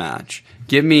me this match.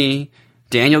 Give me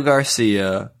Daniel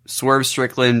Garcia, Swerve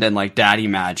Strickland, and like Daddy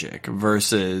Magic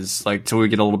versus like, so we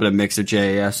get a little bit of mix of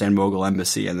JAS and Mogul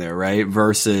Embassy in there, right?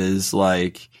 Versus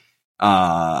like,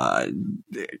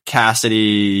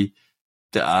 Cassidy,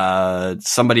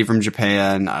 somebody from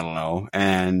Japan, I don't know,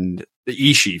 and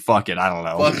Ishii, fuck it, I don't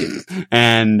know. Fuck it.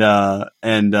 and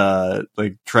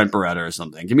like Trent Beretta or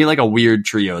something. Give me like a weird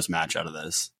trios match out of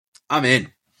this. I'm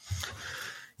in.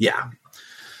 Yeah.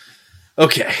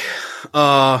 Okay.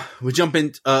 We jump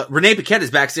in. Renee Paquette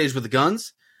is backstage with the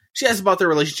Guns. She asks about their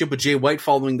relationship with Jay White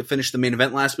following the finish of the main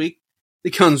event last week. The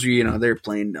Guns, they're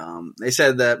playing. They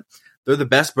said that they're the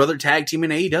best brother tag team in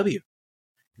AEW.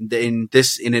 And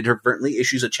this inadvertently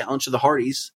issues a challenge to the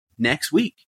Hardys next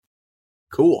week.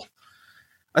 Cool.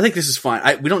 I think this is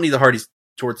fine. We don't need the Hardys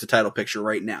towards the title picture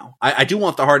right now. I do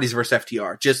want the Hardys versus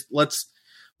FTR. Just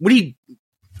we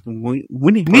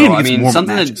need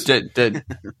something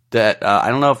that I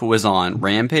don't know if it was on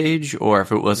Rampage or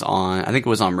if it was on, I think it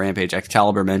was on Rampage.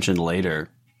 Excalibur mentioned later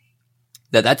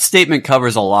that statement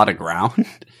covers a lot of ground.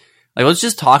 Like, let's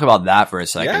just talk about that for a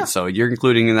second. Yeah. So you're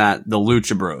including in that the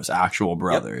Lucha Bros, actual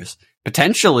brothers,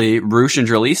 potentially Rush and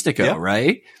Dralistico,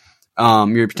 right?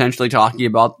 You're potentially talking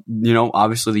about,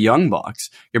 obviously the Young Bucks.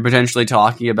 You're potentially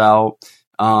talking about,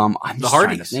 I'm just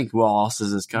trying to think who else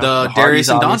is this guy? The Darius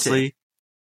and Dante.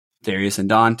 Darius and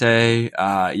Dante.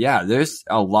 Yeah, there's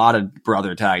a lot of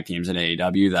brother tag teams in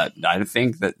AEW that I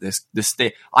think that this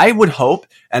I would hope,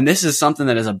 and this is something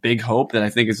that is a big hope that I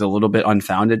think is a little bit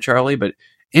unfounded, Charlie, but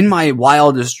in my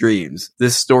wildest dreams,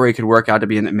 this story could work out to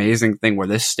be an amazing thing where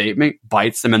this statement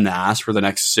bites them in the ass for the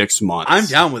next 6 months. I'm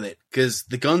down with it because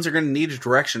the Guns are going to need a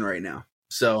direction right now.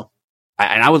 So,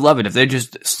 and I would love it if they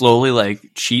just slowly like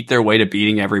cheat their way to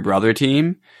beating every brother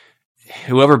team.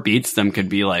 Whoever beats them could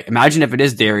be like, imagine if it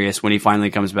is Darius when he finally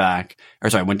comes back,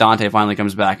 when Dante finally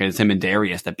comes back and it's him and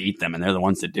Darius that beat them and they're the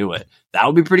ones that do it. That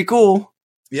would be pretty cool.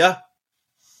 Yeah.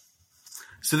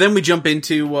 So then we jump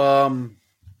into,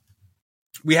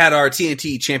 we had our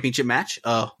TNT championship match,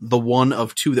 the one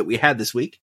of two that we had this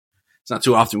week. It's not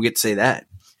too often we get to say that.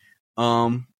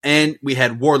 And we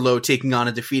had Wardlow taking on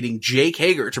and defeating Jake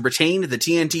Hager to retain the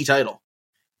TNT title.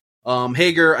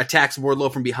 Hager attacks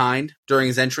Wardlow from behind during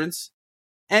his entrance.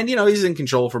 And, he's in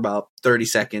control for about 30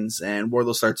 seconds. And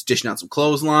Wardlow starts dishing out some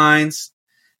clotheslines.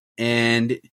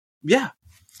 And, yeah.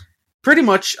 Pretty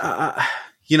much,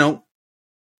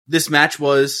 this match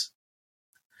was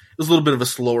a little bit of a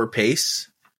slower pace.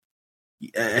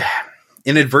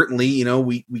 Inadvertently,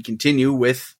 we continue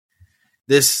with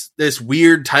this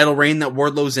weird title reign that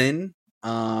Wardlow's in.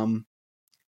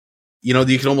 You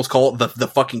could almost call it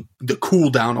the cool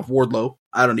down of Wardlow.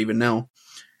 I don't even know.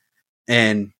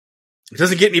 And it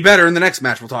doesn't get any better in the next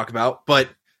match we'll talk about, but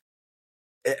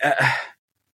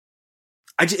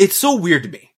it's so weird to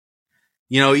me.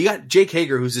 You got Jake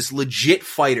Hager, who's this legit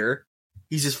fighter.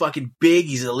 He's this fucking big.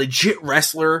 He's a legit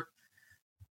wrestler.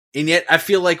 And yet I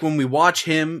feel like when we watch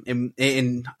him,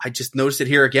 and I just noticed it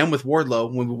here again with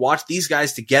Wardlow, when we watch these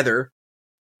guys together,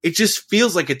 it just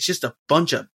feels like it's just a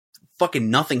bunch of fucking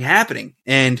nothing happening.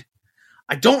 And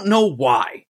I don't know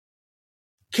why.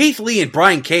 Keith Lee and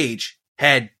Brian Cage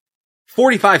had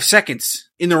 45 seconds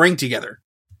in the ring together.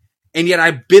 And yet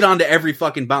I bid onto every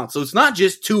fucking bounce. So it's not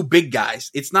just two big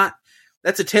guys.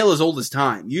 That's a tale as old as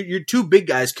time. Your two big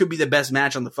guys could be the best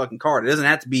match on the fucking card. It doesn't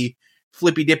have to be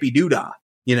flippy dippy doodah,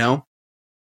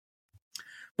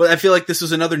 But I feel like this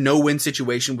was another no-win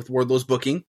situation with Wardlow's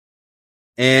booking.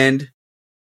 And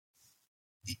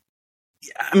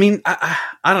I mean, I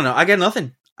don't know. I got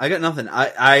nothing.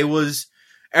 I was,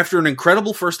 after an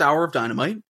incredible first hour of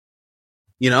Dynamite,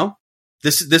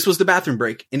 this was the bathroom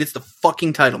break, and it's the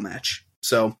fucking title match.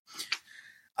 So,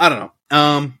 I don't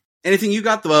know. Anything you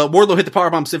got? The Wardlow hit the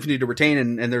Powerbomb Symphony to retain,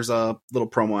 and there's a little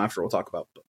promo after we'll talk about.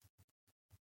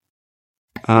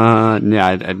 Yeah,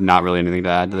 I had not really anything to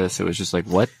add to this. It was just like,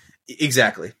 what?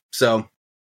 Exactly. So,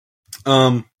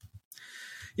 yeah,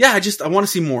 I want to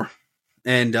see more.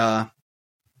 And,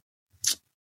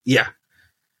 yeah,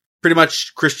 pretty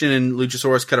much Christian and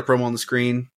Luchasaurus cut a promo on the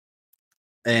screen,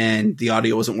 and the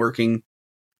audio wasn't working,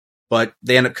 but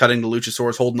they end up cutting to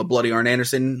Luchasaurus holding the bloody Arn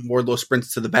Anderson. Wardlow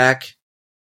sprints to the back.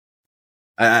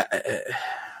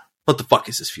 What the fuck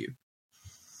is this feud?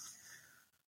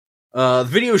 The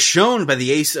video is shown by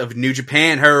the ace of New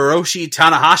Japan, Hiroshi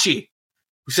Tanahashi,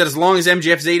 who said as long as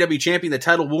MJF's AEW champion, the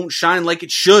title won't shine like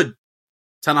it should.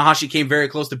 Tanahashi came very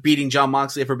close to beating Jon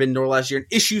Moxley at Forbidden Door last year and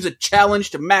issues a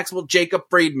challenge to Maxwell Jacob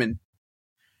Friedman.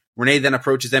 Renee then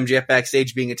approaches MJF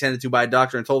backstage being attended to by a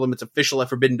doctor and told him it's official at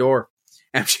Forbidden Door.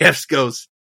 MJF goes,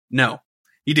 no.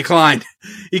 He declined.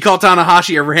 He called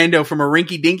Tanahashi a rando from a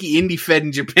rinky-dinky indie fed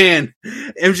in Japan.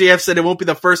 MJF said it won't be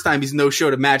the first time he's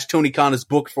no-showed a match Tony Khan has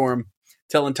booked for him,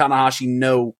 telling Tanahashi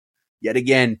no yet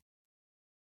again.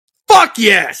 Fuck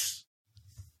yes!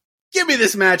 Give me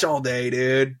this match all day,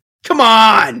 dude. Come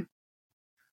on!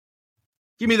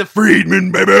 Give me the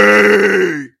Friedman,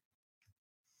 baby!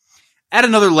 Add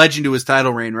another legend to his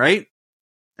title reign, right?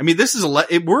 I mean, this is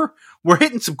we're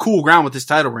hitting some cool ground with this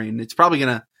title reign. It's probably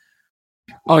gonna...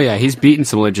 Oh yeah, he's beaten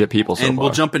some legit people so and far.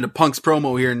 We'll jump into Punk's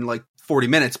promo here in like 40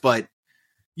 minutes, but,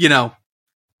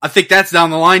 I think that's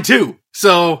down the line too.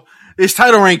 So, this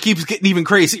title reign keeps getting even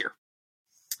crazier.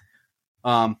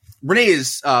 Renee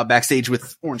is backstage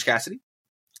with Orange Cassidy.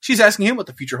 She's asking him what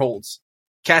the future holds.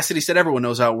 Cassidy said everyone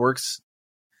knows how it works.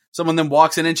 Someone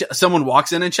walks in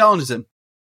and challenges him.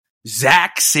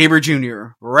 Zack Sabre Jr.,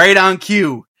 right on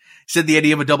cue, said the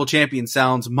idea of a double champion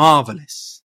sounds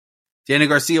marvelous. Daniel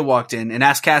Garcia walked in and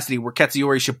asked Cassidy where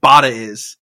Katsuyori Shibata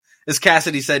is. As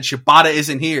Cassidy said, Shibata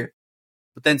isn't here.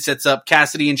 But then sets up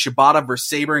Cassidy and Shibata versus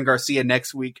Sabre and Garcia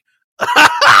next week.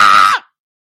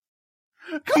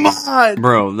 Come on!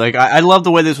 Bro, like, I love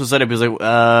the way this was set up. He was like,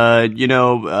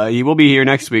 he will be here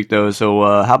next week, though, so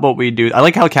how about we do... I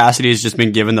like how Cassidy has just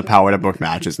been given the power to book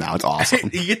matches now. It's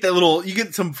awesome. You get to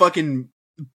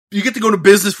go to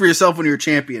business for yourself when you're a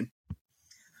champion.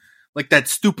 Like that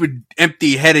stupid,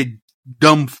 empty-headed,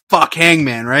 dumb fuck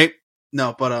Hangman, right?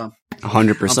 No, but,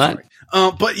 100%.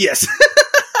 But yes.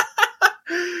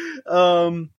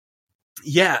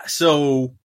 Yeah,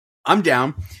 so I'm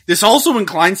down. This also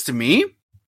inclines to me.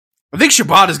 I think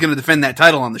Shibata is going to defend that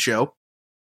title on the show.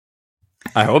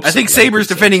 I hope so. I think Sabre's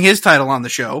defending his title on the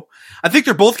show. I think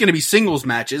they're both going to be singles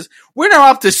matches. We're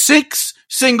now up to 6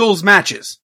 singles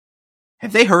matches.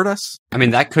 Have they heard us? I mean,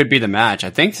 that could be the match.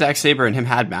 I think Zack Sabre and him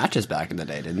had matches back in the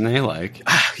day, didn't they? Like,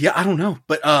 yeah, I don't know,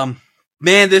 but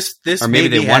man, this or maybe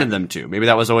they wanted them to. Maybe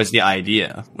that was always the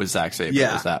idea with Zack Sabre.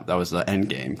 Yeah, that was the end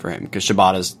game for him because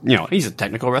Shibata's, he's a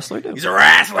technical wrestler too. He's a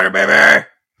wrestler, baby.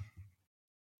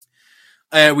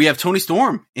 We have Toni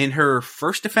Storm in her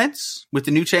first defense with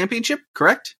the new championship,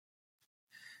 correct?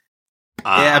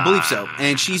 Yeah, I believe so.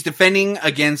 And she's defending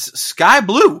against Sky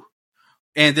Blue.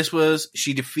 And this was,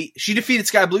 she defeated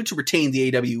Sky Blue to retain the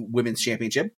AEW Women's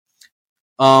Championship.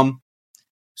 So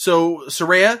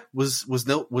Saraya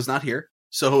was not here.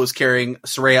 Soho was carrying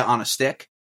Saraya on a stick.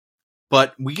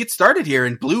 But we get started here,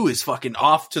 and Blue is fucking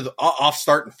off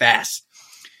starting fast.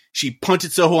 She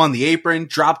punted Soho on the apron,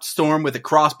 dropped Storm with a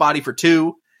crossbody for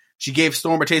 2. She gave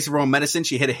Storm a taste of her own medicine.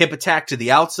 She hit a hip attack to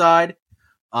the outside.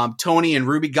 Tony and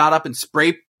Ruby got up and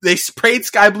sprayed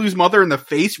Sky Blue's mother in the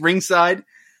face ringside.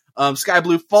 Sky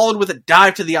Blue followed with a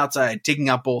dive to the outside, taking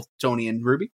out both Tony and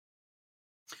Ruby.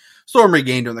 Storm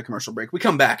regained during the commercial break. We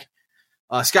come back.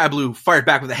 Sky Blue fired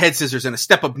back with a head scissors and a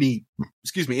step-up knee,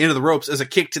 into the ropes as a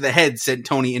kick to the head sent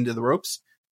Tony into the ropes.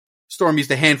 Storm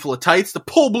used a handful of tights to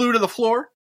pull Blue to the floor.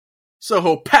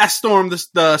 Soho passed Storm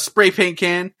the spray paint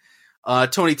can.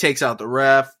 Tony takes out the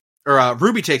ref, or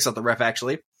Ruby takes out the ref,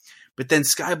 actually. But then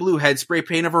Sky Blue had spray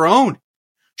paint of her own.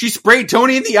 She sprayed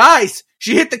Tony in the eyes.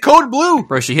 She hit the code blue.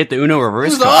 Bro, she hit the Uno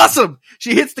reverse. It was awesome.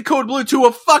 She hits the code blue to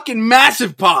a fucking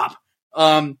massive pop.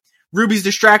 Ruby's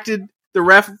distracted the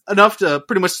ref enough to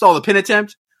pretty much stall the pin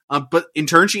attempt. But in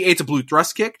turn, she ate a Blue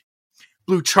thrust kick.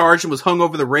 Blue charged and was hung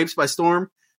over the rapes by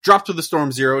Storm. Dropped to the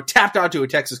Storm Zero. Tapped out to a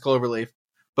Texas Cloverleaf.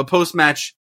 But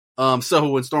post-match,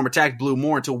 Soho and Storm attacked Blue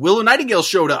more until Willow Nightingale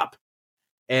showed up.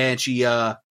 And she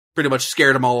pretty much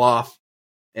scared them all off.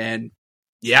 And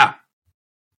yeah.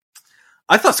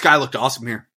 I thought Sky looked awesome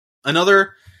here.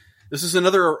 This is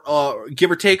another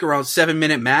give or take around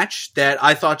 7-minute match that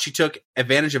I thought she took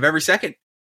advantage of every second.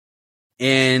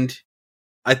 And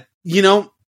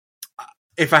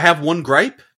if I have one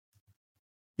gripe,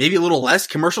 maybe a little less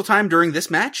commercial time during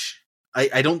this match.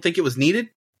 I don't think it was needed.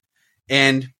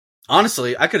 And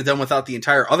honestly, I could have done without the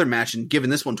entire other match and given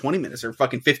this one 20 minutes or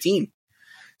fucking 15.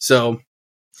 So,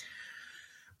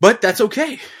 but that's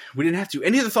okay. We didn't have to.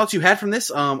 Any other thoughts you had from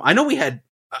this? I know we had,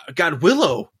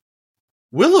 Willow.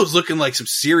 Willow's looking like some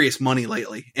serious money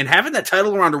lately. And having that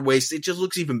title around her waist, it just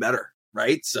looks even better,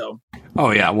 right? So.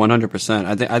 Oh yeah,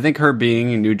 100%. I think her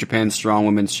being New Japan's Strong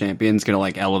Women's Champion is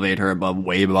gonna elevate her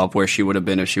way above where she would have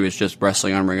been if she was just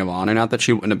wrestling on Ring of Honor. Not that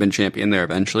she wouldn't have been champion there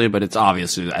eventually, but it's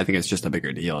obviously, I think it's just a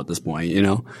bigger deal at this point,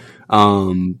 Yeah,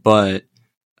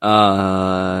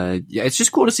 it's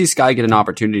just cool to see Sky get an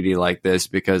opportunity like this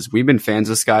because we've been fans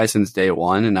of Sky since day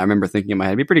one, and I remember thinking in my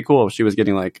head, it'd be pretty cool if she was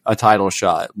getting a title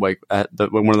shot, at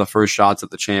one of the first shots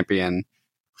at the champion.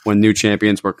 When new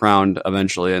champions were crowned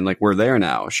eventually, and we're there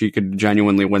now. She could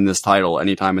genuinely win this title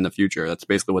anytime in the future. That's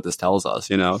basically what this tells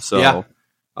us, So, yeah.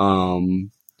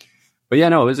 But yeah,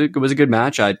 no, it was a good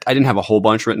match. I didn't have a whole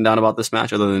bunch written down about this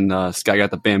match other than Sky got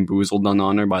the bamboozled done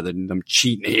on her by them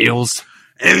cheating heels.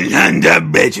 And the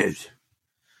bitches.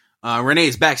 Renee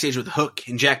is backstage with Hook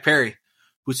and Jack Perry,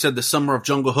 who said the summer of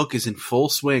Jungle Hook is in full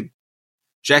swing.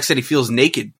 Jack said he feels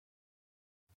naked.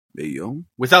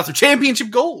 Without the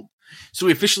championship gold. So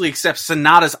he officially accepts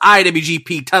Sonata's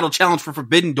IWGP title challenge for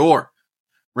Forbidden Door.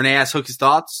 Renee asks Hook his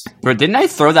thoughts. Bro, didn't I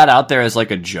throw that out there as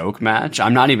a joke match?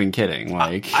 I'm not even kidding.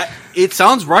 It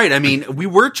sounds right. I mean, we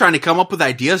were trying to come up with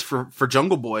ideas for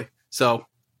Jungle Boy. So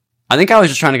I think I was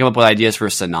just trying to come up with ideas for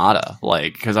Sonata.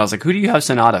 Because I was who do you have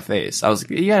Sonata face? I was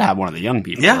you gotta have one of the young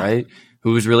people, right?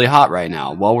 Who's really hot right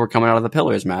now. Well, we're coming out of the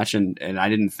Pillars match, and I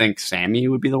didn't think Sammy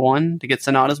would be the one to get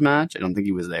Sonata's match. I don't think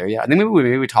he was there yet. I think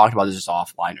maybe we talked about this just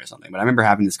offline or something, but I remember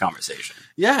having this conversation.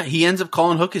 Yeah, he ends up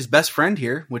calling Hook his best friend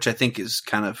here, which I think is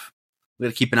we gotta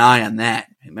keep an eye on that.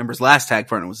 Remember his last tag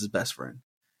partner was his best friend.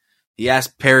 He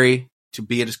asked Perry to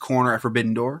be at his corner at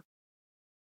Forbidden Door.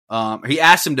 He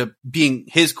asked him to be in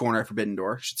his corner at Forbidden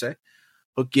Door, I should say.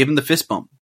 Hook gave him the fist bump.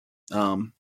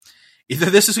 Either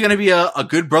this is going to be a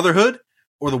good brotherhood,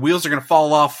 or the wheels are going to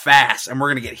fall off fast, and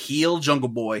we're going to get heel Jungle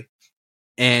Boy.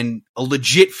 And a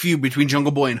legit feud between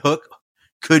Jungle Boy and Hook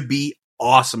could be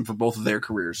awesome for both of their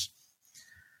careers.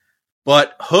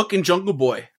 But Hook and Jungle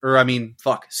Boy,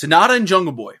 Sonata and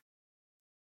Jungle Boy.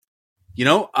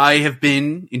 I have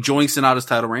been enjoying Sonata's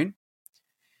title reign.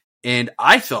 And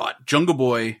I thought Jungle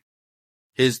Boy,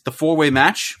 the 4-way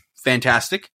match,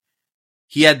 fantastic.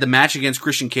 He had the match against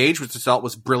Christian Cage, which I thought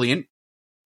was brilliant.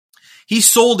 He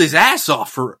sold his ass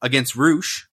off against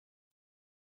Roosh.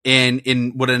 And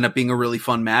in what ended up being a really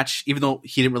fun match, even though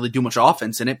he didn't really do much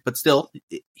offense in it, but still,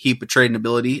 he portrayed an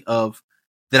ability that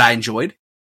I enjoyed.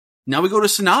 Now we go to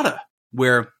Sonata,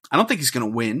 where I don't think he's going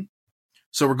to win.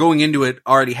 So we're going into it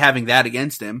already having that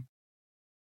against him.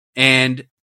 And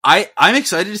I'm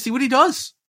excited to see what he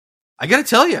does. I got to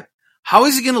tell you, how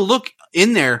is he going to look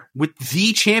in there with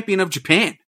the champion of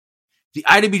Japan? The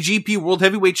IWGP World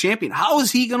Heavyweight Champion. How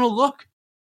is he going to look?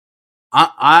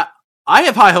 I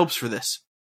have high hopes for this.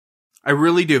 I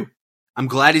really do. I'm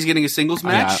glad he's getting a singles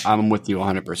match. Yeah, I'm with you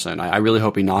 100%. I really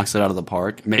hope he knocks it out of the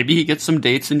park. Maybe he gets some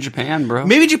dates in Japan, bro.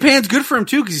 Maybe Japan's good for him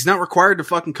too, because he's not required to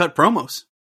fucking cut promos.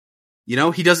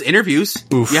 He does interviews.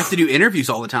 Oof. You have to do interviews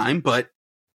all the time, but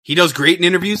he does great in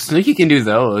interviews. I think he can do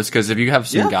those, because if you have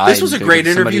some guys... This was a great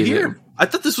interview here. I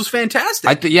thought this was fantastic.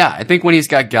 I think when he's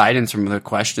got guidance from the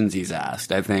questions he's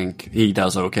asked, I think he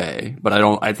does okay. But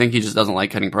I think he just doesn't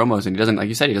like cutting promos, and he doesn't, like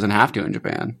you said, he doesn't have to in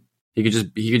Japan. He could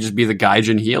just be the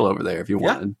Gaijin heel over there if you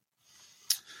wanted.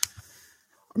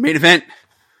 Our main event,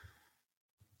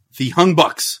 the Young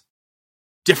Bucks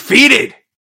defeated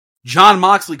Jon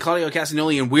Moxley, Claudio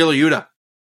Castagnoli, and Wheeler Yuta.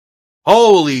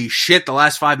 Holy shit, the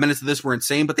last 5 minutes of this were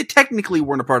insane, but they technically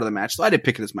weren't a part of the match, so I did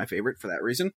pick it as my favorite for that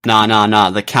reason.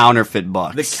 Nah, the counterfeit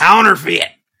Bucks. The counterfeit!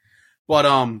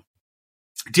 But,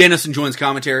 Danielson joins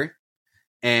commentary,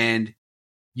 and,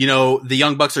 you know, the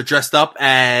Young Bucks are dressed up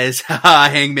as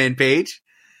Hangman Page.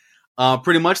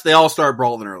 Pretty much, they all start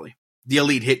brawling early. The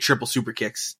Elite hit triple super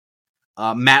kicks.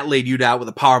 Matt laid Yuta out with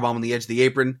a powerbomb on the edge of the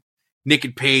apron. Nick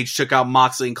and Page took out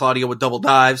Moxley and Claudio with double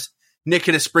dives. Nick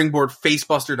hit a springboard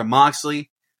facebuster to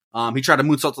Moxley. He tried to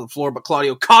moonsault to the floor, but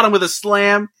Claudio caught him with a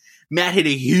slam. Matt hit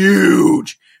a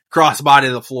huge crossbody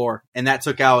to the floor, and that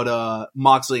took out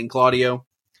Moxley and Claudio.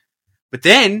 But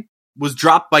then was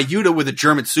dropped by Yuta with a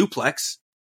German suplex.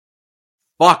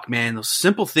 Fuck, man, those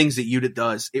simple things that Yuta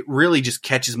does, it really just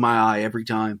catches my eye every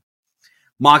time.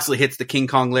 Moxley hits the King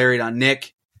Kong Lariat on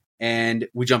Nick, and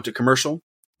we jump to commercial.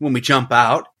 When we jump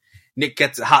out, Nick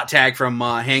gets a hot tag from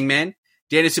Hangman.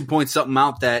 Danielson points something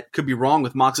out that could be wrong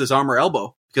with Moxley's arm or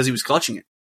elbow because he was clutching it.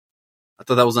 I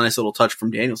thought that was a nice little touch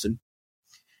from Danielson.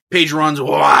 Page runs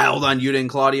wild on Yuta and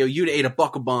Claudio. Yuta ate a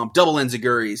buckle bomb, double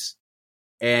enziguris.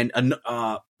 And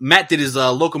Matt did his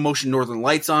locomotion Northern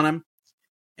Lights on him.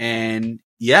 And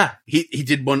yeah, he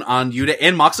did one on Yuta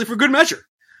and Moxley for good measure.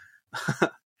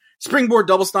 Springboard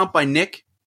double stomp by Nick.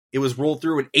 It was rolled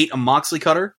through and ate a Moxley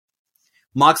cutter.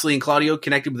 Moxley and Claudio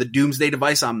connected with a Doomsday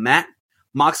device on Matt.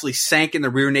 Moxley sank in the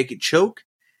rear naked choke.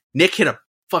 Nick hit a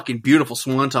fucking beautiful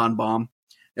swanton bomb.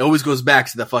 It always goes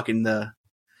back to the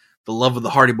love of the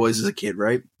Hardy Boys as a kid,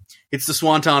 right? It's the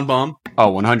swanton bomb.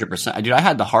 Oh, 100%. Dude, I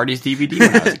had the Hardy's DVD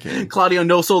when I was a kid. Claudio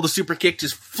no-sold the super kick,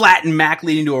 just flattened Mac,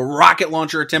 leading to a rocket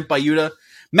launcher attempt by Yuta.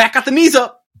 Mac got the knees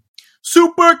up.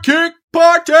 Super kick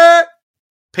party!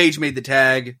 Page made the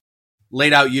tag.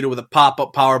 Laid out Yuta with a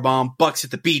pop-up powerbomb. Bucks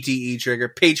hit the BTE trigger.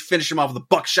 Page finished him off with a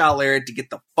buckshot lariat to get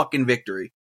the fucking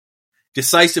victory.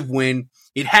 Decisive win.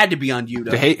 It had to be on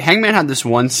Yuta. Hangman had this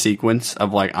one sequence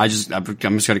of like, I'm just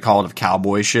gonna call it a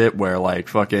cowboy shit, where like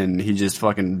he just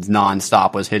fucking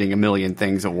nonstop was hitting a million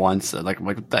things at once.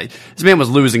 This man was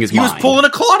losing his mind. He was pulling a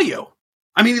Claudio.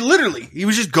 I mean, literally, he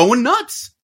was just going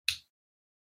nuts.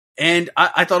 And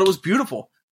I thought it was beautiful.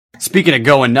 Speaking of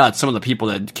going nuts, some of the people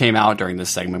that came out during this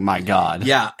segment, my God.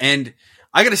 Yeah, and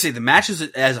I gotta say, the matches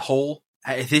as a whole,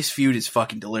 this feud is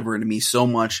fucking delivering to me so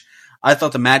much. I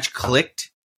thought the match clicked.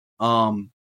 It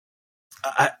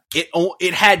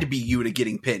had to be Yuta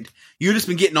getting pinned. Yuta's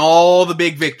been getting all the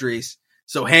big victories.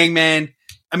 So Hangman,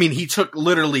 I mean, he took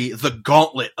literally the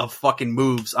gauntlet of fucking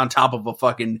moves on top of a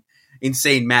fucking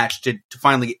insane match to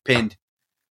finally get pinned.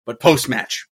 But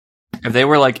post-match. If they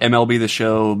were like MLB The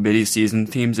Show mid-season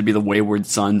teams, it'd be the Wayward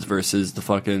Sons versus the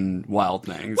fucking Wild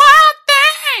Things. Wild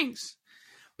Things!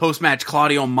 Post-match,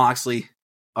 Claudio and Moxley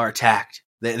are attacked.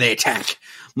 They attack.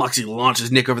 Moxley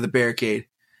launches Nick over the barricade.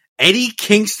 Eddie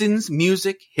Kingston's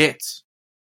music hits.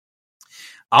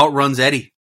 Outruns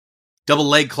Eddie. Double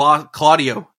leg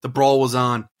Claudio. The brawl was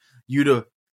on. Yuta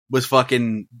was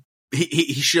fucking...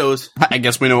 He shows... I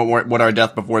guess we know what our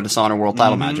Death Before Dishonor World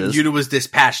title match is. Yuta was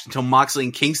dispatched until Moxley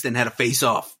and Kingston had a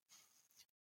face-off.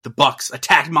 The Bucks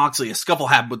attacked Moxley. A scuffle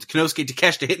happened with Konosuke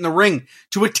Takeshita hitting the ring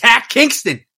to attack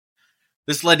Kingston.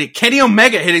 This led to Kenny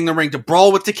Omega hitting the ring to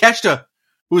brawl with Takeshita,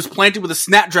 who was planted with a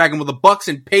Snapdragon with the Bucks,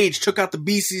 and Page took out the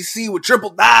BCC with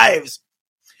triple dives.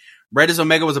 Right as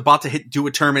Omega was about to do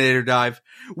a Terminator dive,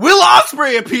 Will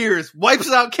Ospreay appears,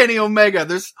 wipes out Kenny Omega.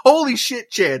 There's holy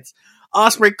shit chance.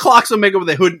 Ospreay clocks Omega with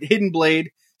a hidden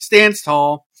blade, stands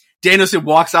tall. Danielson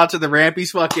walks out to the ramp.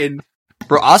 He's fucking...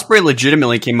 Bro, Ospreay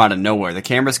legitimately came out of nowhere. The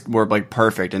cameras were like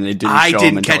perfect, and they didn't show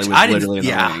him until he was literally in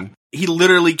the ring. He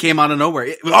literally came out of nowhere.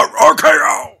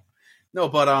 RKO! No,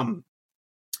 but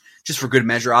just for good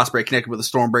measure, Ospreay connected with a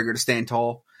Stormbreaker to stand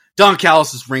tall. Don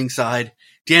Callis is ringside.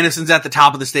 Danielson's at the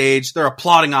top of the stage. They're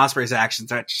applauding Ospreay's actions.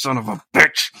 That son of a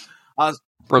bitch.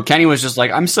 Bro, Kenny was just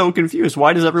like, I'm so confused.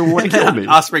 Why does everyone want to kill me?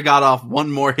 Ospreay got off one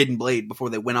more hidden blade before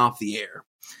they went off the air.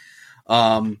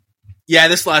 Yeah,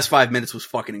 this last 5 minutes was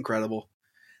fucking incredible.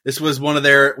 This was one of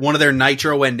their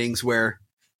Nitro endings where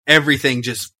everything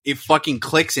it fucking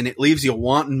clicks and it leaves you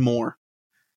wanting more.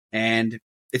 And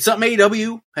it's something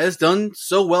AEW has done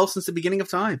so well since the beginning of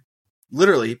time.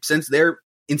 Literally, since their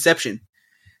inception.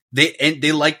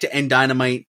 They like to end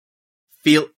Dynamite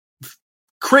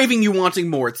craving you wanting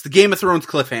more. It's the Game of Thrones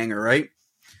cliffhanger, right?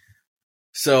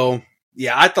 So,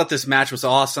 yeah, I thought this match was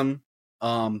awesome.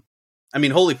 I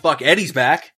mean, holy fuck, Eddie's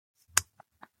back.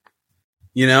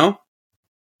 You know?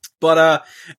 But,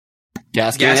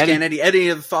 Gas Can Eddie. Any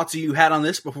other thoughts you had on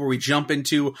this before we jump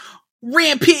into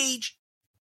Rampage?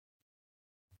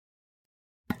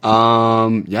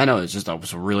 Yeah, no, it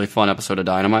was a really fun episode of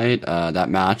Dynamite. That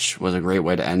match was a great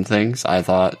way to end things. I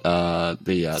thought,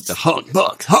 the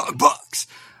Hug Bucks,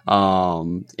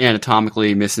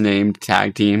 anatomically misnamed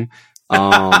tag team.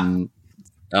 I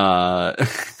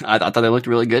thought they looked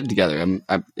really good together.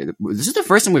 This is the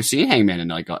first time we've seen Hangman in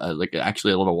like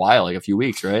actually a little while, like a few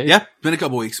weeks, right? Yeah, been a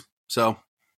couple weeks. So,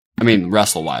 I mean,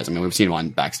 wrestle wise, we've seen him on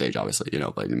backstage, obviously,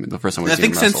 but the first time we've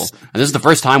seen him wrestle, and this is the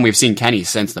first time we've seen Kenny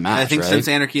since the match. I think right? Since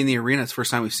Anarchy in the Arena, it's the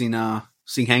first time we've seen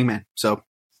Hangman. So,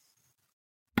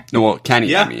 no, well, Kenny,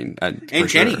 yeah, and Kenny,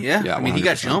 sure. yeah. He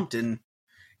got jumped and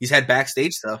he's had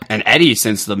backstage stuff, and Eddie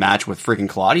since the match with freaking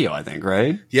Claudio, I think,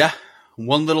 right? Yeah.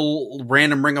 One little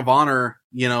random Ring of Honor,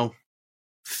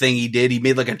 thing he did. He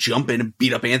made like a jump in and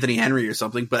beat up Anthony Henry or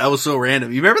something, but that was so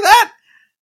random. You remember that?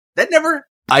 That never.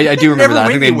 I do remember that. I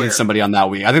think they needed somebody on that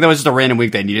week. I think that was just a random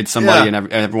week they needed somebody,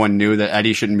 and everyone knew that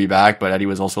Eddie shouldn't be back, but Eddie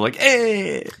was also like,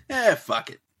 "Hey,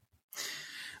 fuck it."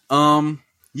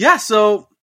 Yeah. So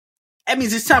that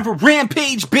means it's time for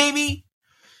Rampage, baby.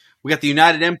 We got the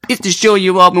United Empire. It's the show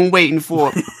you all been waiting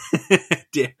for.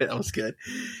 Damn it, that was good.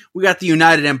 We got the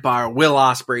United Empire, Will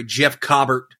Ospreay, Jeff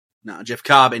Cobb,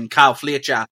 and Kyle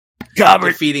Fletcher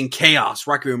defeating Chaos,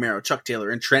 Rocky Romero, Chuck Taylor,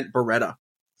 and Trent Beretta.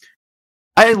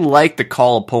 I like the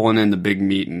call of pulling in the big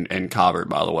meat and Cobbert,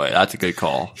 by the way. That's a good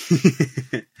call.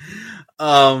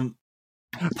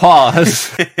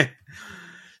 Pause.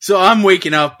 So I'm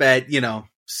waking up at,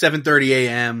 7:30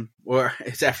 a.m. or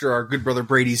it's after our good brother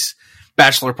Brady's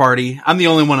bachelor party. I'm the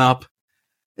only one up.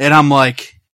 And I'm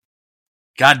like,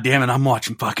 God damn it, I'm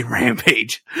watching fucking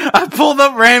Rampage. I pulled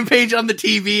up Rampage on the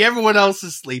TV. Everyone else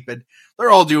is sleeping. They're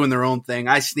all doing their own thing.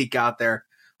 I sneak out there.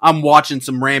 I'm watching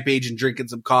some Rampage and drinking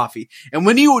some coffee. And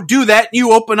when you do that,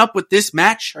 you open up with this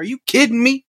match. Are you kidding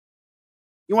me?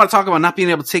 You want to talk about not being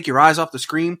able to take your eyes off the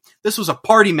screen? This was a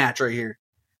party match right here.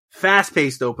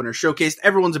 Fast-paced opener, showcased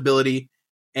everyone's ability,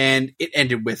 and it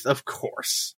ended with, of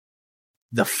course,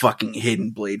 the fucking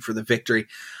Hidden Blade for the victory.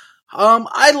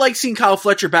 I like seeing Kyle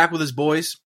Fletcher back with his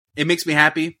boys. It makes me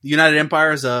happy. The United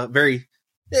Empire is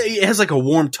it has like a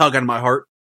warm tug on my heart.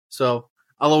 So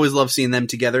I'll always love seeing them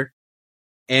together.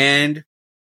 And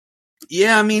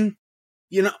yeah,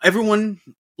 everyone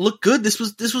looked good. This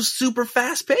was super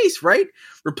fast paced, right?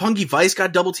 Roppongi Vice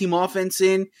got double team offense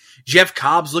in. Jeff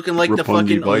Cobb's looking like the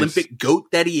fucking Vice. Olympic goat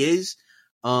that he is.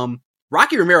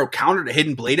 Rocky Romero countered a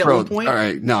Hidden Blade at one point. All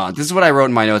right, no, this is what I wrote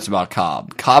in my notes about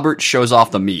Cobb. Cobbert shows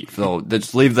off the meat. So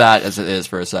let's leave that as it is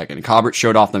for a second. Cobbert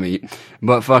showed off the meat,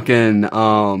 but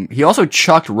fucking, he also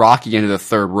chucked Rocky into the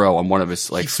third row on one of his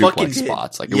suplex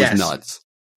spots. It was nuts.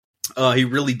 He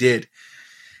really did.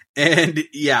 And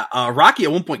yeah, Rocky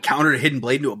at one point countered a Hidden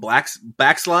Blade into a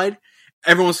backslide.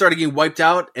 Everyone started getting wiped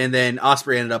out, and then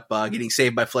Ospreay ended up getting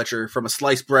saved by Fletcher from a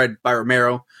sliced bread by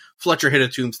Romero. Fletcher hit a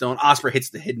tombstone. Ospreay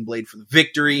hits the Hidden Blade for the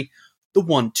victory. The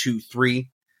 1, 2, 3.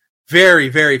 Very,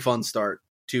 very fun start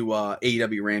to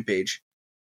AEW Rampage.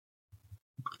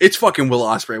 It's fucking Will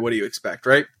Ospreay. What do you expect,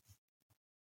 right?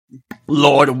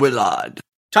 Lord Willard.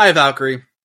 Taya Valkyrie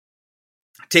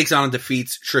takes on and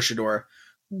defeats Trish Adora.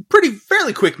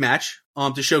 Fairly quick match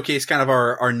to showcase kind of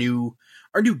our new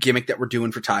gimmick that we're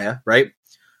doing for Taya, right?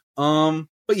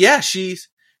 But yeah, she's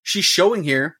showing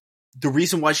here the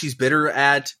reason why she's bitter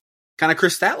at kind of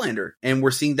Chris Statlander. And we're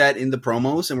seeing that in the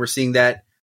promos, and we're seeing that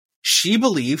she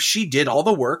believes she did all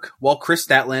the work while Chris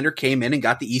Statlander came in and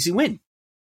got the easy win.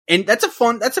 And that's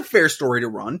a fair story to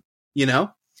run,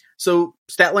 So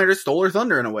Statlander stole her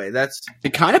thunder in a way.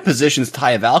 It kind of positions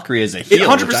Taya Valkyrie as a heel.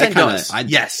 It 100% does.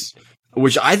 Yes.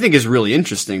 Which I think is really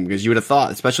interesting, because you would have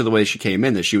thought, especially the way she came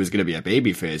in, that she was going to be a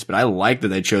babyface. But I like that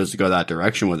they chose to go that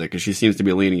direction with it, because she seems to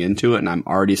be leaning into it, and I'm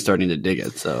already starting to dig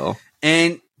it. So,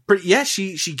 and yeah,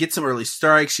 she gets some early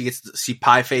strikes. She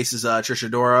pie faces Trish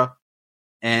Adora,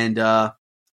 and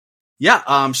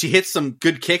she hits some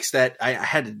good kicks that I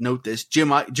had to note this.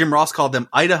 Jim Ross called them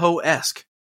Idaho-esque.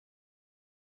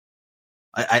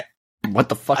 What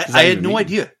the fuck? I had no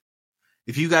idea.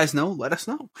 If you guys know, let us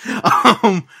know.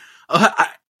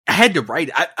 I had to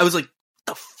write. I was like, what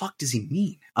the fuck does he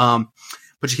mean?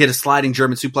 But she hit a sliding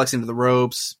German suplex into the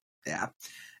ropes. Yeah.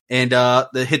 And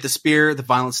hit the spear, the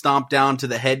violent stomp down to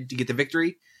the head to get the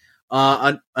victory.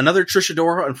 Another Trish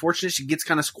Adora, unfortunately, she gets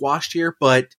kind of squashed here.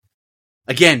 But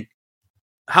again,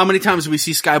 how many times do we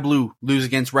see Sky Blue lose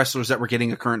against wrestlers that were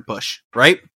getting a current push,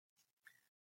 right?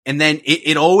 And then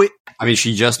it always...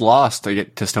 she just lost to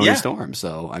Tony Storm,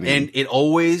 so, And it'll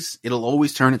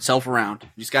always turn itself around.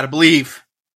 You just gotta believe.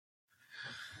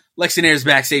 Lexi Nair's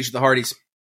backstage with the Hardys,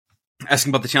 asking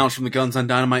about the challenge from the Guns on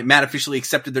Dynamite. Matt officially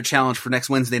accepted their challenge for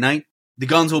next Wednesday night. The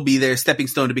Guns will be their stepping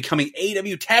stone to becoming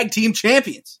AEW Tag Team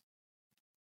Champions.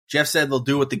 Jeff said they'll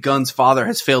do what the Guns' father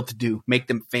has failed to do, make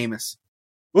them famous.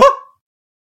 Woo!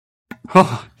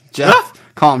 Oh, Jeff,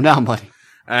 calm down, buddy.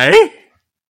 Hey?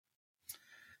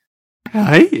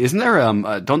 Hey, isn't there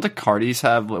don't the Hardys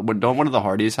have? Don't one of the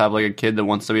Hardys have like a kid that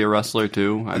wants to be a wrestler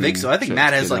too? I think so. I think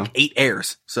Matt has like 8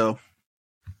 heirs. So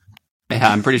yeah,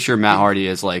 I'm pretty sure Matt Hardy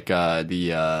is like the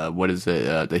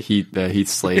Heath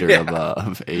Slater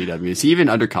of AEW. Is he even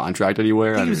under contract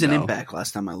anywhere? I think he was in Impact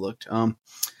last time I looked.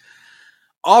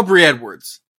 Aubrey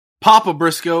Edwards, Papa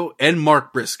Briscoe, and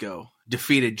Mark Briscoe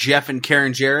defeated Jeff and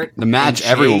Karen Jarrett. The match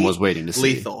everyone was waiting to see.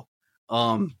 Lethal.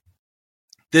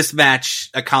 This match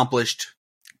accomplished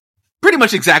pretty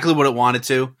much exactly what it wanted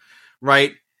to,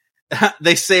 right?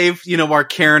 They saved, our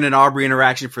Karen and Aubrey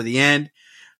interaction for the end.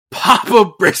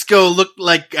 Papa Briscoe looked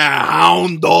like a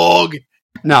hound dog.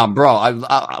 No, bro,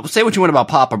 I say what you want about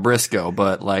Papa Briscoe,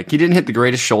 but like he didn't hit the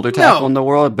greatest shoulder tackle in the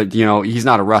world, but he's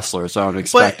not a wrestler, so I don't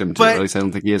expect him to. At least I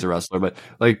don't think he is a wrestler, but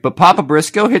Papa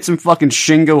Briscoe hit some fucking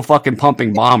Shingo fucking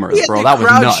pumping bombers, bro. That was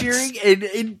nuts.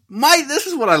 Cheering this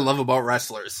is what I love about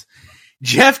wrestlers.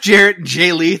 Jeff Jarrett and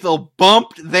Jay Lethal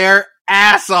bumped their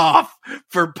ass off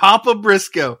for Papa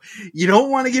Briscoe. You don't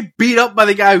want to get beat up by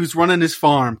the guy who's running his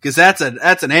farm, because that's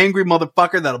an angry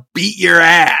motherfucker that'll beat your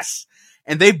ass.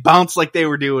 And they bounced like they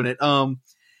were doing it.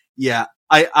 Yeah,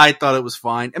 I thought it was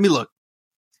fine. I mean, look,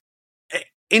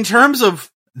 in terms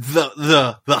of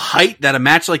the height that a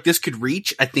match like this could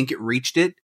reach, I think it reached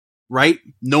it, right?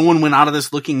 No one went out of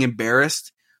this looking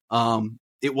embarrassed.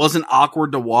 It wasn't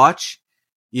awkward to watch.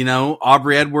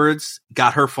 Aubrey Edwards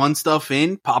got her fun stuff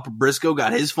in. Papa Briscoe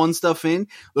got his fun stuff in.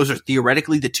 Those are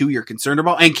theoretically the two you're concerned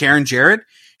about. And Karen Jarrett,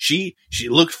 she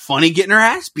looked funny getting her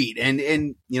ass beat and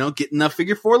getting a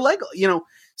figure 4 leg,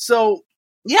 So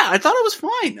yeah, I thought it was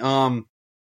fine.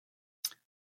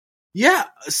 Yeah,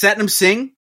 Satnam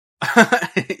Singh,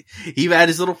 he had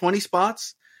his little funny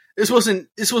spots. This wasn't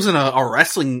a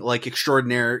wrestling like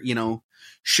extraordinaire,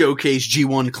 showcase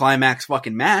G1 climax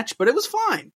fucking match, but it was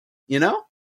fine,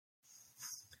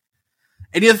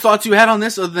 Any other thoughts you had on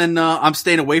this other than I'm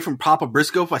staying away from Papa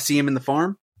Briscoe if I see him in the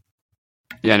farm?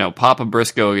 Yeah, no, Papa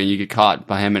Briscoe, and you get caught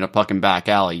by him in a fucking back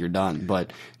alley, you're done.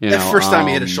 But the first time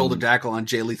he had a shoulder tackle on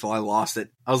Jay Lethal, I lost it.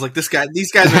 I was like, these guys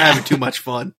are having too much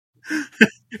fun.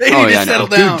 They need to settle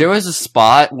down. Dude, there was a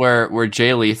spot where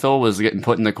Jay Lethal was getting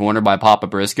put in the corner by Papa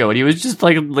Briscoe, and he was just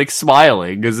like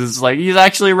smiling because it's like he's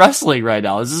actually wrestling right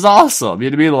now. This is awesome.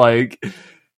 You'd be like.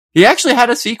 He actually had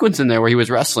a sequence in there where he was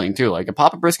wrestling too. Like,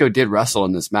 Papa Briscoe did wrestle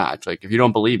in this match. Like, if you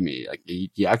don't believe me, like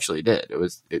he actually did. He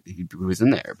was in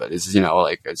there, but it's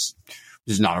it's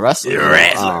he's not a wrestler.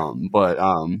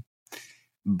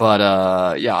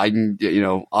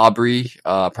 Yeah, Aubrey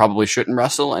probably shouldn't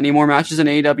wrestle any more matches in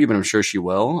AEW, but I'm sure she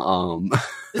will.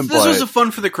 This was a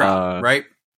fun for the crowd, right?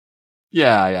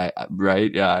 Yeah,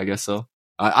 right. Yeah, I guess so.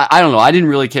 I don't know. I didn't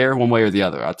really care one way or the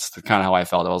other. That's kind of how I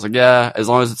felt. I was like, yeah, as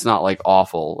long as it's not like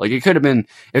awful. Like, it could have been,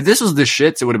 if this was the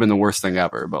shits, it would have been the worst thing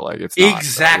ever. But like, it's not.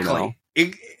 Exactly.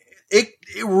 It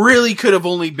really could have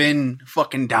only been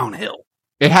fucking downhill.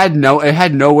 It had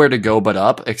nowhere to go but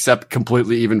up, except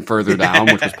completely even further down,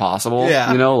 which was possible.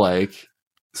 Yeah. Either way.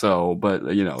 So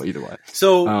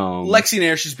Lexi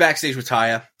Nair, she's backstage with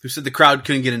Taya, who said the crowd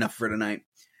couldn't get enough for her tonight.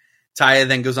 Taya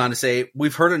then goes on to say,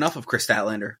 "We've heard enough of Chris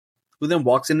Statlander," who then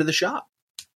walks into the shop.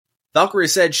 Valkyrie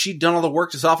said she'd done all the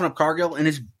work to soften up Cargill and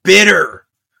is bitter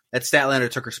that Statlander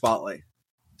took her spotlight.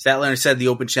 Statlander said the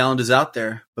open challenge is out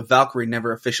there, but Valkyrie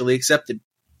never officially accepted.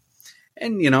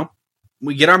 And,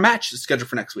 we get our match scheduled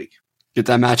for next week. Get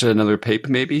that match at another pape,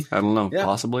 maybe? I don't know. Yeah.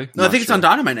 Possibly. No, I think it's on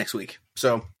Dynamite next week.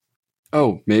 So.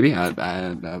 Oh, maybe.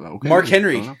 Okay. Mark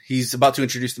Henry, he's about to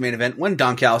introduce the main event when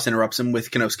Don Callis interrupts him with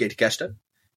Konosuke Takeshita.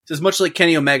 Says, much like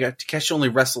Kenny Omega, Takeshita only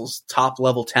wrestles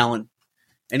top-level talent,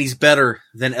 and he's better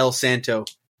than El Santo,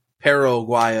 Perro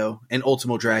Aguayo, and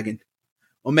Ultimo Dragon.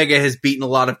 Omega has beaten a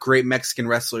lot of great Mexican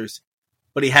wrestlers,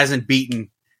 but he hasn't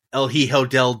beaten El Hijo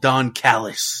del Don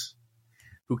Callis,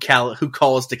 who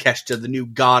calls Takeshita the new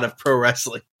god of pro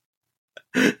wrestling.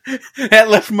 That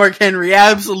left Mark Henry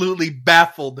absolutely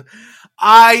baffled.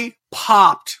 I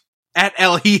popped at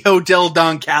El Hijo del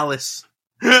Don Callis.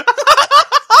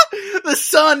 The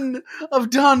son of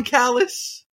Don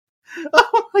Callis.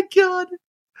 Oh my god.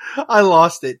 I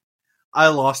lost it.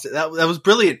 That was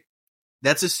brilliant.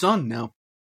 That's his son now.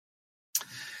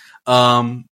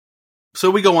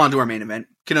 So we go on to our main event.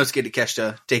 Konosuke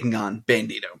Takeshita taking on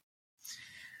Bandito.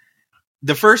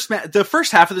 The first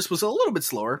half of this was a little bit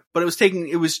slower, but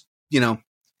Takeshita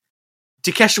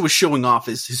was showing off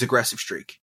his aggressive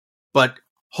streak. But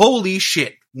holy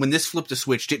shit, when this flipped a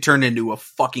switch, it turned into a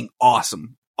fucking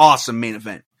awesome main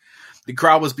event. The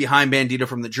crowd was behind Bandito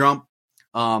from the jump.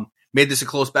 Made this a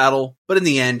close battle, but in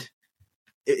the end,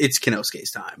 it's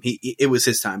Kinosuke's time. It was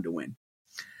his time to win.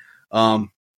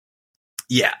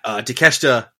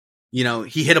 Takeshita,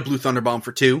 he hit a blue thunder bomb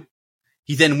for 2.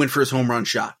 He then went for his home run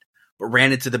shot, but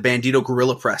ran into the Bandito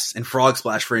gorilla press and frog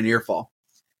splash for a near fall.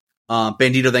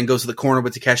 Bandito then goes to the corner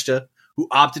with Takeshita, who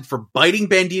opted for biting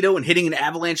Bandito and hitting an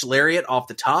avalanche lariat off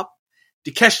the top.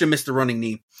 Takeshita missed the running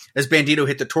knee as Bandito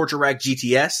hit the torture rack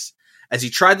GTS. As he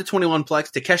tried the 21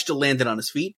 plex, Takeshita landed on his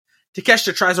feet.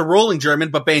 Takeshita tries a rolling German,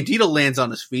 but Bandito lands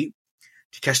on his feet.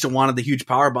 Takeshita wanted the huge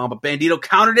powerbomb, but Bandito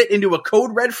countered it into a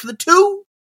code red for the 2.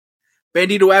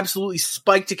 Bandito absolutely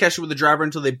spiked Takeshita with the driver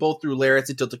until they both threw lariats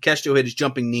until Takeshita hit his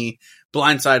jumping knee,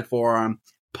 blindside forearm,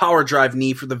 power drive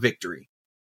knee for the victory.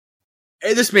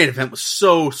 And this main event was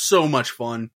so much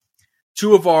fun.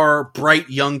 2 of our bright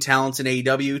young talents in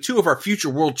AEW, 2 of our future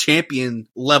world champion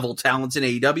level talents in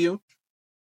AEW.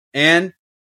 And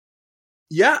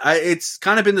yeah, it's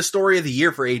kind of been the story of the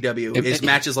year for AEW is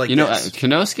matches like this.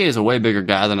 Kinosuke is a way bigger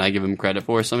guy than I give him credit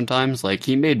for sometimes. Like,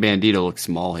 he made Bandito look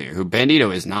small here, who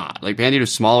Bandito is not. Like,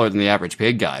 Bandito's smaller than the average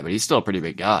big guy, but he's still a pretty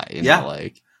big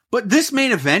guy. But this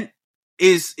main event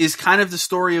is kind of the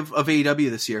story of AEW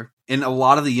this year, and a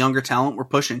lot of the younger talent we're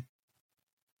pushing.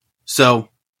 So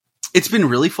it's been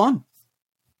really fun,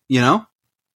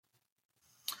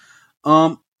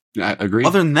 I agree.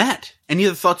 Other than that, any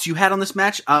other thoughts you had on this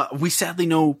match? We sadly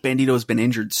know Bandito has been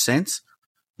injured since.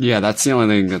 Yeah, that's the only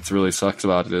thing that's really sucks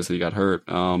about it is that he got hurt.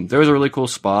 There was a really cool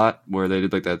spot where they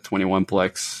did like that 21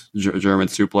 plex German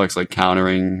suplex, like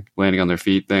countering, landing on their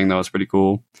feet thing. That was pretty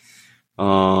cool.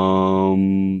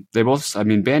 Bandito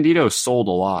sold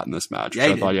a lot in this match, which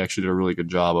I thought he actually did a really good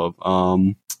job of.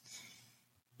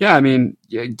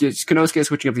 Kinosuke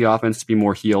switching up the offense to be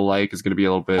more heel-like is going to be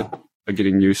a little bit of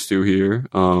getting used to here.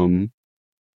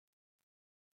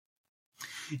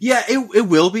 It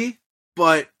will be,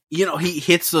 but he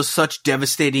hits those such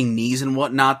devastating knees and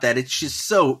whatnot that it's just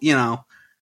so,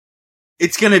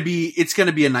 it's gonna be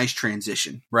a nice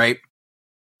transition, right?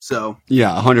 So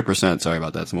 100%. Sorry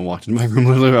about that. Someone walked into my room.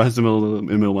 Literally, I was in the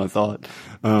middle of my thought.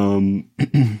 I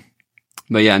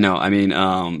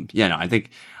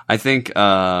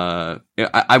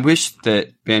wish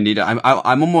that Bandito.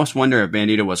 I'm almost wondering if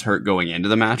Bandito was hurt going into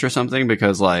the match or something,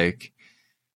 because like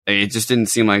it just didn't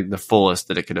seem like the fullest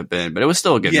that it could have been. But it was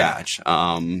still a good match.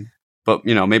 But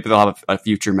maybe they'll have a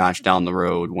future match down the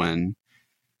road when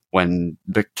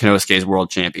the Kinosuke is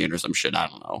world champion or some shit. I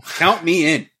don't know. Count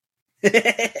me in.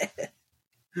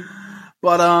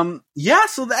 But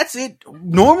so that's it.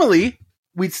 Normally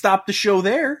we'd stop the show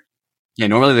there. Yeah,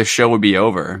 normally the show would be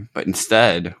over, but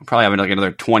instead we'll probably have like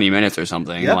another 20 minutes or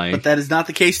something. Yep, but that is not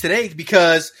the case today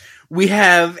because we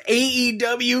have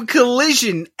AEW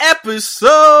Collision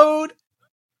episode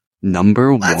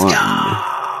number 1. Let's go.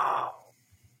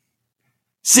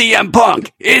 CM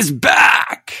Punk is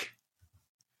back.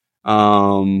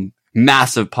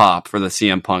 Massive pop for the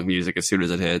CM Punk music as soon as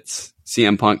it hits.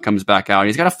 CM Punk comes back out.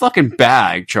 He's got a fucking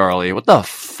bag, Charlie. What the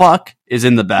fuck is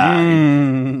in the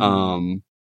bag?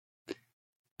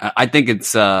 I think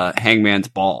it's Hangman's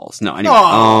balls. No, anyway.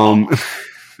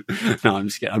 No, I'm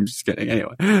just kidding.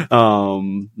 Anyway.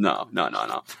 No.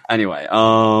 Anyway.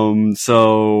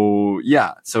 So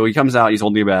he comes out, he's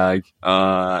holding a bag.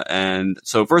 And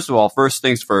so first of all, first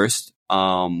things first.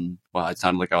 Well, it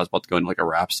sounded like I was about to go into like a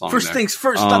rap song. First things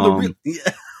first on the real.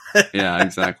 Yeah,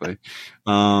 exactly.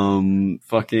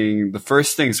 The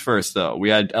first things first, though. We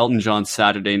had Elton John's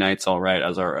Saturday Nights All Right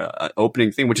as our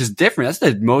opening theme, which is different. That's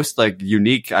the most like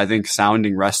unique, I think,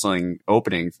 sounding wrestling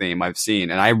opening theme I've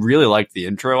seen. And I really liked the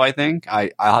intro, I think. I'll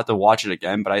have to watch it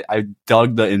again, but I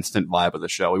dug the instant vibe of the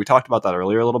show. We talked about that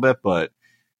earlier a little bit, but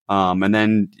and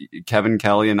then Kevin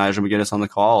Kelly and Nigel McGuinness on the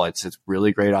call. It's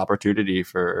really great opportunity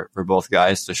for both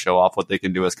guys to show off what they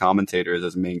can do as commentators,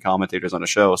 as main commentators on a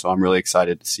show. So I'm really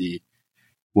excited to see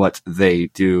what they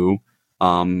do.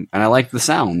 And I like the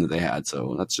sound that they had.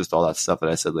 So that's just all that stuff that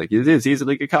I said. Like, it is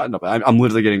easily get caught up. I'm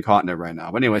literally getting caught in it right now.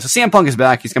 But anyway, so CM Punk is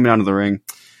back. He's coming down to the ring,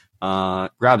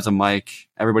 grabs a mic.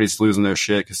 Everybody's losing their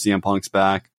shit because CM Punk's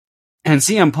back. And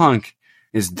CM Punk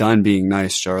is done being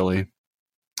nice, Charlie.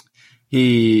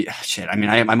 I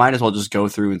might as well just go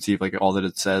through and see if like all that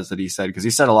it says that he said, because he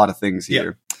said a lot of things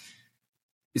here. Yep.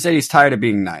 He said he's tired of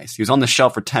being nice. He was on the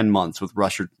shelf for 10 months with a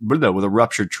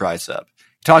ruptured tricep.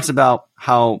 He talks about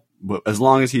how as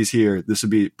long as he's here, this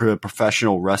would be a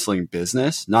professional wrestling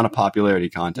business, not a popularity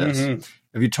contest. Mm-hmm.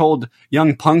 If you told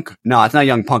young Punk, no, it's not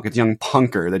young Punk, it's young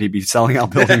Punker, that he'd be selling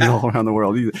out buildings all around the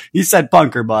world. He said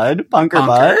Punker, bud. Punker,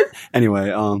 bud.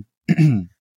 Anyway,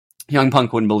 Young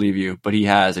Punk wouldn't believe you, but he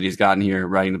has, and he's gotten here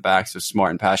riding the backs of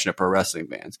smart and passionate pro wrestling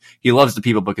fans. He loves the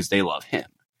people because they love him.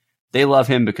 They love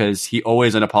him because he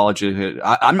always unapologetic.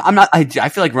 I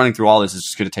feel like running through all this is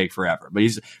just going to take forever, but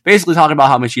he's basically talking about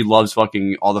how much he loves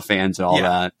fucking all the fans and all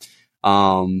that.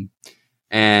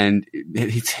 And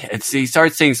he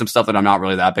starts saying some stuff that I'm not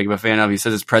really that big of a fan of. He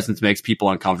says his presence makes people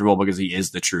uncomfortable because he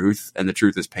is the truth, and the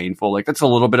truth is painful. Like, that's a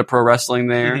little bit of pro wrestling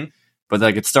there, but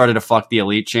like it started to fuck the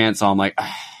elite chant. So I'm like,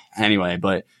 anyway,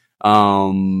 but it's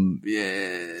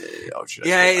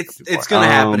gonna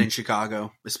happen in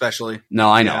Chicago, especially. No,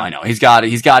 I know. He's got to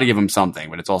give him something,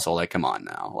 but it's also like, come on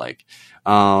now. Like,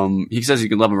 he says you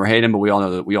can love him or hate him, but we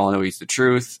all know he's the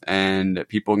truth, and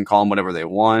people can call him whatever they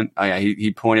want. Oh yeah,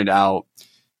 he pointed out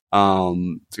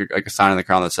like a sign in the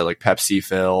crowd that said like Pepsi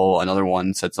Phil. Another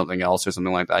one said something else or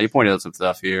something like that. He pointed out some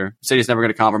stuff here. He said he's never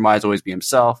going to compromise, always be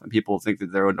himself, and people think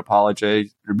that they're owed an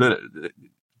apology.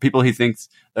 People he thinks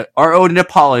that are owed an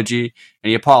apology, and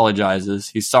he apologizes.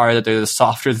 He's sorry that they're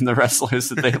softer than the wrestlers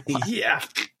that they like. Yeah.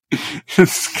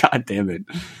 God damn it.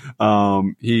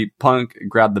 Punk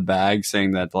grabbed the bag,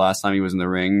 saying that the last time he was in the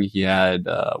ring, he had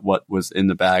what was in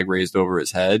the bag raised over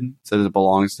his head. Says it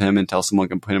belongs to him until someone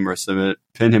can pin him or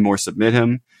submit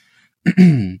him.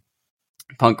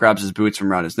 Punk grabs his boots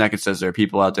from around his neck and says there are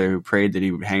people out there who prayed that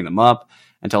he would hang them up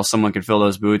until someone could fill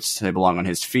those boots. They belong on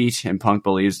his feet, and Punk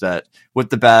believes that with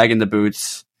the bag and the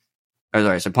boots.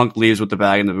 So Punk leaves with the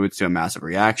bag and the boots to a massive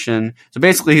reaction. So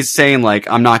basically he's saying like,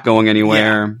 I'm not going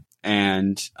anywhere. Yeah.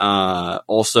 And,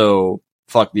 also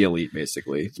fuck the elite,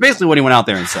 basically. It's basically what he went out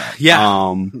there and said.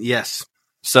 Yeah. Yes.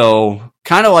 So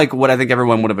kind of like what I think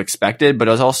everyone would have expected, but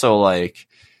it was also like,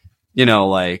 you know,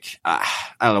 like, I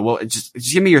don't know. Well, just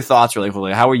give me your thoughts really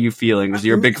quickly. How are you feeling? Because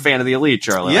you're a big fan of the elite,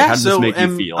 Charlie. Yeah. Like, how does this make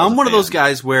you feel? I'm one of those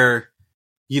guys where,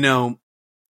 you know,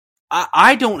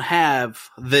 I don't have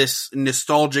this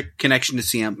nostalgic connection to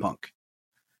CM Punk.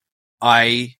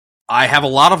 I have a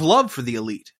lot of love for the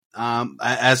elite.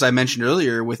 As I mentioned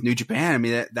earlier with New Japan, I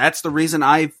mean, that's the reason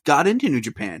I got into New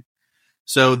Japan.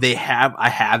 So I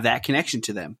have that connection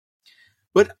to them.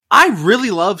 But I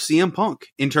really love CM Punk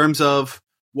in terms of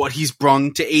what he's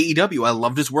brung to AEW. I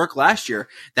loved his work last year.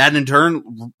 That in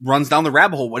turn runs down the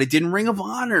rabbit hole. What he did in Ring of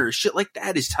Honor, shit like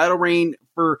that. His title reign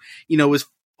for, his,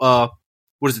 what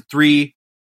is it?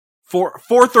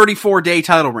 434-day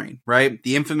title reign, right?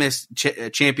 The infamous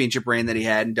championship reign that he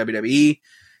had in WWE.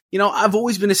 I've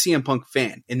always been a CM Punk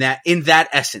fan in that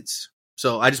essence.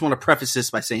 So I just want to preface this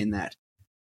by saying that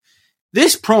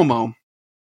this promo,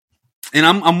 and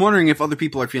I'm wondering if other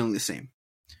people are feeling the same.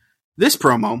 This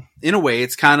promo, in a way,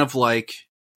 it's kind of like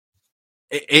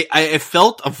I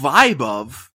felt a vibe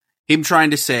of him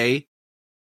trying to say,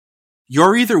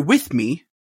 you're either with me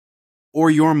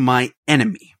or you're my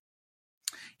enemy.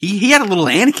 He had a little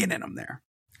Anakin in him there,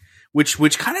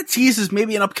 which kind of teases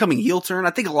maybe an upcoming heel turn.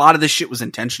 I think a lot of this shit was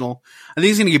intentional. I think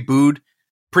he's going to get booed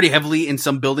pretty heavily in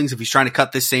some buildings if he's trying to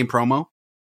cut this same promo.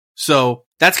 So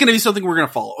that's going to be something we're going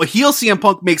to follow. A heel CM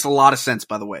Punk makes a lot of sense,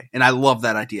 by the way, and I love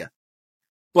that idea.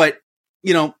 But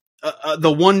the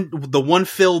one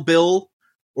Phil Bill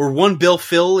or one Bill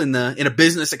Phil in a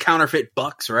business of counterfeit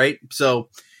bucks, right? So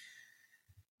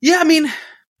yeah, I mean,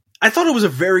 I thought it was a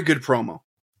very good promo.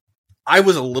 I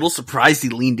was a little surprised he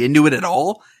leaned into it at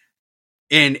all.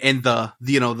 And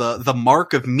the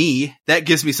mark of me, that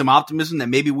gives me some optimism that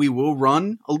maybe we will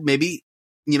run, maybe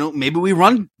we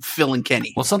run Phil and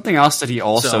Kenny. Well, something else that he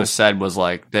also said was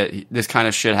like that this kind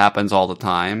of shit happens all the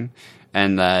time,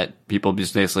 and that people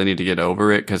just basically need to get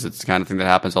over it because it's the kind of thing that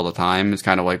happens all the time. It's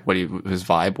kind of like what his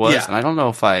vibe was. Yeah. And I don't know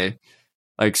if I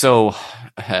like, so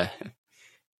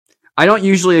I don't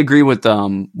usually agree with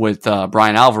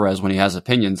Brian Alvarez when he has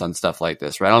opinions on stuff like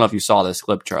this, right? I don't know if you saw this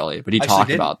clip, Charlie, but he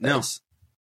talked about this.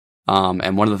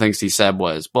 And one of the things he said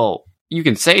was, well, you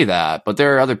can say that, but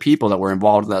there are other people that were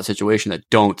involved in that situation that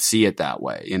don't see it that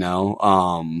way,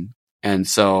 and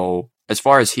so as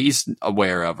far as he's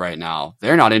aware of right now,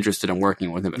 they're not interested in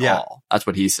working with him at all. That's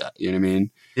what he said. You know what I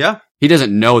mean? Yeah. He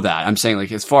doesn't know that. I'm saying,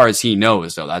 like, as far as he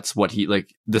knows, though, that's what he,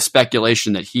 like, the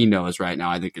speculation that he knows right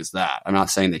now, I think, is that. I'm not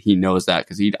saying that he knows that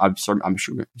because I'm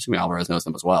sure Alvarez knows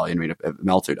them as well. You know what I mean? If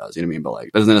Meltzer does, you know what I mean? But, like,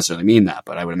 it doesn't necessarily mean that,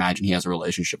 but I would imagine he has a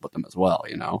relationship with them as well,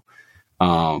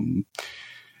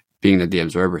 being that the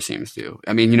Observer seems to.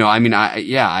 I mean,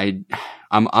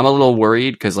 I'm a little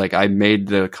worried because, like, I made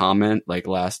the comment, like,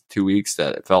 last 2 weeks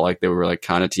that it felt like they were, like,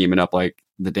 kind of teaming up, like,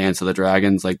 the Dance of the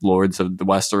Dragons, like Lords of the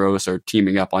Westeros are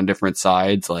teaming up on different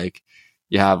sides. Like,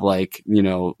 you have, like,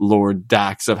 Lord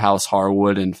Dax of House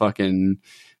Harwood and fucking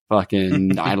I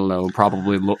don't know,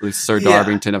 probably Sir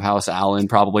Darvington of House Allen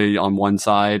probably on one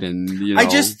side. And,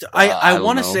 I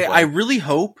want to say, I really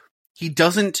hope he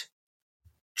doesn't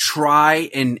try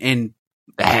and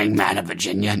the Hangman of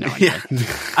Virginia. No, yeah.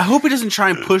 I hope he doesn't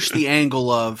try and push the angle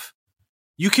of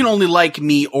you can only like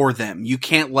me or them. You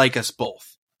can't like us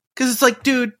both. Because it's like,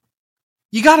 dude,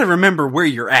 you got to remember where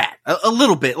you're at a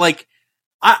little bit. Like,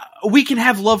 we can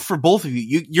have love for both of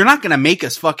you. You're not going to make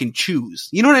us fucking choose.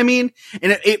 You know what I mean?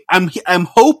 And I'm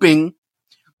hoping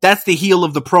that's the heel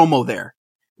of the promo there,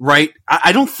 right?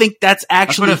 I don't think that's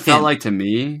actually that's what it felt like to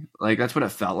me. Like, that's what it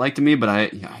felt like to me. But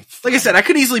like I said, I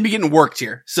could easily be getting worked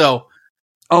here. So,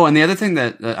 oh, and the other thing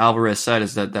that Alvarez said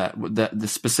is that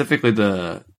specifically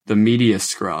the media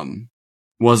scrum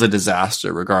was a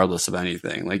disaster, regardless of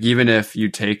anything. Like, even if you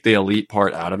take the elite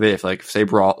part out of it, if like say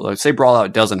brawl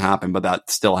out doesn't happen, but that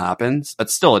still happens,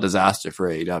 that's still a disaster for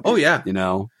AEW. Oh yeah, you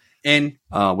know, and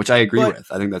which I agree with.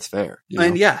 I think that's fair.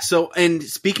 And yeah, so and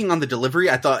speaking on the delivery,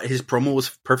 I thought his promo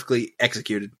was perfectly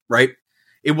executed. Right,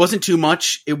 it wasn't too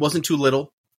much, it wasn't too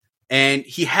little, and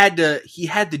he had to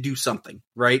do something.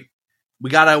 Right,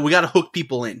 we gotta hook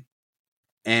people in,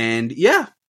 and yeah,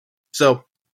 so.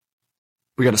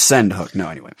 We got to send Hook. No,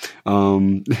 anyway.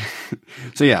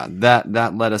 So yeah,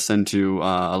 that led us into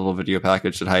a little video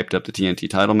package that hyped up the TNT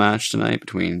title match tonight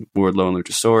between Wardlow and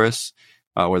Luchasaurus,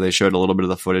 where they showed a little bit of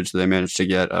the footage that they managed to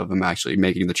get of him actually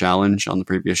making the challenge on the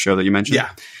previous show that you mentioned.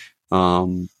 Yeah.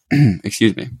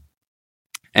 Excuse me.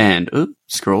 And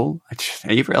scroll.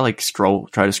 You ever like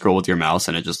try to scroll with your mouse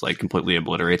and it just like completely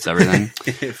obliterates everything?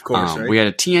 Of course, right? We had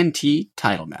a TNT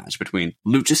title match between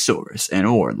Luchasaurus and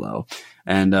Wardlow.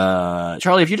 And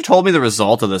Charlie, if you'd told me the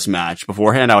result of this match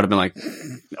beforehand, I would have been like,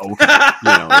 okay,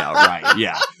 yeah, right,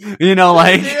 yeah,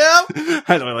 like, yeah.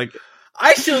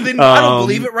 I still didn't. I don't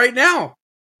believe it right now.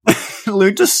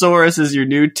 Luchasaurus is your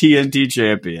new TNT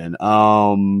champion.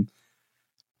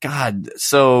 God,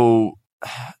 so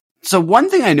one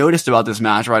thing I noticed about this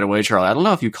match right away, Charlie, I don't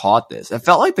know if you caught this. It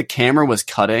felt like the camera was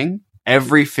cutting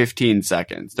every 15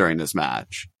 seconds during this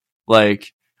match.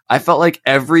 Like, I felt like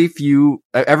every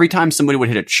time somebody would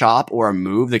hit a chop or a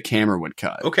move, the camera would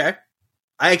cut. Okay.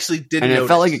 I actually didn't And it notice.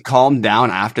 felt like it calmed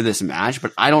down after this match,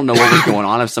 but I don't know what was going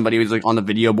on. If somebody was like on the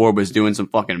video board was doing some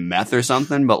fucking meth or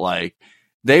something, but like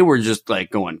they were just like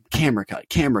going camera cut,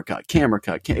 camera cut, camera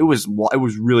cut. It was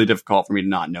really difficult for me to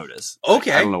not notice.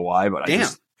 Okay. I don't know why, but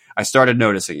I started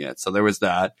noticing it. So there was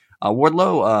that.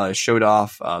 Wardlow showed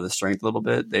off the strength a little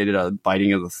bit. They did a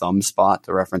biting of the thumb spot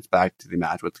to reference back to the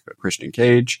match with Christian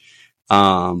Cage.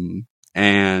 And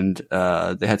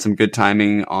they had some good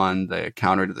timing on the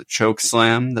counter to the choke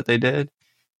slam that they did.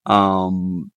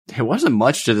 There wasn't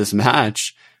much to this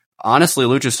match. Honestly,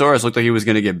 Luchasaurus looked like he was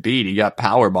going to get beat. He got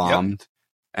power bombed. Yep.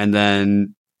 And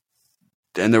then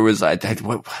there was, let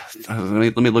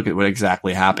me look at what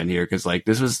exactly happened here. Cause like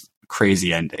this was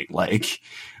crazy ending. Like,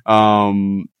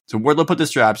 so Wardlow put the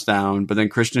straps down, but then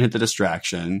Christian hit the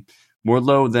distraction.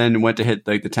 Wardlow then went to hit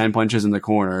like the 10 punches in the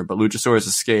corner, but Luchasaurus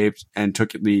escaped and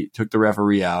took the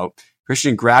referee out.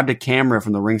 Christian grabbed a camera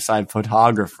from the ringside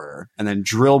photographer and then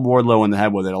drilled Wardlow in the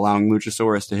head with it, allowing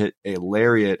Luchasaurus to hit a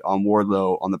lariat on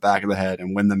Wardlow on the back of the head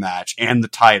and win the match and the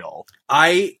title.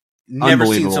 I never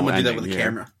seen someone do that with a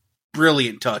camera.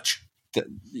 Brilliant touch.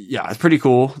 Yeah, it's pretty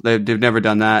cool. They've never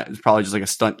done that. It's probably just like a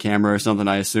stunt camera or something,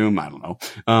 I assume. I don't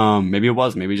know. Maybe it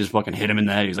was. Maybe he just fucking hit him in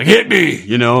the head. He's like, hit me!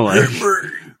 Like,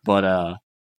 but,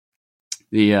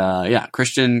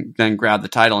 Christian then grabbed the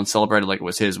title and celebrated like it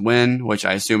was his win, which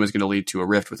I assume is going to lead to a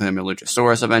rift with him and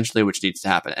Luchasaurus eventually, which needs to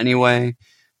happen anyway.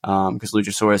 Because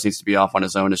Luchasaurus needs to be off on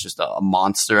his own. It's just a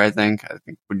monster, I think.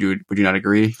 Would you not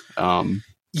agree?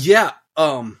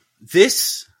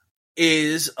 This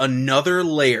is another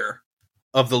layer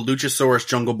of the Luchasaurus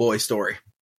Jungle Boy story.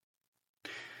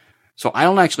 So I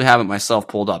don't actually have it myself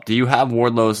pulled up. Do you have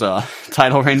Wardlow's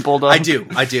title reign pulled up? I do.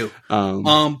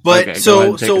 But okay,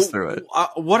 so take us through it.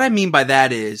 What I mean by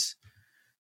that is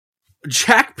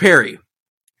Jack Perry,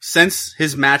 since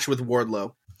his match with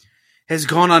Wardlow, has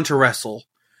gone on to wrestle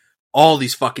all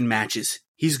these fucking matches.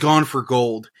 He's gone for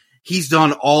gold. He's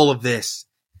done all of this.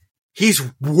 He's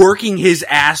working his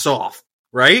ass off,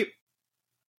 right?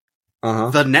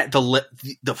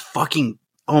 The fucking,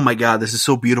 oh my God, this is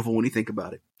so beautiful when you think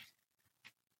about it.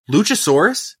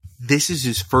 Luchasaurus, this is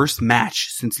his first match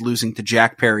since losing to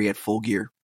Jack Perry at Full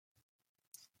Gear.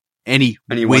 And he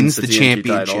wins the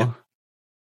championship. Title.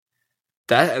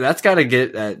 That's got to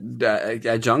get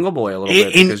at Jungle Boy a little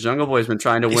bit, because Jungle Boy's been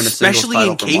trying to win a singles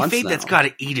title for months now. Especially in kayfabe, that's got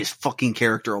to eat his fucking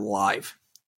character alive.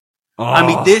 I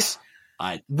mean,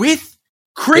 with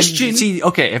Christian.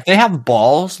 If they have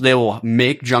balls, they will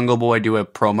make Jungle Boy do a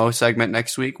promo segment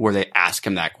next week where they ask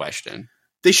him that question.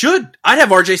 They should. I'd have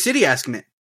RJ City ask him it.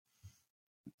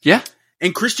 Yeah.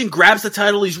 And Christian grabs the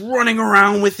title. He's running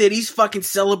around with it. He's fucking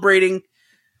celebrating.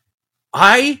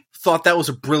 I thought that was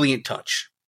a brilliant touch.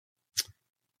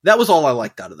 That was all I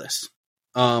liked out of this.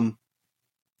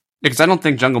 Because I don't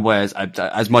think Jungle Boy,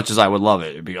 as much as I would love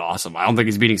it, it'd be awesome. I don't think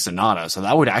he's beating Sonata, so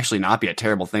that would actually not be a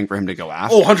terrible thing for him to go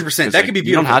after. Oh, 100%. That could be beautiful.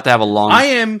 You don't have to have a long...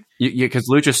 I Because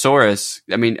Luchasaurus,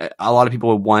 I mean, a lot of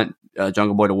people would want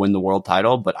Jungle Boy to win the world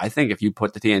title, but I think if you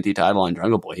put the TNT title on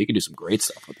Jungle Boy, he could do some great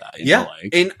stuff with that.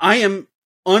 And I am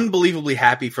unbelievably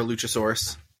happy for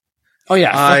Luchasaurus. Oh,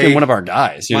 yeah, fucking one of our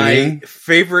guys. You know what I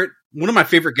mean? One of my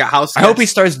favorite house. I hope he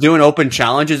starts doing open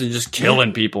challenges and just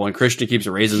killing people, and Christian keeps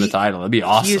raising the title. That'd be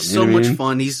awesome. He is so much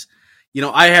fun. He's,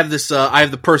 I have this, I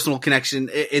have the personal connection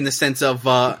in the sense of,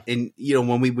 when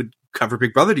we would cover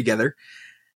Big Brother together,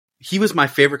 he was my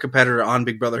favorite competitor on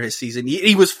Big Brother his season.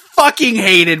 He was fucking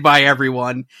hated by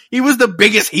everyone. He was the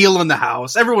biggest heel in the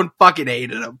house. Everyone fucking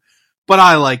hated him, but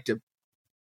I liked him.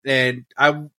 And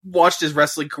I watched his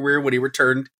wrestling career when he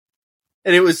returned,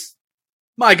 and it was,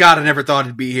 my God, I never thought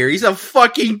he'd be here. He's a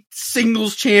fucking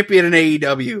singles champion in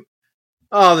AEW.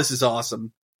 Oh, this is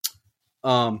awesome.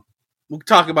 We'll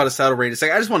talk about his title reign in a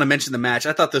second. I just want to mention the match.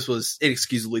 I thought this was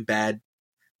inexcusably bad.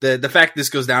 The fact that this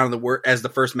goes down as the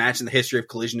first match in the history of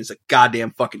Collision is a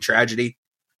goddamn fucking tragedy.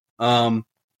 Yeah,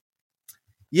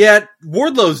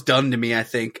 Wardlow's done to me, I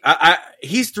think.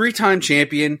 He's 3-time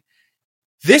champion.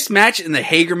 This match and the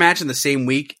Hager match in the same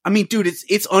week, I mean, dude,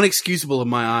 it's unexcusable in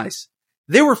my eyes.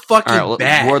 They were fucking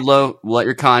bad. Wardlow, let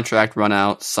your contract run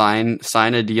out. Sign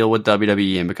a deal with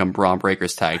WWE and become Braun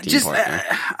Breaker's tag team partner.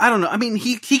 I don't know. I mean,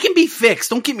 he can be fixed.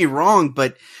 Don't get me wrong,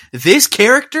 but this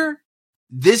character,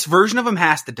 this version of him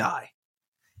has to die.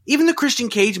 Even the Christian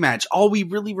Cage match, all we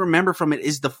really remember from it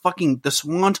is the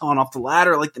swanton off the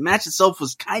ladder. Like, the match itself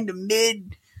was kind of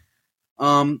mid.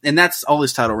 And that's all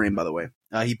his title reign, by the way.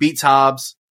 He beats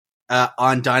Hobbs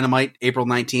on Dynamite April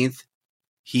 19th.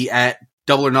 He at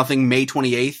Double or Nothing, May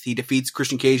 28th, he defeats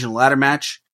Christian Cage in a ladder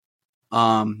match.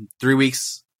 3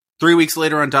 weeks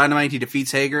later on Dynamite, he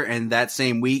defeats Hager, and that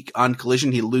same week on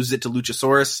Collision, he loses it to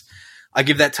Luchasaurus. I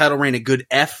give that title reign a good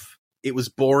F. It was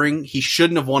boring. He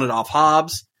shouldn't have won it off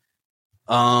Hobbs.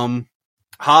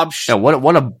 Hobbs. Yeah,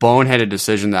 what a boneheaded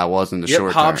decision that was in the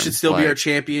short term. Hobbs should still be our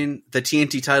champion. The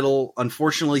TNT title,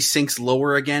 unfortunately, sinks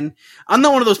lower again. I'm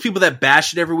not one of those people that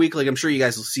bash it every week. Like, I'm sure you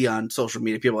guys will see on social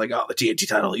media. People are like, oh, the TNT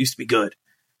title used to be good.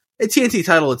 The TNT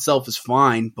title itself is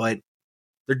fine, but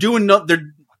they're doing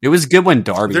it was good when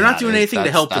Darby. They're not doing anything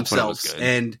to help themselves.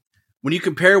 And when you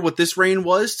compare what this reign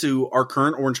was to our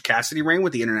current Orange Cassidy reign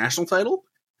with the international title,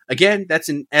 again, that's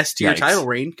an S tier title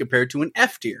reign compared to an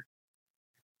F tier.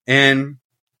 And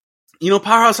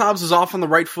Powerhouse Hobbs is off on the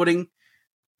right footing.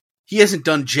 He hasn't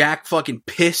done jack fucking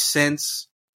piss since.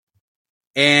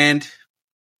 And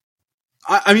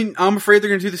I mean, I'm afraid they're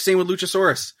going to do the same with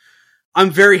Luchasaurus. I'm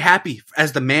very happy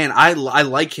as the man. I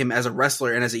like him as a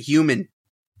wrestler and as a human,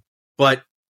 but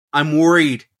I'm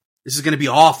worried this is going to be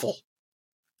awful.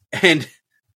 And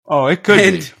it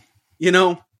could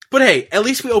be. But hey, at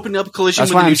least we opened up a Collision.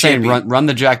 That's with why I'm saying run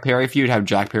the Jack Perry feud, have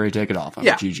Jack Perry take it off.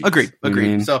 Yeah,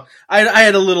 agreed. So I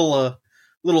had a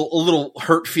little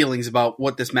hurt feelings about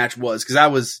what this match was,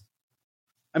 because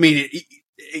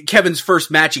Kevin's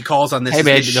first match he calls on this. Hey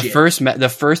man, the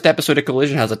first episode of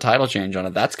Collision has a title change on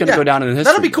it. That's going to go down in history.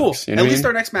 That'll be cool. Books, At least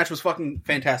our next match was fucking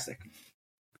fantastic.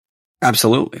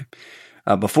 Absolutely.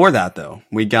 Before that, though,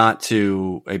 we got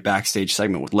to a backstage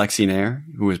segment with Lexi Nair,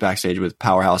 who was backstage with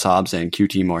Powerhouse Hobbs and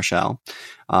QT Marshall.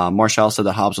 Marshall said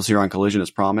that Hobbs was here on Collision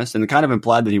as promised, and it kind of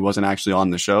implied that he wasn't actually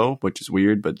on the show, which is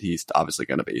weird, but he's obviously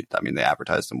going to be. I mean, they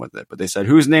advertised him with it, but they said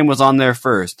whose name was on there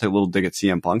first. Took a little dig at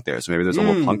CM Punk there, so maybe there's a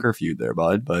little Punker feud there,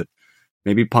 bud, but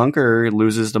maybe Punker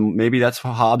loses maybe that's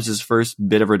Hobbs' first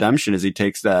bit of redemption as he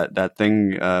takes that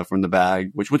thing from the bag,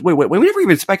 which, wait, we never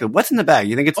even speculated. What's in the bag?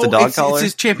 You think it's the dog collar? It's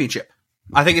his championship.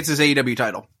 I think it's his AEW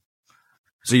title.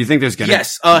 So you think there's going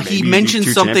to he mentioned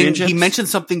something. He mentioned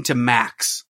something to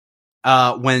Max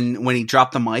when he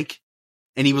dropped the mic,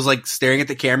 and he was like staring at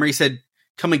the camera. He said,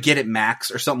 "Come and get it,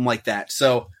 Max," or something like that.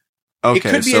 So it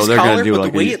could be his collar,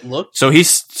 but the way it looked. So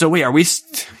wait, are we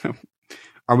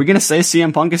going to say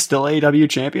CM Punk is still AEW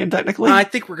champion technically? I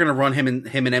think we're going to run him and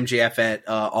MJF at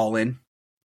All In.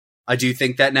 I do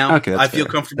think that now. Okay, I feel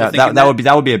comfortable thinking that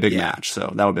would be a big match.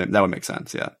 So that would make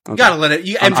sense. Yeah, okay. Gotta let it.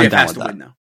 MJF has to win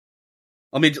though.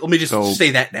 Let me just say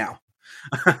that now.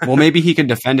 Well, maybe he can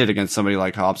defend it against somebody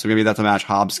like Hobbs. So maybe that's a match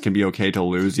Hobbs can be okay to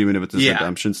lose, even if it's a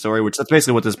redemption story. Which that's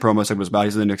basically what this promo segment was about.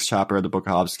 He's the next chapter of the book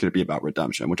of Hobbs is going to be about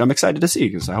redemption, which I'm excited to see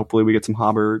because hopefully we get some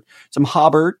Hobbert,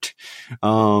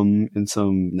 and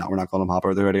some. No, we're not calling him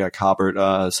Hobbert. They already got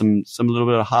Cobbert. Some little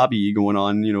bit of hobby going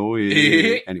on.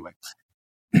 Anyway.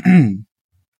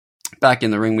 Back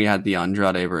in the ring, we had the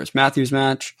Andrade versus Matthews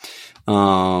match.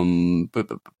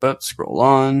 Scroll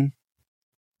on.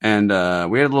 And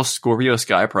we had a little Scorpio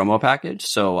Sky promo package,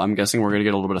 so I'm guessing we're gonna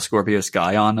get a little bit of Scorpio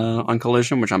Sky on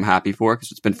Collision, which I'm happy for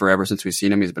because it's been forever since we've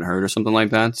seen him. He's been hurt or something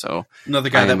like that. So another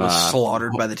guy that was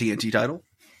slaughtered by the TNT title.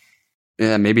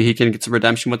 Yeah, maybe he can get some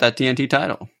redemption with that TNT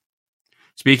title.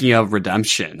 Speaking of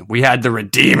redemption, we had the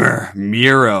Redeemer,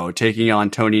 Miro, taking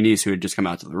on Tony Nese, who had just come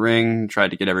out to the ring,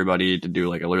 tried to get everybody to do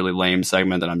like a really lame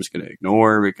segment that I'm just going to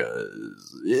ignore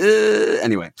because,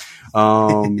 anyway,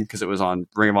 because it was on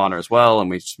Ring of Honor as well, and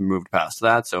we just moved past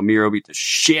that. So Miro beat the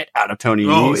shit out of Tony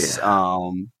Nese.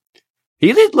 Yeah.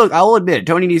 He did look, I'll admit,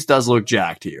 Tony Nese does look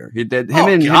jacked here. Him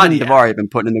and Daivari have been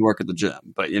putting in the work at the gym,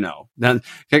 but then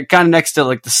kind of next to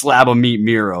like the slab of meat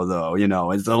Miro, though,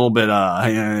 it's a little bit,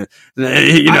 I got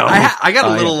a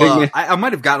little, I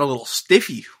might have gotten a little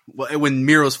stiffy when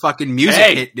Miro's fucking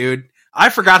music hit, dude. I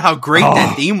forgot how great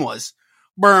that theme was.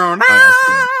 Boom,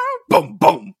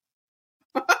 boom.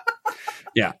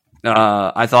 Yeah.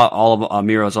 I thought all of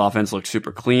Miro's offense looked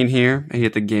super clean here. He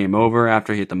hit the game over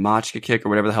after he hit the Machka kick or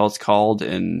whatever the hell it's called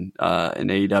in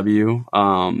AEW.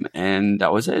 And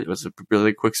that was it. It was a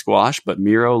really quick squash, but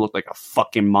Miro looked like a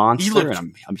fucking monster.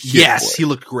 I'm here for it. He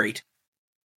looked great.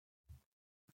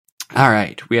 All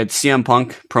right. We had CM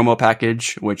Punk promo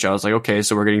package, which I was like, okay,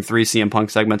 so we're getting 3 CM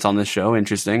Punk segments on this show.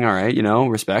 Interesting. All right.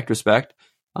 Respect.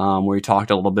 Where he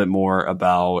talked a little bit more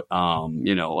about,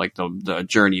 like the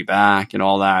journey back and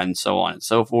all that and so on and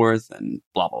so forth and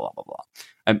blah, blah, blah, blah, blah.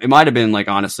 It might have been like,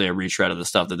 honestly, a retread of the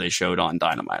stuff that they showed on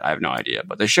Dynamite. I have no idea,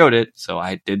 but they showed it. So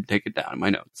I did take it down in my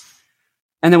notes.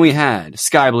 And then we had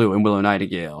Sky Blue and Willow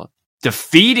Nightingale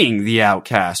defeating the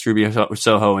Outcast, Ruby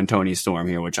Soho and Tony Storm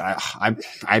here, which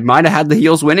I might have had the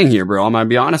heels winning here, bro. I'm going to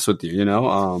be honest with you,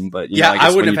 but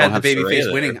I wouldn't have had the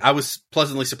babyface winning. I was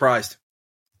pleasantly surprised.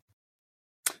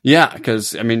 Yeah,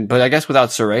 because but I guess without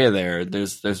Saraya there,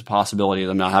 there's a possibility of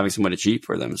them not having someone to cheat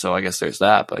for them. So I guess there's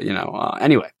that. But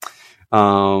anyway,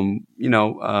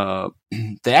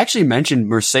 they actually mentioned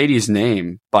Mercedes'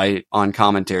 name on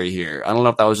commentary here. I don't know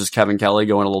if that was just Kevin Kelly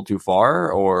going a little too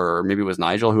far, or maybe it was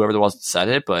Nigel, whoever it was that said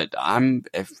it. But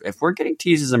if we're getting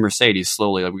teases of Mercedes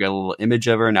slowly, like we got a little image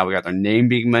of her, now we got their name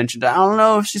being mentioned. I don't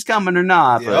know if she's coming or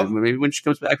not, but maybe when she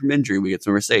comes back from injury, we get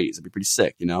some Mercedes. It'd be pretty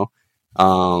sick,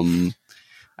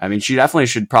 she definitely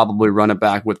should probably run it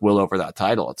back with Willow for that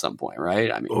title at some point,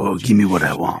 right? Give me what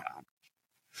I want.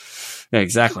 Yeah,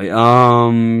 exactly.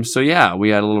 So yeah,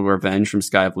 we had a little revenge from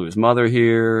Sky Blue's mother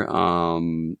here.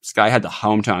 Sky had the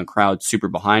hometown crowd super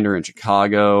behind her in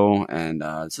Chicago, and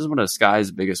this is one of Sky's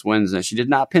biggest wins. And she did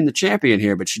not pin the champion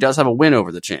here, but she does have a win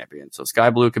over the champion. So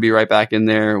Sky Blue could be right back in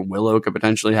there. Willow could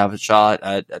potentially have a shot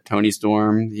at Tony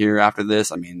Storm here after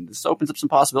this. This opens up some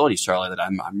possibilities, Charlie, that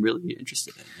I'm really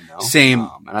interested in. Same.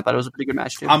 And I thought it was a pretty good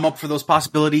match too. I'm up for those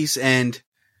possibilities, and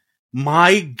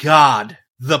my God,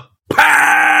 the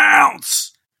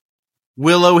pounce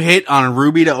Willow hit on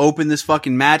Ruby to open this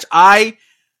fucking match. I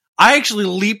actually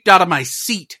leaped out of my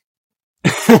seat.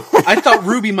 I thought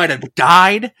Ruby might have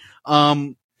died.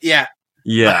 Yeah.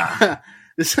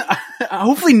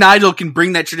 Hopefully Nigel can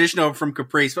bring that tradition over from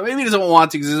Caprice, but maybe he doesn't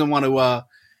want to because he doesn't want to,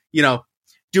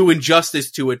 do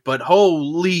injustice to it. But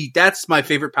holy, that's my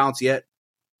favorite pounce yet.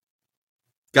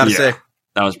 Gotta say.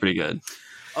 That was pretty good.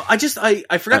 I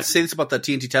forgot to say this about the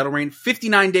TNT title reign.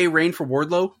 59-day reign for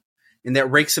Wardlow, and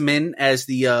that rakes him in as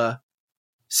the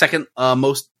second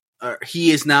most.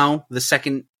 He is now the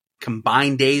second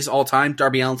combined days all time.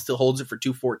 Darby Allin still holds it for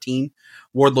 214.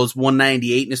 Wardlow's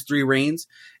 198 in his 3 reigns,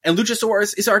 and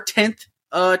Luchasaurus is our 10th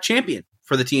champion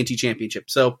for the TNT Championship.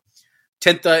 So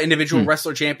 10th individual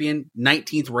wrestler champion,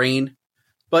 19th reign.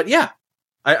 But yeah,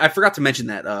 I forgot to mention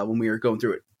that when we were going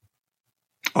through it.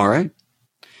 All right.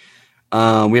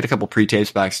 We had a couple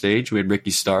pre-tapes backstage. We had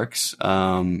Ricky Starks,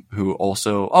 who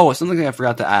also, something I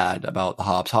forgot to add about the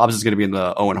Hobbs. Hobbs is going to be in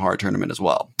the Owen Hart tournament as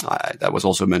well. That was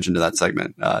also mentioned in that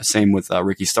segment. Same with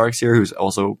Ricky Starks here, who's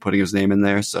also putting his name in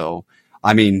there. So,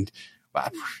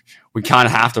 we kind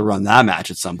of have to run that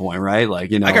match at some point, right? I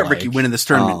got Ricky winning this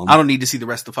tournament. I don't need to see the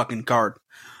rest of the fucking card.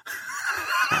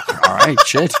 All right,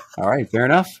 shit. All right, fair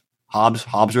enough.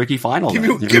 Hobbs, Ricky final. Give me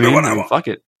what I want. Fuck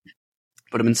it.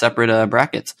 Put them in separate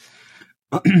brackets.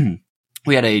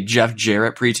 We had a Jeff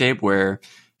Jarrett pre-tape where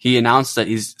he announced that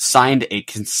he's signed a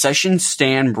concession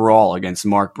stand brawl against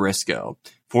Mark Briscoe.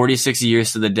 46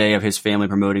 years to the day of his family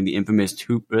promoting the infamous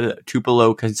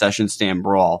Tupelo concession stand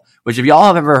brawl, which if y'all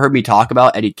have ever heard me talk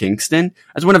about Eddie Kingston,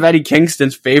 that's one of Eddie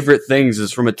Kingston's favorite things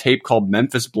is from a tape called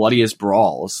Memphis Bloodiest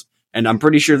Brawls. And I'm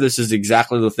pretty sure this is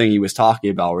exactly the thing he was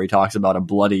talking about, where he talks about a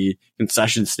bloody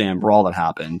concession stand brawl that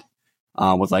happened.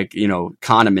 with like,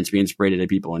 condiments being sprayed at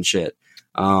people and shit.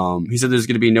 He said there's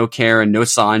going to be no Karen, no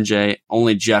Sanjay,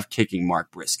 only Jeff kicking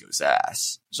Mark Briscoe's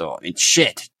ass. So, I mean,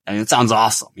 shit. I mean, it sounds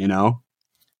awesome,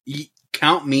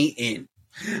 Count me in.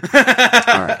 All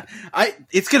right.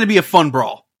 It's going to be a fun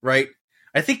brawl, right?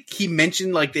 I think he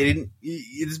mentioned like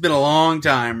it's been a long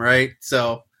time, right?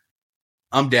 So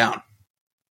I'm down.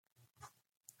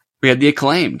 We had the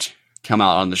Acclaimed come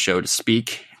out on the show to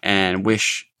speak and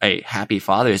wish a happy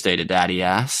Father's Day to Daddy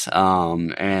Ass.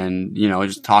 And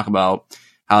just talk about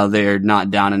how they're not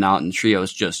down and out in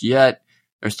trios just yet.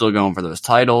 They're still going for those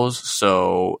titles.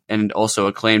 So, and also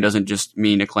Acclaimed doesn't just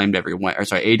mean Acclaimed every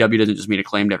AEW doesn't just mean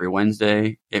Acclaimed every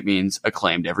Wednesday. It means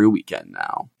Acclaimed every weekend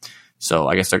now. So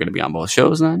I guess they're going to be on both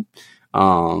shows then.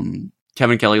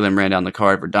 Kevin Kelly then ran down the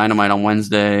card for Dynamite on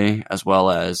Wednesday, as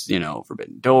well as,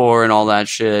 Forbidden Door and all that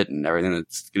shit and everything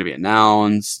that's going to be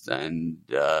announced. And,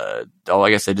 I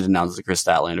guess they did announce the Chris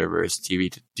Statlander versus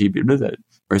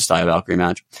versus Taya Valkyrie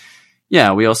match.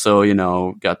 Yeah, we also,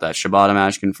 got that Shibata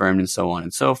match confirmed and so on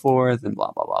and so forth and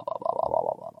blah, blah, blah, blah, blah, blah, blah,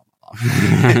 blah, blah,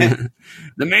 blah.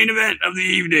 The main event of the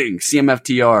evening,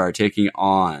 CMFTR taking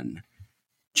on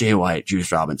Jay White, Juice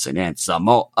Robinson, and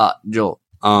Samoa Joe.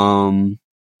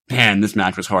 Man, this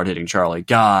match was hard hitting, Charlie.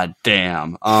 God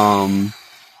damn. The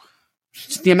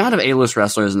amount of A-list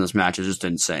wrestlers in this match is just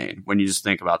insane when you just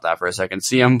think about that for a second.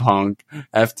 CM Punk,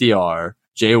 FTR,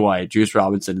 Jay White, Juice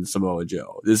Robinson, and Samoa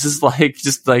Joe. This is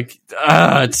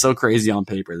it's so crazy on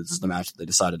paper. This is the match that they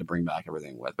decided to bring back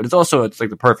everything with. But it's like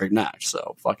the perfect match,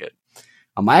 so fuck it.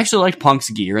 I actually liked Punk's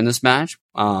gear in this match.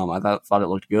 I thought it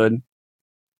looked good.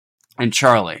 And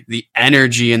Charlie, the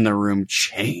energy in the room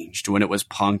changed when it was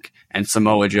Punk and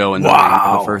Samoa Joe in the ring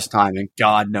for the first time in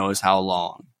God knows how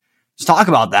long. Let's talk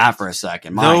about that for a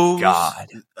second. My God.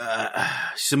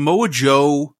 Samoa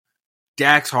Joe,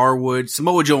 Dax Harwood,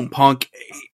 Samoa Joe and Punk,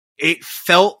 it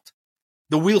felt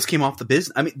the wheels came off the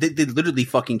business. I mean, they literally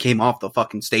fucking came off the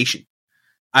fucking station.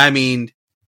 I mean,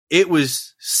 it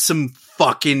was some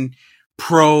fucking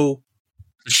pro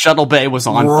Shuttle Bay was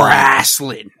on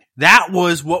wrestling. Fire. That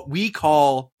was what we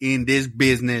call in this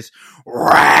business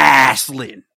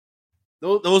wrestling.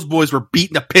 Those boys were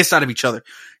beating the piss out of each other.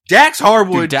 Dax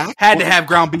Harwood had to have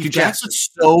ground beef. Dax was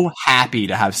so happy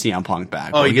to have CM Punk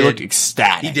back. Oh, he looked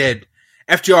ecstatic. He did.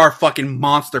 FTR fucking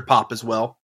monster pop as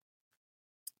well.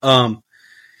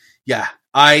 Yeah,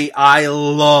 I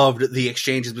loved the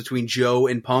exchanges between Joe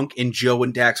and Punk and Joe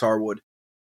and Dax Harwood.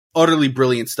 Utterly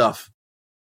brilliant stuff.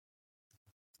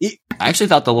 I actually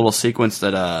thought the little sequence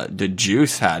that the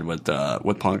Juice had with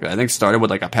Punk, I think started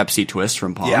with like a Pepsi twist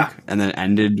from Punk, and then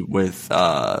ended with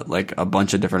like a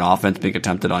bunch of different offense being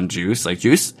attempted on Juice. Like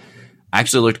Juice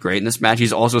actually looked great in this match.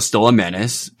 He's also still a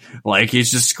menace. Like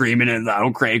he's just screaming his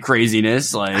own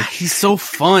craziness. Like he's so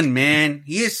fun, man.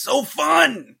 He is so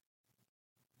fun.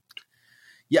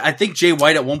 Yeah, I think Jay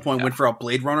White at one point went for a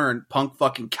Blade Runner, and Punk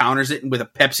fucking counters it with a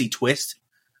Pepsi twist.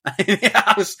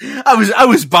 I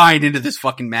was buying into this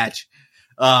fucking match.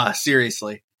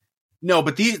 Seriously. No,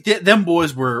 but them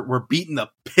boys were beating the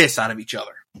piss out of each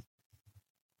other.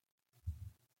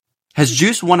 Has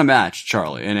Juice won a match,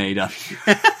 Charlie, in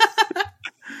AEW?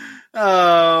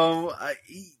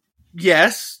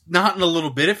 Yes. Not in a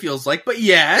little bit, it feels like, but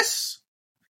yes.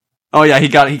 Oh yeah, he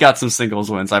got some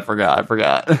singles wins. I forgot.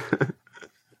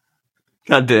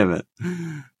 God damn it.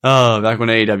 Oh, back when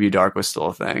AEW Dark was still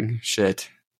a thing. Shit.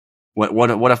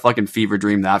 What a fucking fever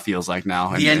dream that feels like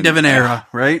now. The end of an era,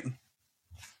 right?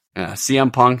 Yeah,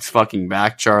 CM Punk's fucking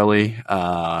back, Charlie.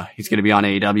 He's going to be on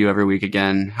AEW every week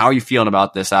again. How are you feeling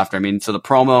about this after? I mean, so the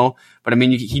promo, but I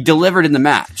mean, he delivered in the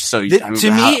match. So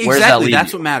exactly,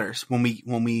 that's what matters. When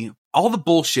we all the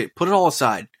bullshit, put it all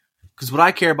aside, because what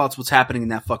I care about is what's happening in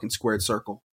that fucking squared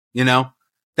circle.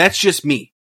 That's just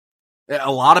me.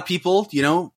 A lot of people,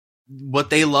 what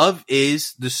they love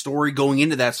is the story going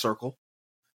into that circle.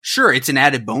 Sure, it's an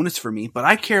added bonus for me, but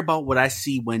I care about what I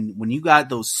see when you got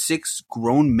those 6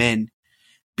 grown men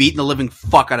beating the living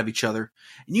fuck out of each other,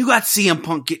 and you got CM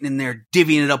Punk getting in there,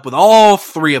 divvying it up with all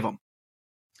 3 of them.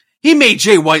 He made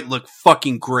Jay White look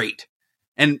fucking great.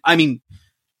 And, I mean,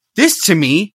 this to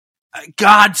me,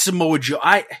 God, Samoa Joe,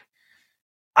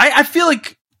 I feel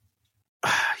like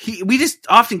we just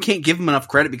often can't give him enough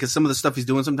credit because some of the stuff he's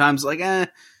doing sometimes, like, it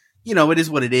is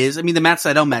what it is. I mean, the Matt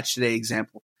Sydal match today,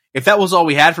 example. If that was all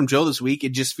we had from Joe this week,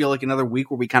 it'd just feel like another week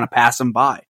where we kind of pass him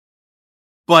by.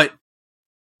 But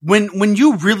when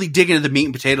you really dig into the meat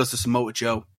and potatoes of Samoa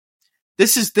Joe,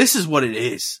 this is what it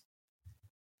is.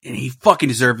 And he fucking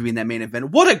deserved to be in that main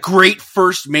event. What a great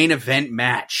first main event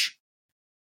match.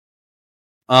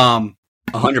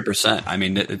 100%. I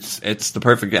mean, it's the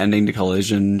perfect ending to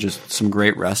Collision. Just some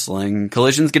great wrestling.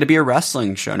 Collision's going to be a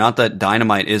wrestling show. Not that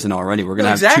Dynamite isn't already. We're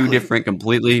going to have two different,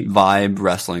 completely vibe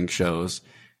wrestling shows,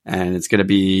 and it's going to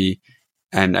be.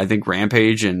 And I think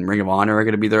Rampage and Ring of Honor are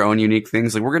going to be their own unique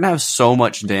things. Like, we're going to have so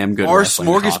much damn good. Our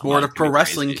smorgasbord of pro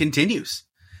wrestling continues.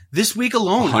 This week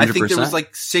alone, 100%. I think there was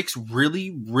like 6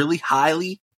 really, really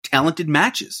highly talented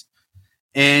matches,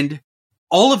 and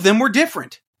all of them were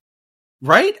different.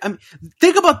 Right? I mean,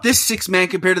 think about this 6-man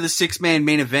compared to the 6-man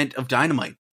main event of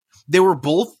Dynamite. They were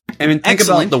both think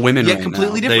about the women right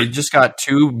completely now. Different. They just got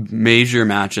 2 major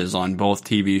matches on both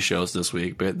TV shows this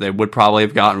week, but they would probably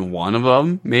have gotten one of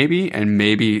them, maybe, and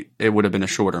maybe it would have been a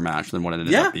shorter match than what it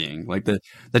ended up being. Like,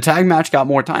 the tag match got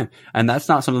more time, and that's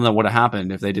not something that would have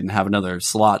happened if they didn't have another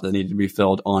slot that needed to be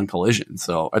filled on Collision,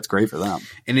 so that's great for them.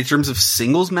 And in terms of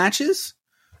singles matches,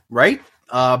 right?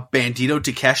 Bandito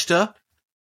Takeshita,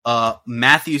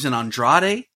 Matthews and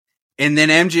Andrade, and then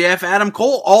MJF, Adam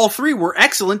Cole, all 3 were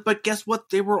excellent, but guess what?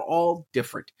 They were all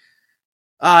different.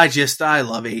 I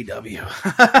love AEW.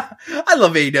 I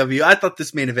love AEW. I thought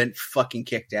this main event fucking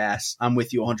kicked ass. I'm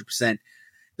with you 100%.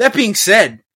 That being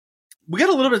said, we got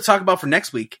a little bit to talk about for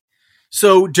next week.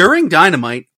 So during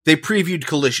Dynamite, they previewed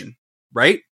Collision,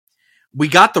 right? We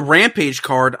got the Rampage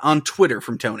card on Twitter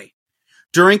from Tony.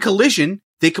 During Collision,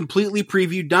 they completely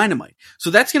previewed Dynamite.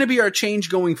 So that's going to be our change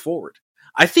going forward.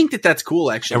 I think that that's cool,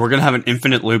 actually. And we're going to have an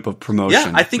infinite loop of promotion.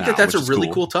 Yeah, I think that's a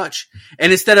really cool touch.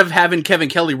 And instead of having Kevin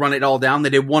Kelly run it all down, they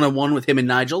did one-on-one with him and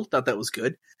Nigel. Thought that was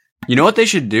good. You know what they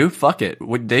should do? Fuck it.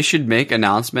 They should make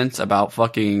announcements about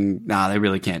fucking... Nah, they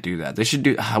really can't do that. They should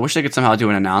do... I wish they could somehow do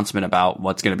an announcement about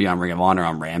what's going to be on Ring of Honor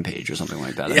on Rampage or something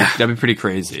like that. That'd be pretty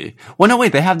crazy. Well, no,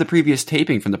 wait. They have the previous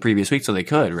taping from the previous week, so they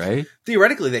could, right?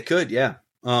 Theoretically, they could, yeah.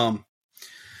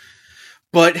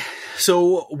 But,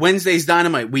 so, Wednesday's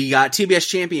Dynamite, we got TBS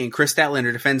champion Chris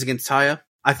Statlander defends against Taya.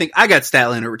 I think I got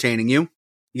Statlander retaining you.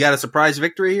 You got a surprise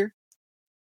victory here?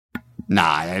 Nah,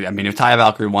 I mean, if Taya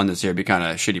Valkyrie won this year, it'd be kind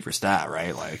of shitty for Stat,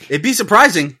 right? Like, it'd be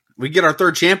surprising. We get our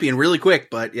 3rd champion really quick,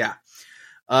 but yeah.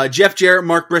 Jeff Jarrett,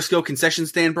 Mark Briscoe, concession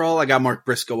stand brawl. I got Mark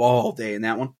Briscoe all day in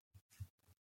that one.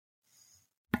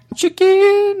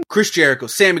 Chicken! Chris Jericho,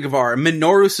 Sammy Guevara,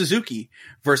 Minoru Suzuki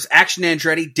versus Action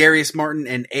Andretti, Darius Martin,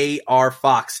 and A.R.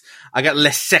 Fox. I got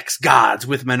Les Sex Gods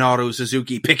with Minoru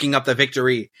Suzuki picking up the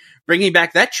victory, bringing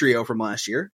back that trio from last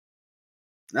year.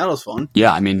 That was fun.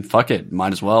 Yeah, I mean, fuck it.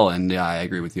 Might as well. And yeah, I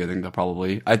agree with you. I think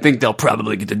they'll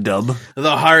probably get the dub.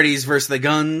 The Hardys versus the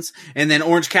Guns. And then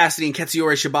Orange Cassidy and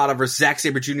Katsuyori Shibata versus Zack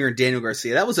Sabre Jr. and Daniel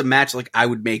Garcia. That was a match like I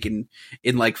would make in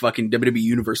like fucking WWE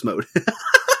Universe mode.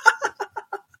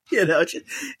 You know, just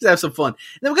have some fun. And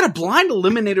then we got a blind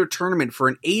eliminator tournament for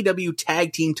an AEW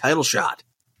tag team title shot.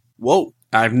 Whoa.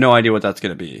 I have no idea what that's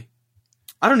going to be.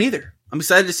 I don't either. I'm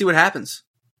excited to see what happens.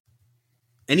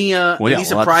 Any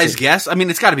surprise guess? I mean,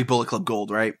 it's got to be Bullet Club Gold,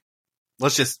 right?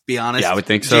 Let's just be honest. Yeah, I would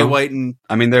think so. Jay White and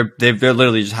I mean, they're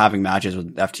literally just having matches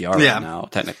with FTR right now,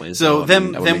 technically. So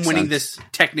them winning this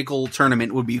technical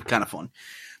tournament would be kind of fun.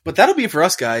 But that'll be it for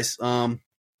us, guys.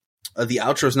 The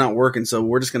outro's not working, so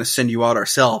we're just going to send you out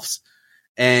ourselves.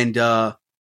 And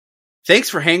thanks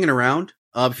for hanging around.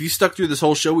 If you stuck through this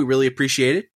whole show, we really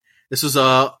appreciate it. This was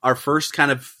our first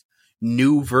kind of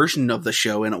new version of the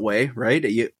show in a way, right?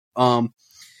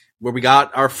 Where we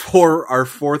got our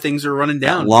four things are running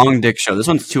down. Long dick show. This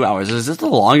one's 2 hours. Is this the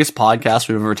longest podcast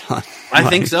we've ever done? I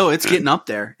think so. It's getting up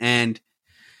there. And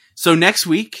so next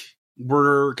week,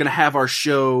 we're going to have our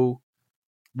show,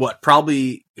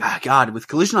 probably, with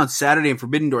Collision on Saturday and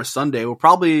Forbidden Door Sunday, we'll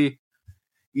probably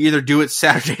either do it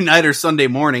Saturday night or Sunday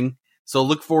morning. So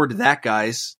look forward to that,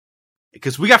 guys.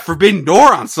 Because we got Forbidden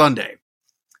Door on Sunday.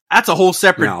 That's a whole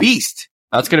separate beast.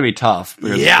 That's going to be tough.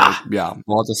 Yeah. We'll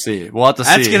have to see.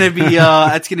 That's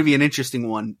going to be an interesting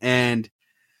one. And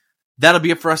that'll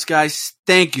be it for us, guys.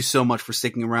 Thank you so much for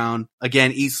sticking around.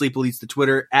 Again, Eat Sleep Elites the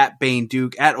Twitter, at Bane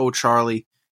Duke, at O'Charlie.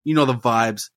 You know the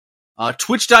vibes.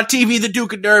 Twitch.tv, the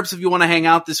Duke of Derps, if you want to hang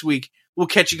out this week. We'll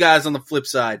catch you guys on the flip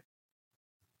side.